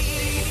and me.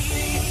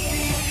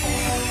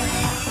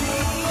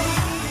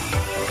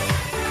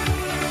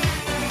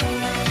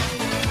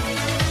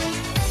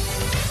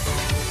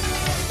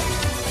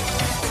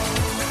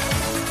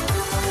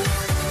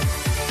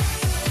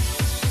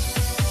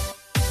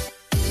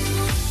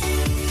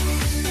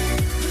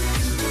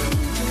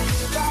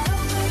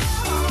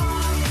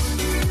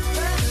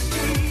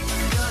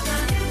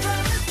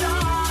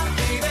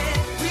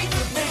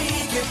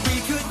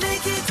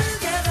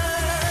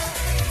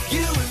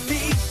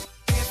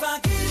 If I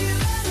give you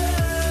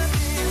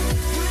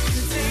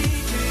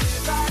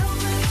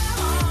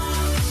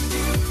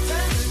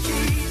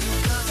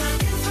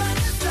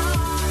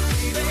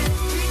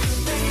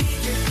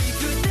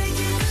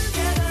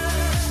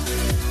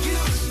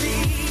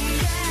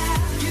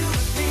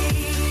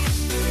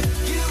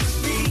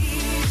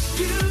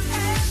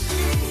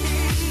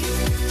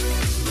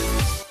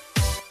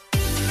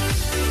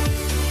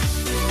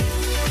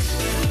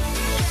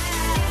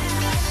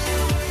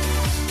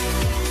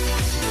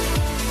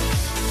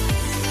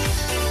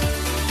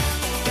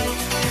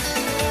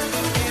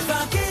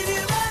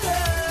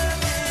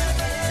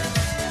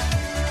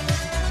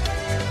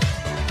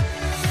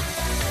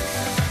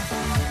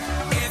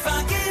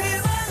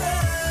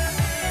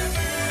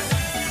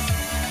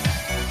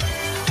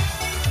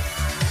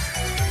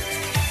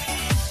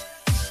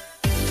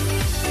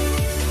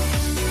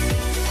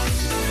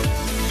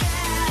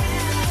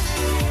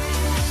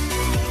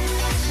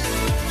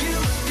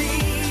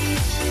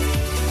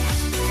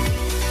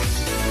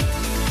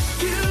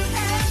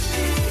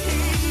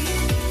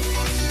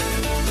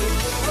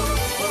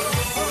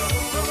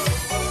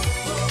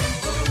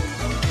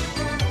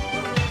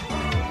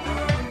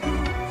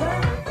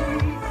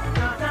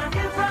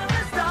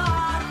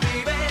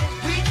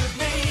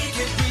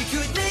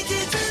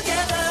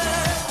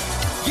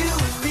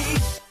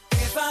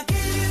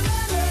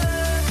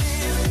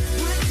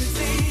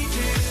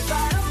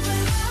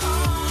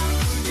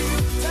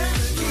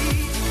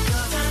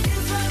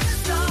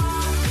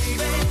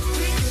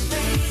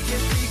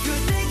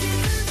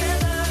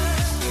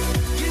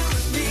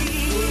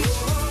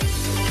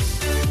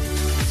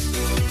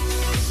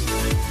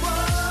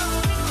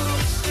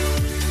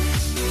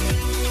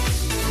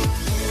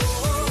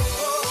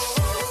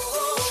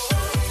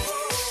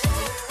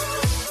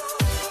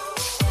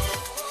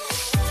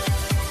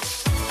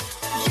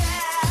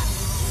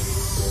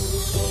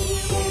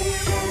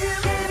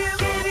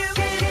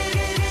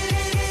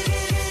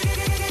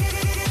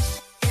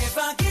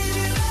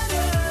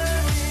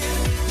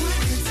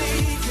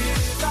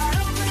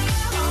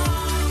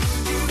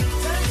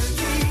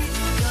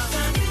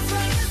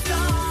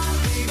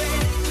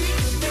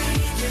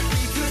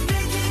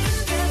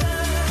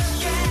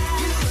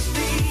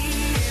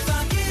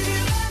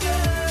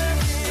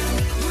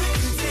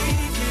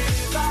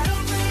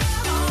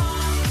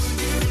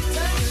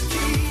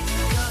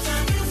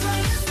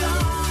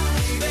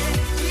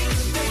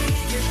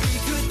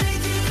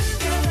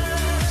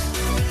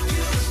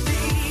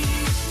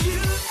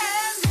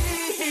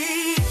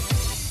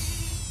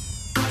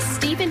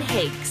Stephen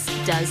Higgs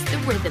does the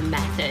rhythm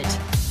method.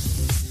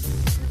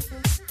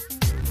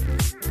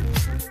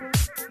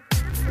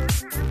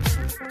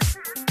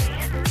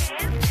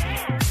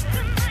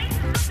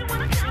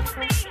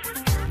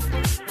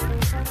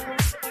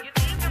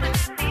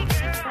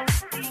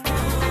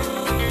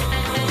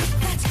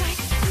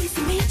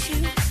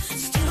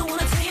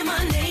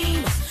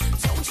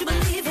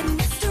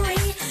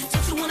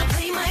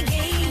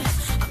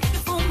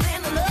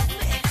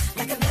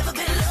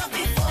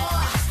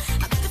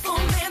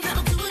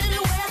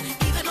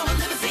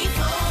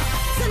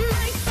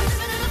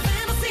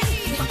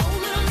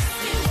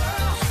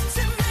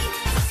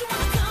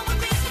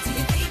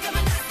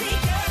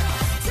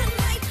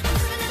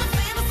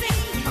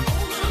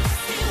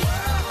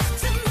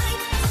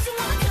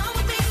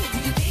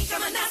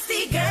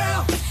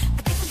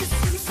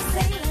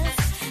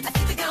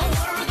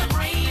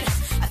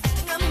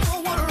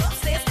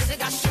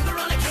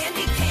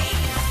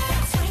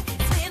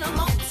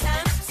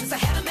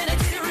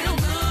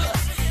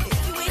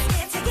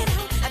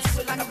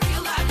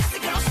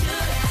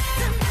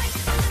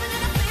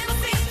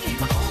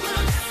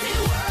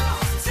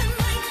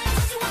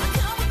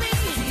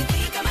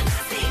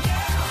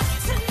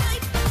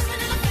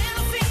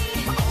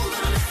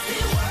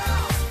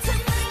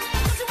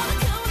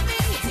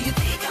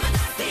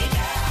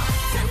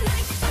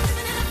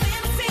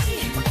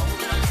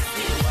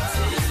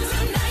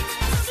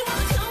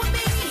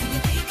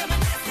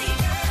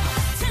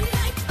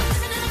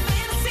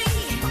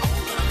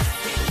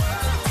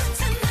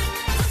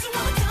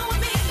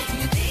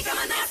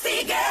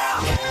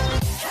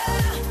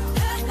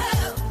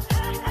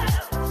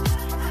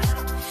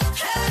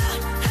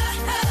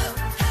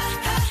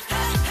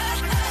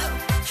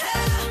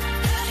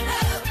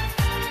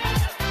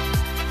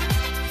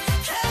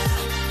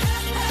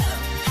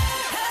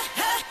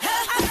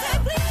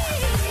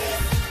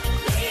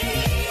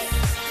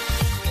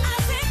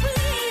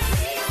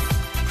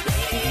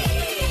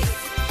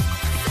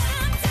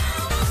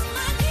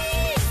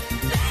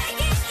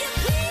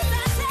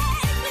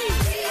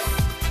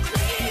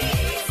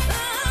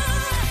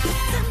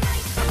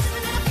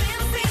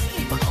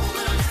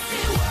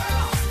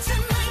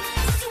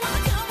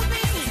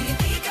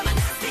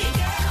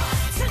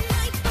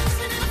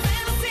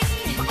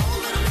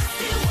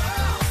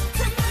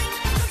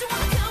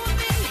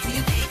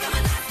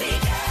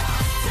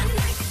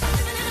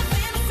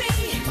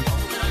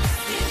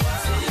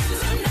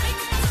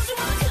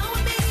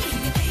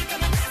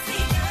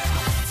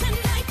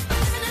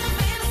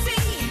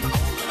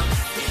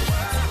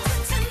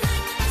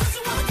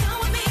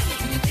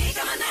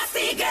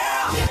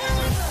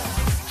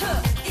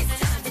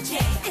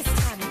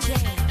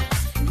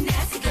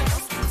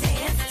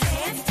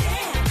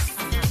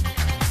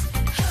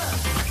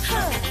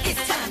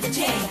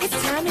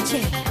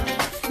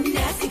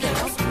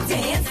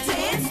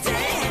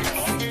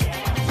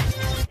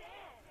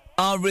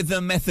 Our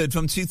Rhythm Method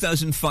from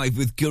 2005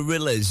 with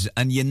Gorillaz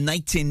and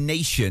Uniting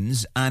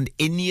Nations and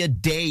In Your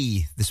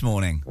Day this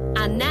morning.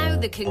 And now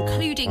the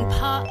concluding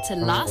part to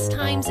last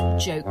time's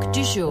joke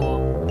du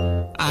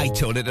jour. I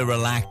told her to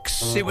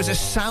relax. It was a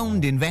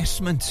sound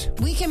investment.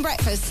 Weekend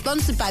Breakfast,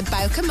 sponsored by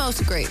Bowker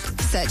Motor Group.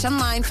 Search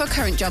online for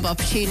current job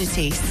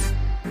opportunities.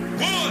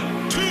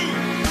 1, 2, 3,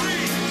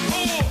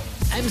 4.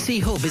 MC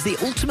Hub is the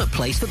ultimate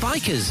place for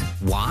bikers.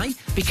 Why?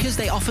 Because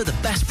they offer the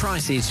best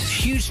prices,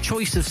 huge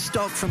choice of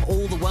stock from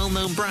all the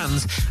well-known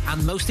brands,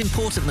 and most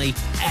importantly,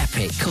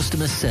 epic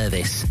customer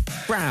service.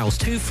 Browse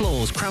 2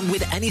 floors crammed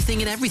with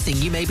anything and everything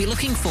you may be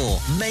looking for.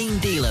 Main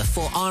dealer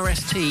for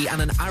RST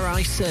and an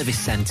RI service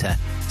centre.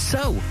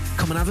 So,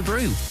 come and have a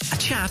brew, a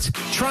chat,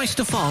 try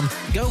stuff on,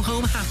 go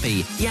home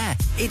happy. Yeah,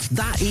 it's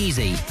that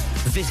easy.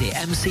 Visit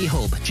MC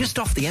Hub, just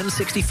off the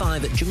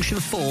M65 at Junction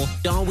 4,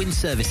 Darwin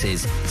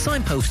Services.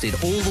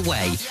 Signposted all the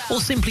way,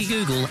 or simply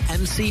Google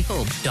MC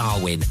Hub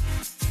Darwin.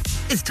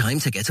 It's time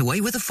to get away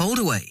with a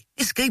foldaway.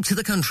 Escape to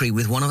the country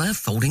with one of our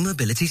folding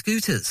mobility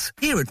scooters.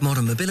 Here at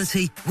Modern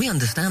Mobility, we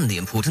understand the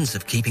importance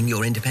of keeping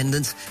your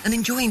independence and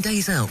enjoying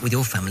days out with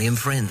your family and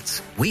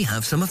friends. We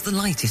have some of the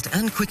lightest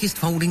and quickest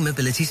folding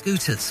mobility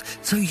scooters,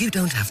 so you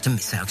don't have to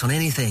miss out on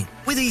anything.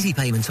 With easy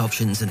payment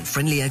options and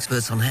friendly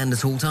experts on hand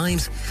at all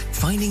times,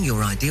 finding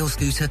your ideal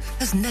scooter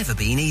has never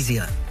been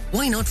easier.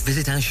 Why not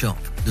visit our shop,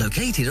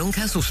 located on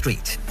Castle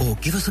Street, or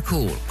give us a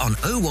call on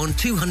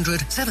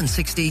 01200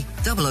 760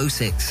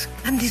 006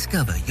 and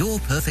discover your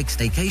perfect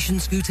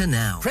staycation scooter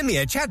now.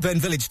 Premier Chadburn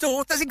Village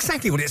Store does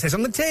exactly what it says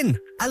on the tin.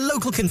 A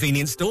local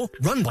convenience store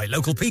run by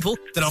local people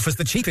that offers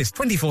the cheapest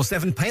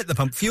 24/7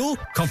 pay-at-the-pump fuel,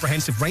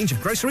 comprehensive range of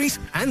groceries,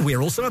 and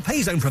we're also a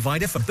pay zone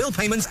provider for bill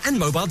payments and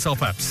mobile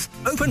top-ups.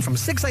 Open from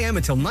 6 a.m.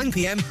 until 9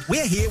 p.m.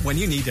 We're here when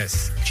you need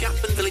us.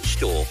 Chapman Village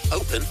Store,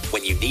 open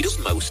when you need us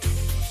most.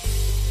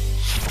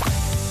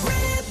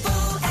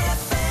 Ribble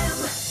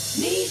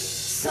FM, need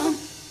somebody.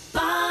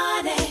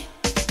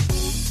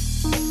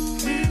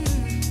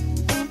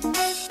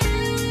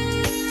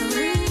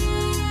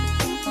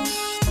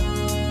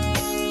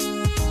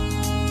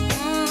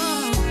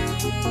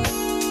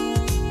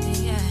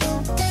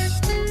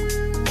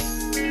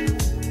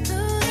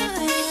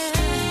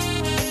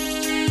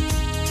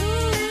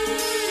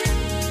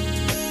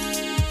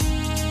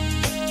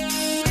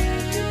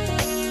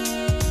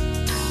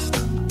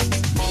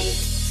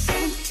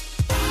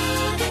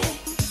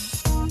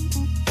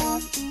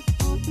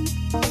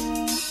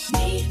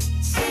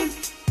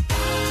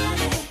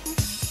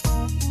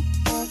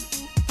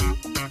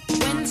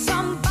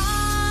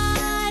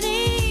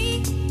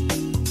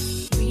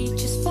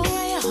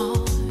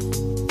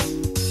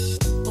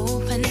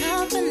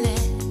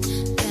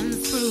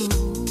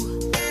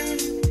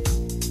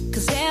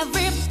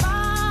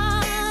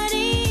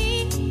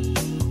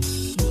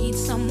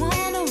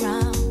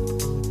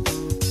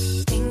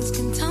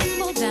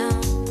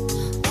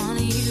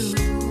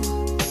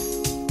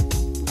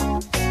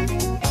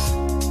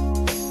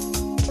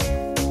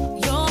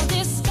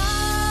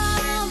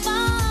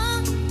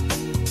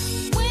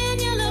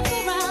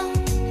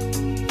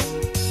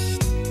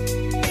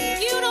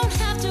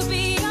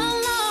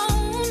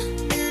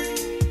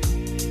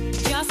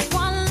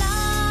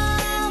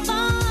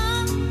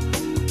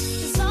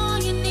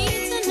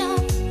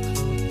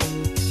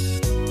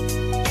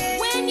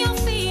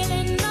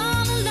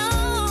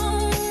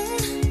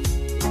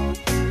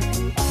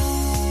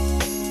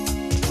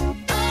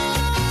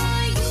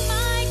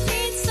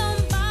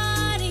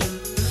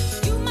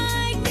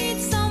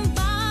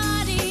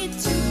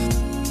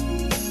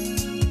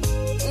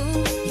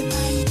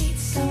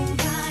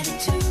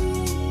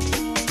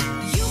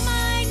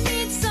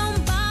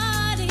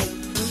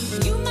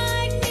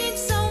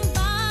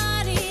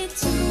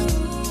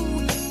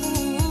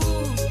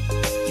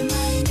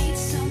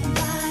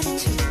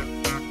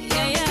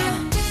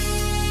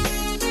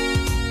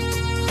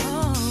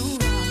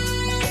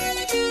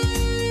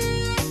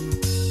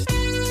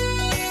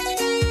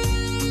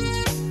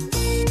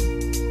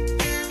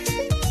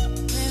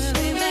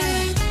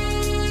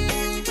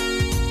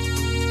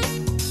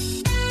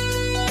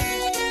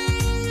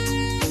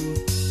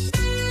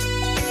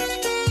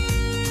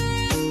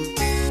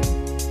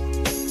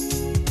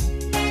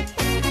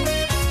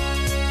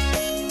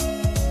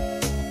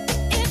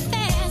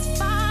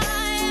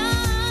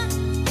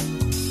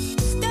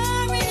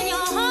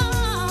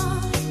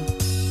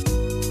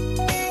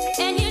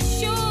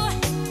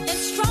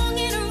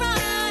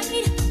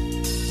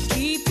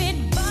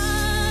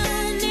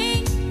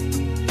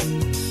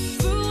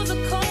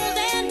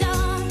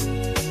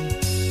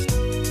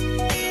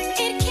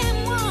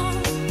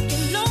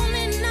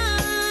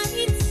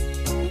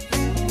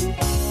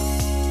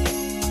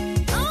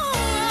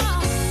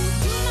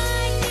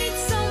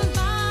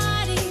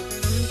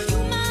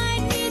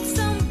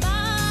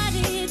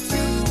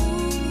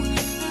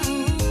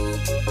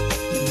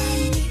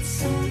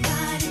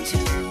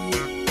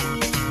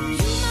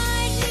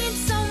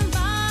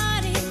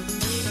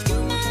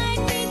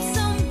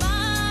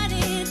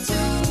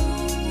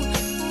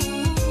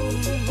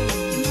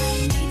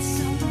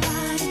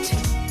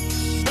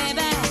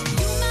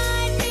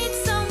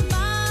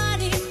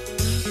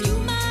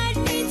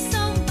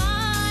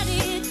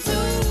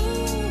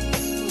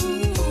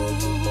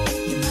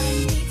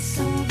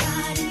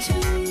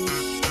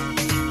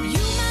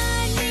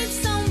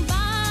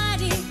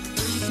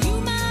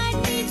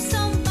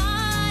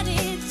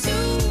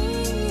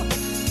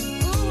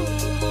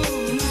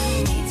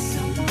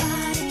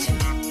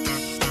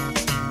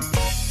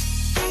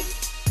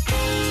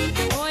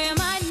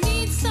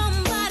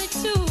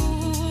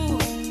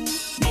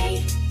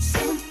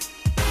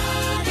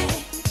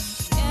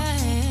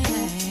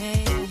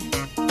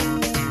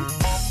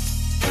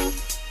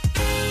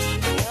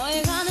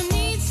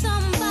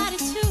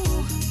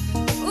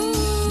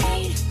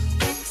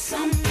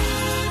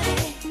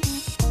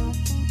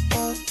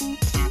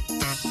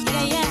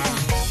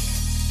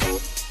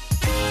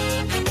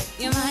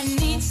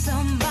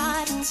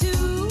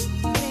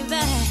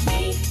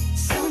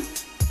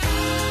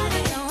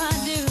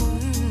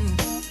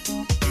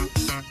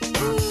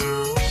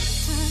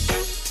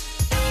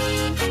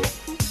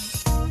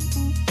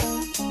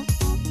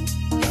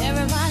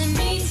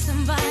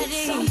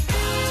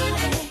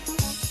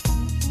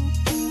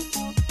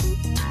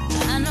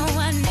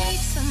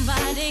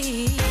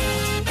 You're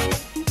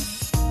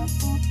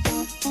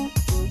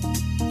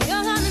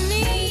gonna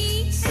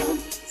need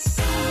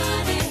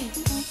somebody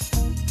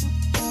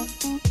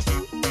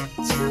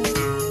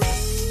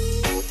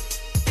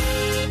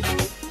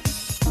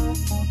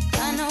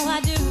I know I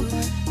do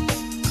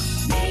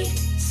need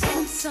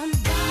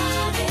somebody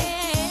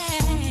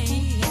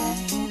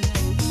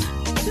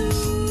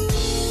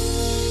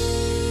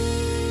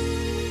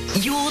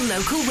Your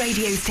local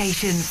radio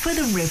station for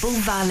the Ribble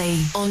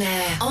Valley. On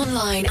air,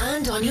 online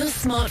and on your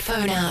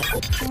smartphone app.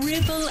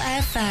 Ribble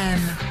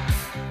FM.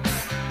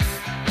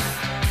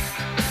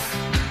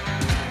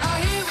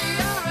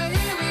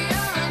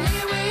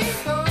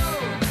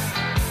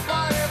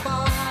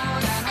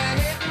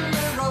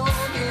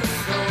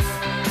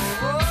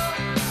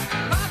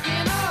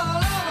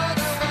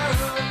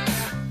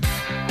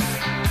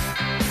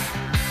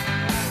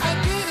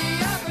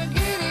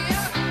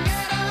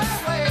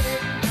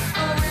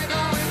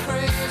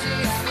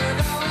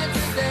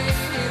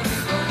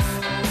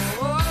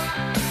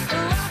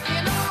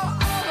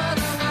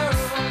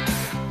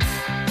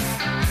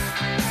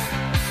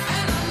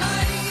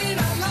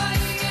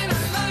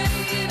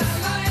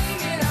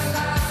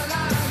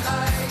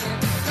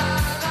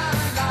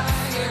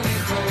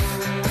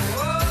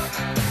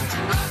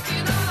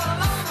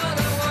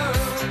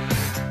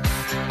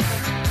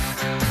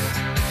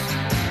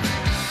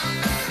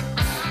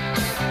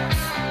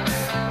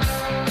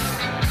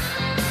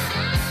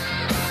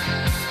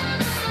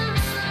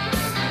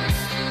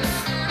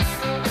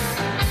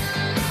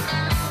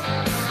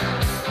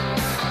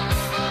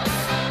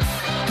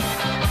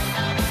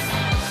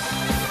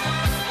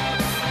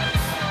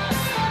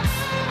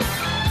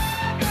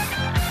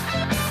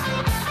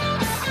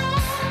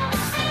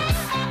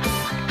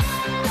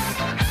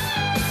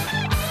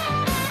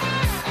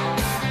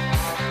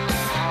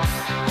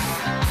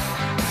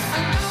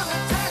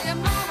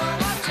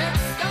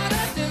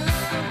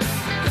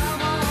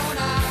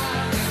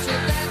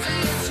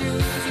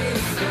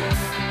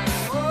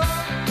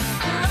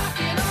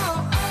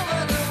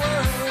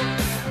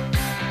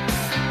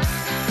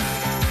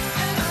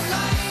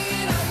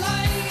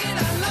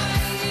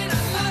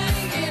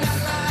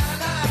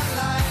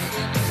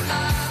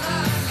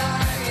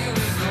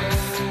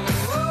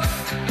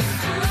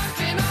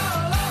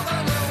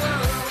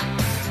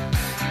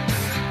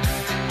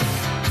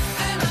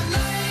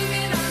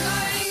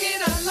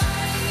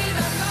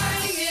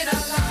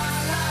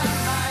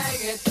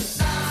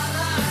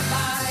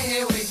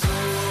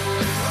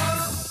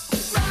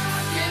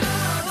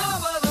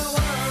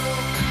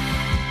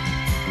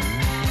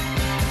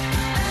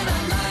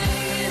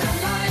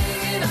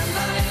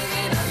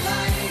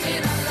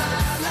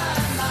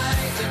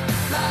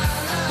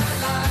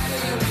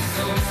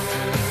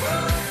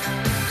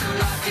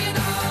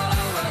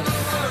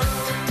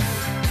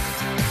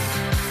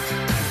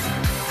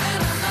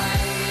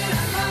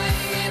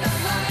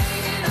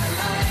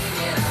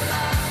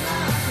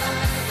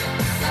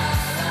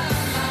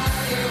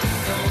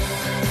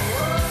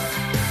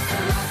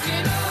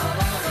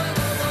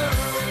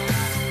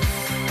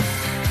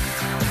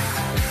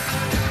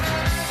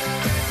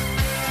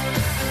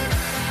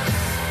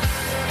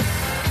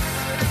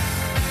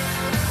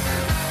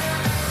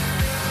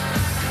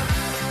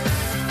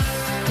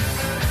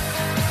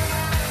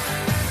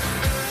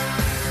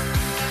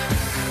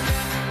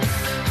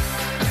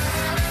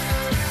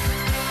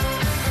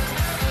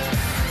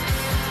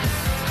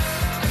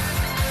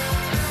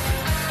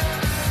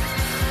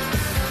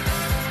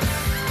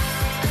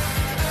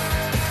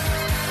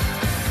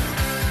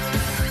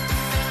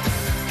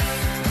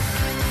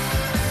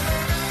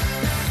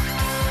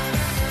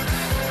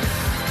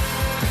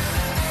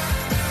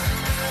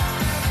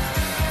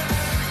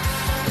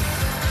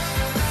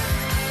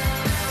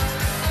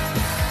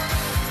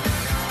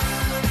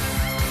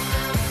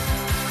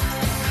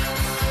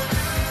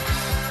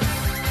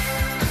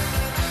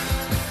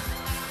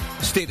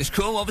 Status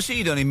quo, obviously,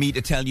 you don't need me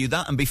to tell you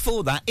that. And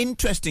before that,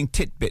 interesting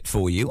tidbit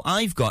for you.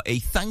 I've got a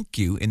thank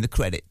you in the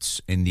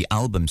credits in the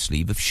album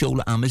sleeve of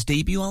Shola Ama's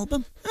debut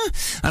album.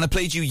 And I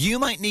played You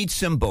Might Need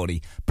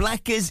Somebody.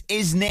 Blackers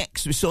is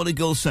next with Solid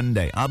Gold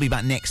Sunday. I'll be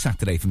back next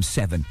Saturday from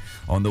 7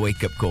 on the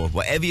Wake Up Call.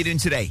 Whatever you're doing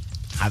today,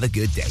 have a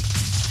good day.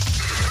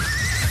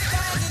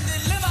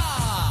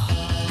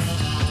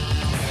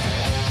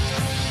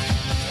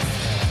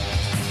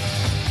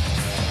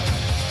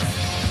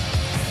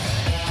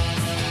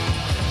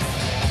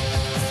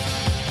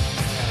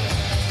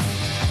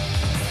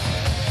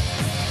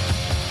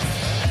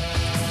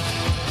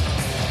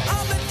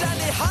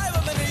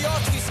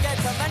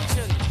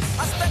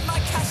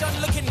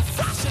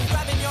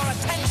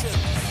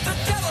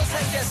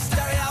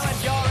 Stereo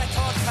and your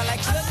record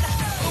collection.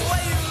 The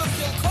way you look,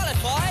 you'll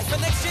qualify for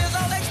next year's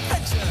Olympics.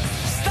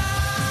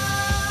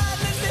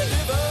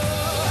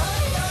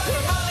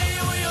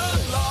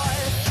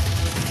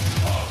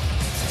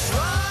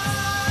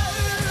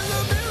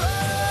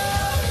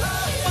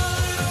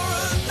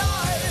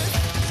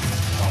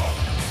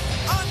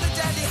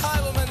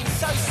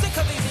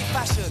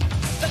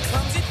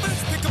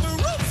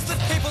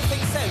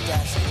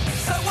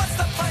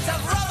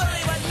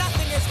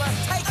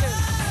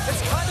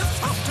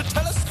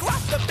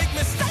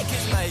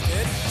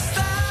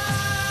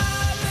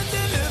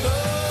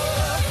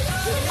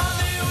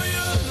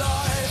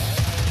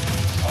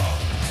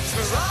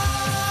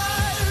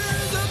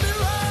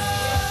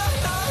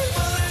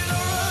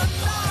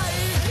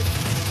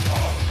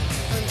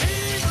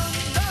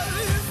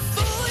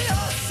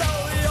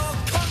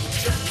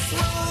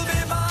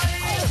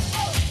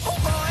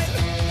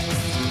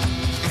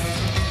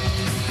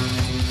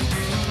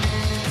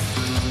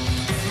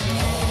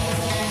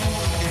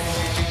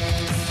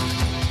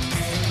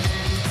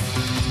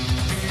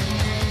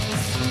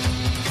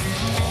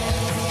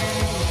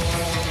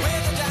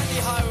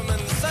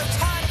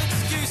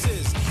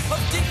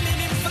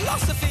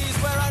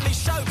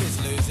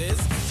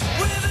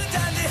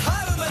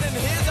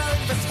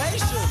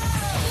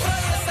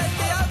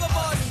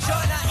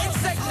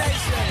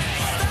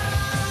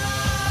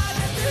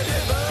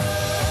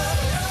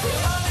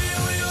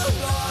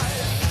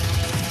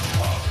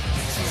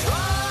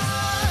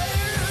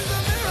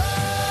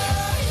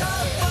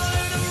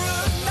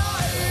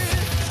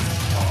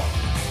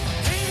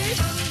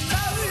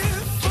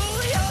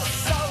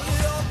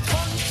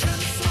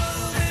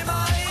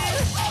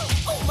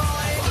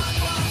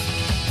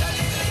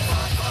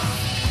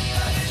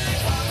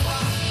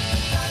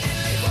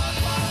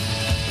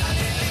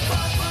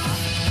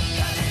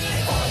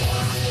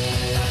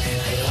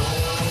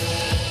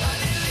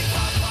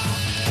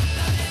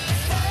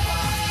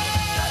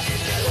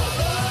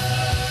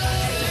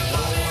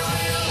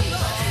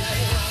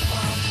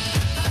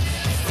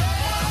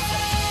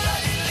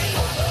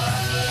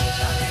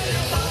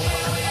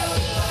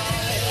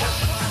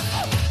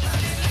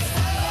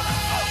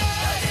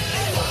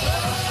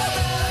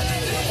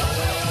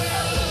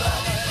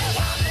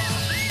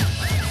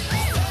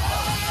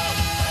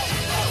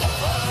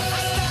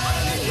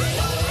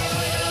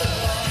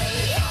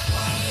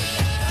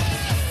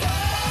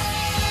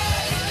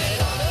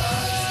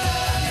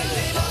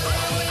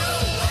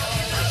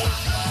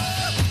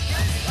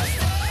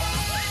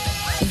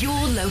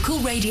 local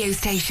radio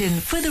station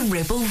for the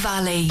Ribble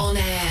Valley. On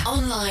air,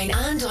 online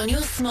and on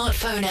your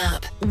smartphone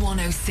app.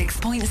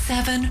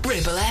 106.7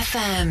 Ribble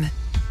FM.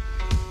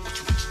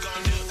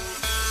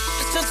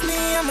 It's just me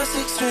and my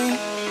six string.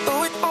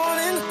 Throw it all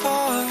in the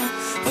car.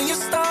 When you're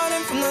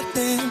starting from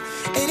nothing,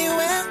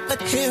 anywhere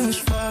but here is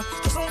far.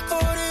 Cause I'm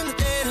caught in the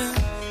dead end.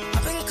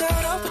 I've been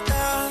caught up with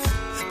that,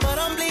 but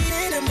I'm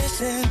bleeding and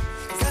missing.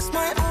 That's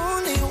my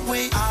only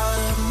way out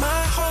of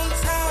my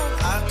hometown.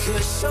 I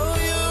could show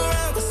you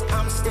around, cause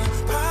I'm still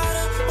proud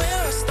of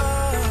where I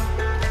started.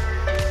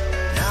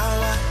 Now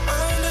I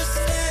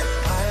understand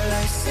my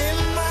life's in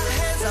my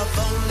hands. I've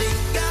only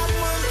got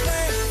one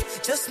plan,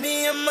 just me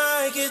and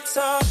my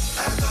guitar.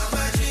 I got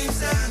my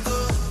dreams and go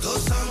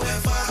somewhere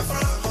far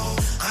from home.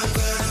 I'm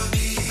gonna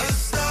be a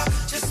star,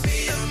 just me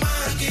and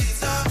my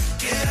guitar.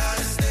 Get out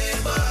and stay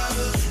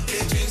above,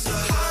 get dreams to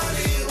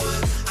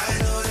Hollywood. I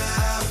know that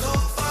I'll go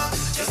far,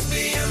 just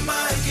me and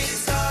my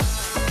guitar.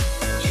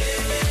 Yeah,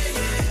 yeah,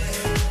 yeah,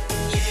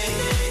 yeah,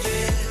 yeah,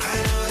 yeah. I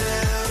know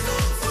that I'll go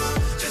far,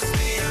 just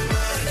me and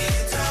my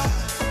guitar.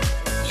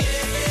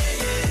 Yeah, yeah,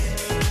 yeah,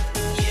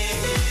 yeah,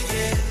 yeah,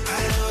 yeah.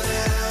 I know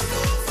that I'll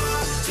go far,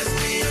 just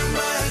me and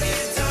my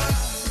guitar.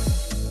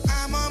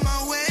 I'm on my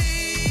way.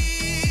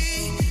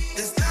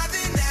 There's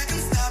nothing that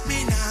can stop me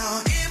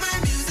now. Hear my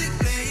music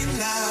playing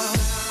loud.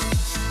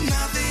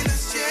 Nothing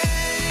has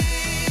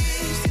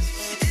changed.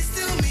 It's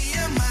still me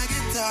and my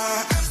guitar.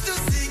 I'm still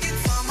singing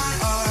for my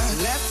art.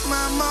 Left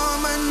my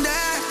mom and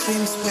dad.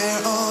 Dreams were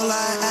all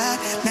I had.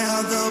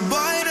 Now the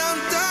boy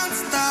don't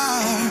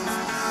start.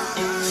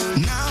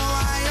 Now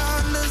I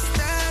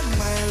understand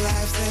my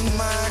life's in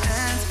my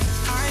hands.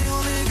 I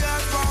only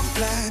got one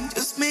plan,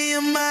 just me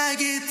and my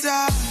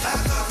guitar. I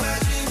got my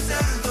dreams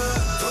and go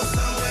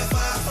somewhere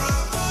far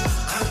from home.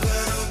 I'm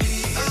gonna be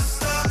a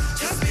star,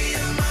 just me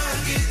and my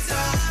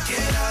guitar.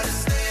 Get out and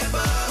stay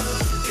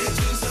above, get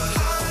dreams to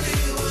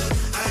Hollywood.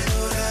 I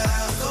know that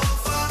I'll go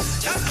far,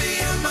 just me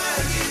and my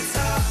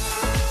guitar.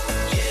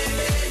 Yeah,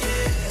 yeah,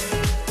 yeah,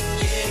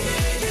 yeah,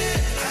 yeah,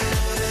 yeah. I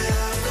know that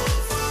I'll go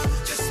far,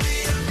 just me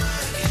and my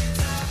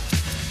guitar.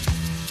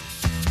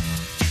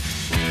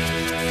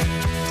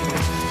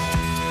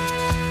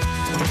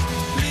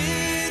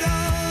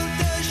 Little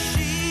does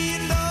she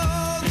know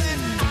that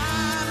I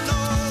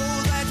know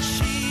that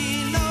she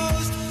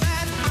knows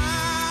that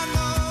I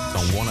know.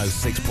 On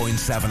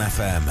 106.7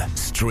 FM,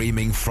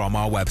 streaming from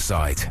our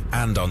website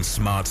and on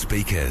smart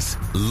speakers.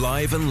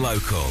 Live and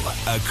local,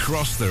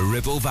 across the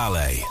Ribble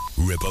Valley.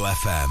 Ribble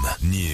FM News.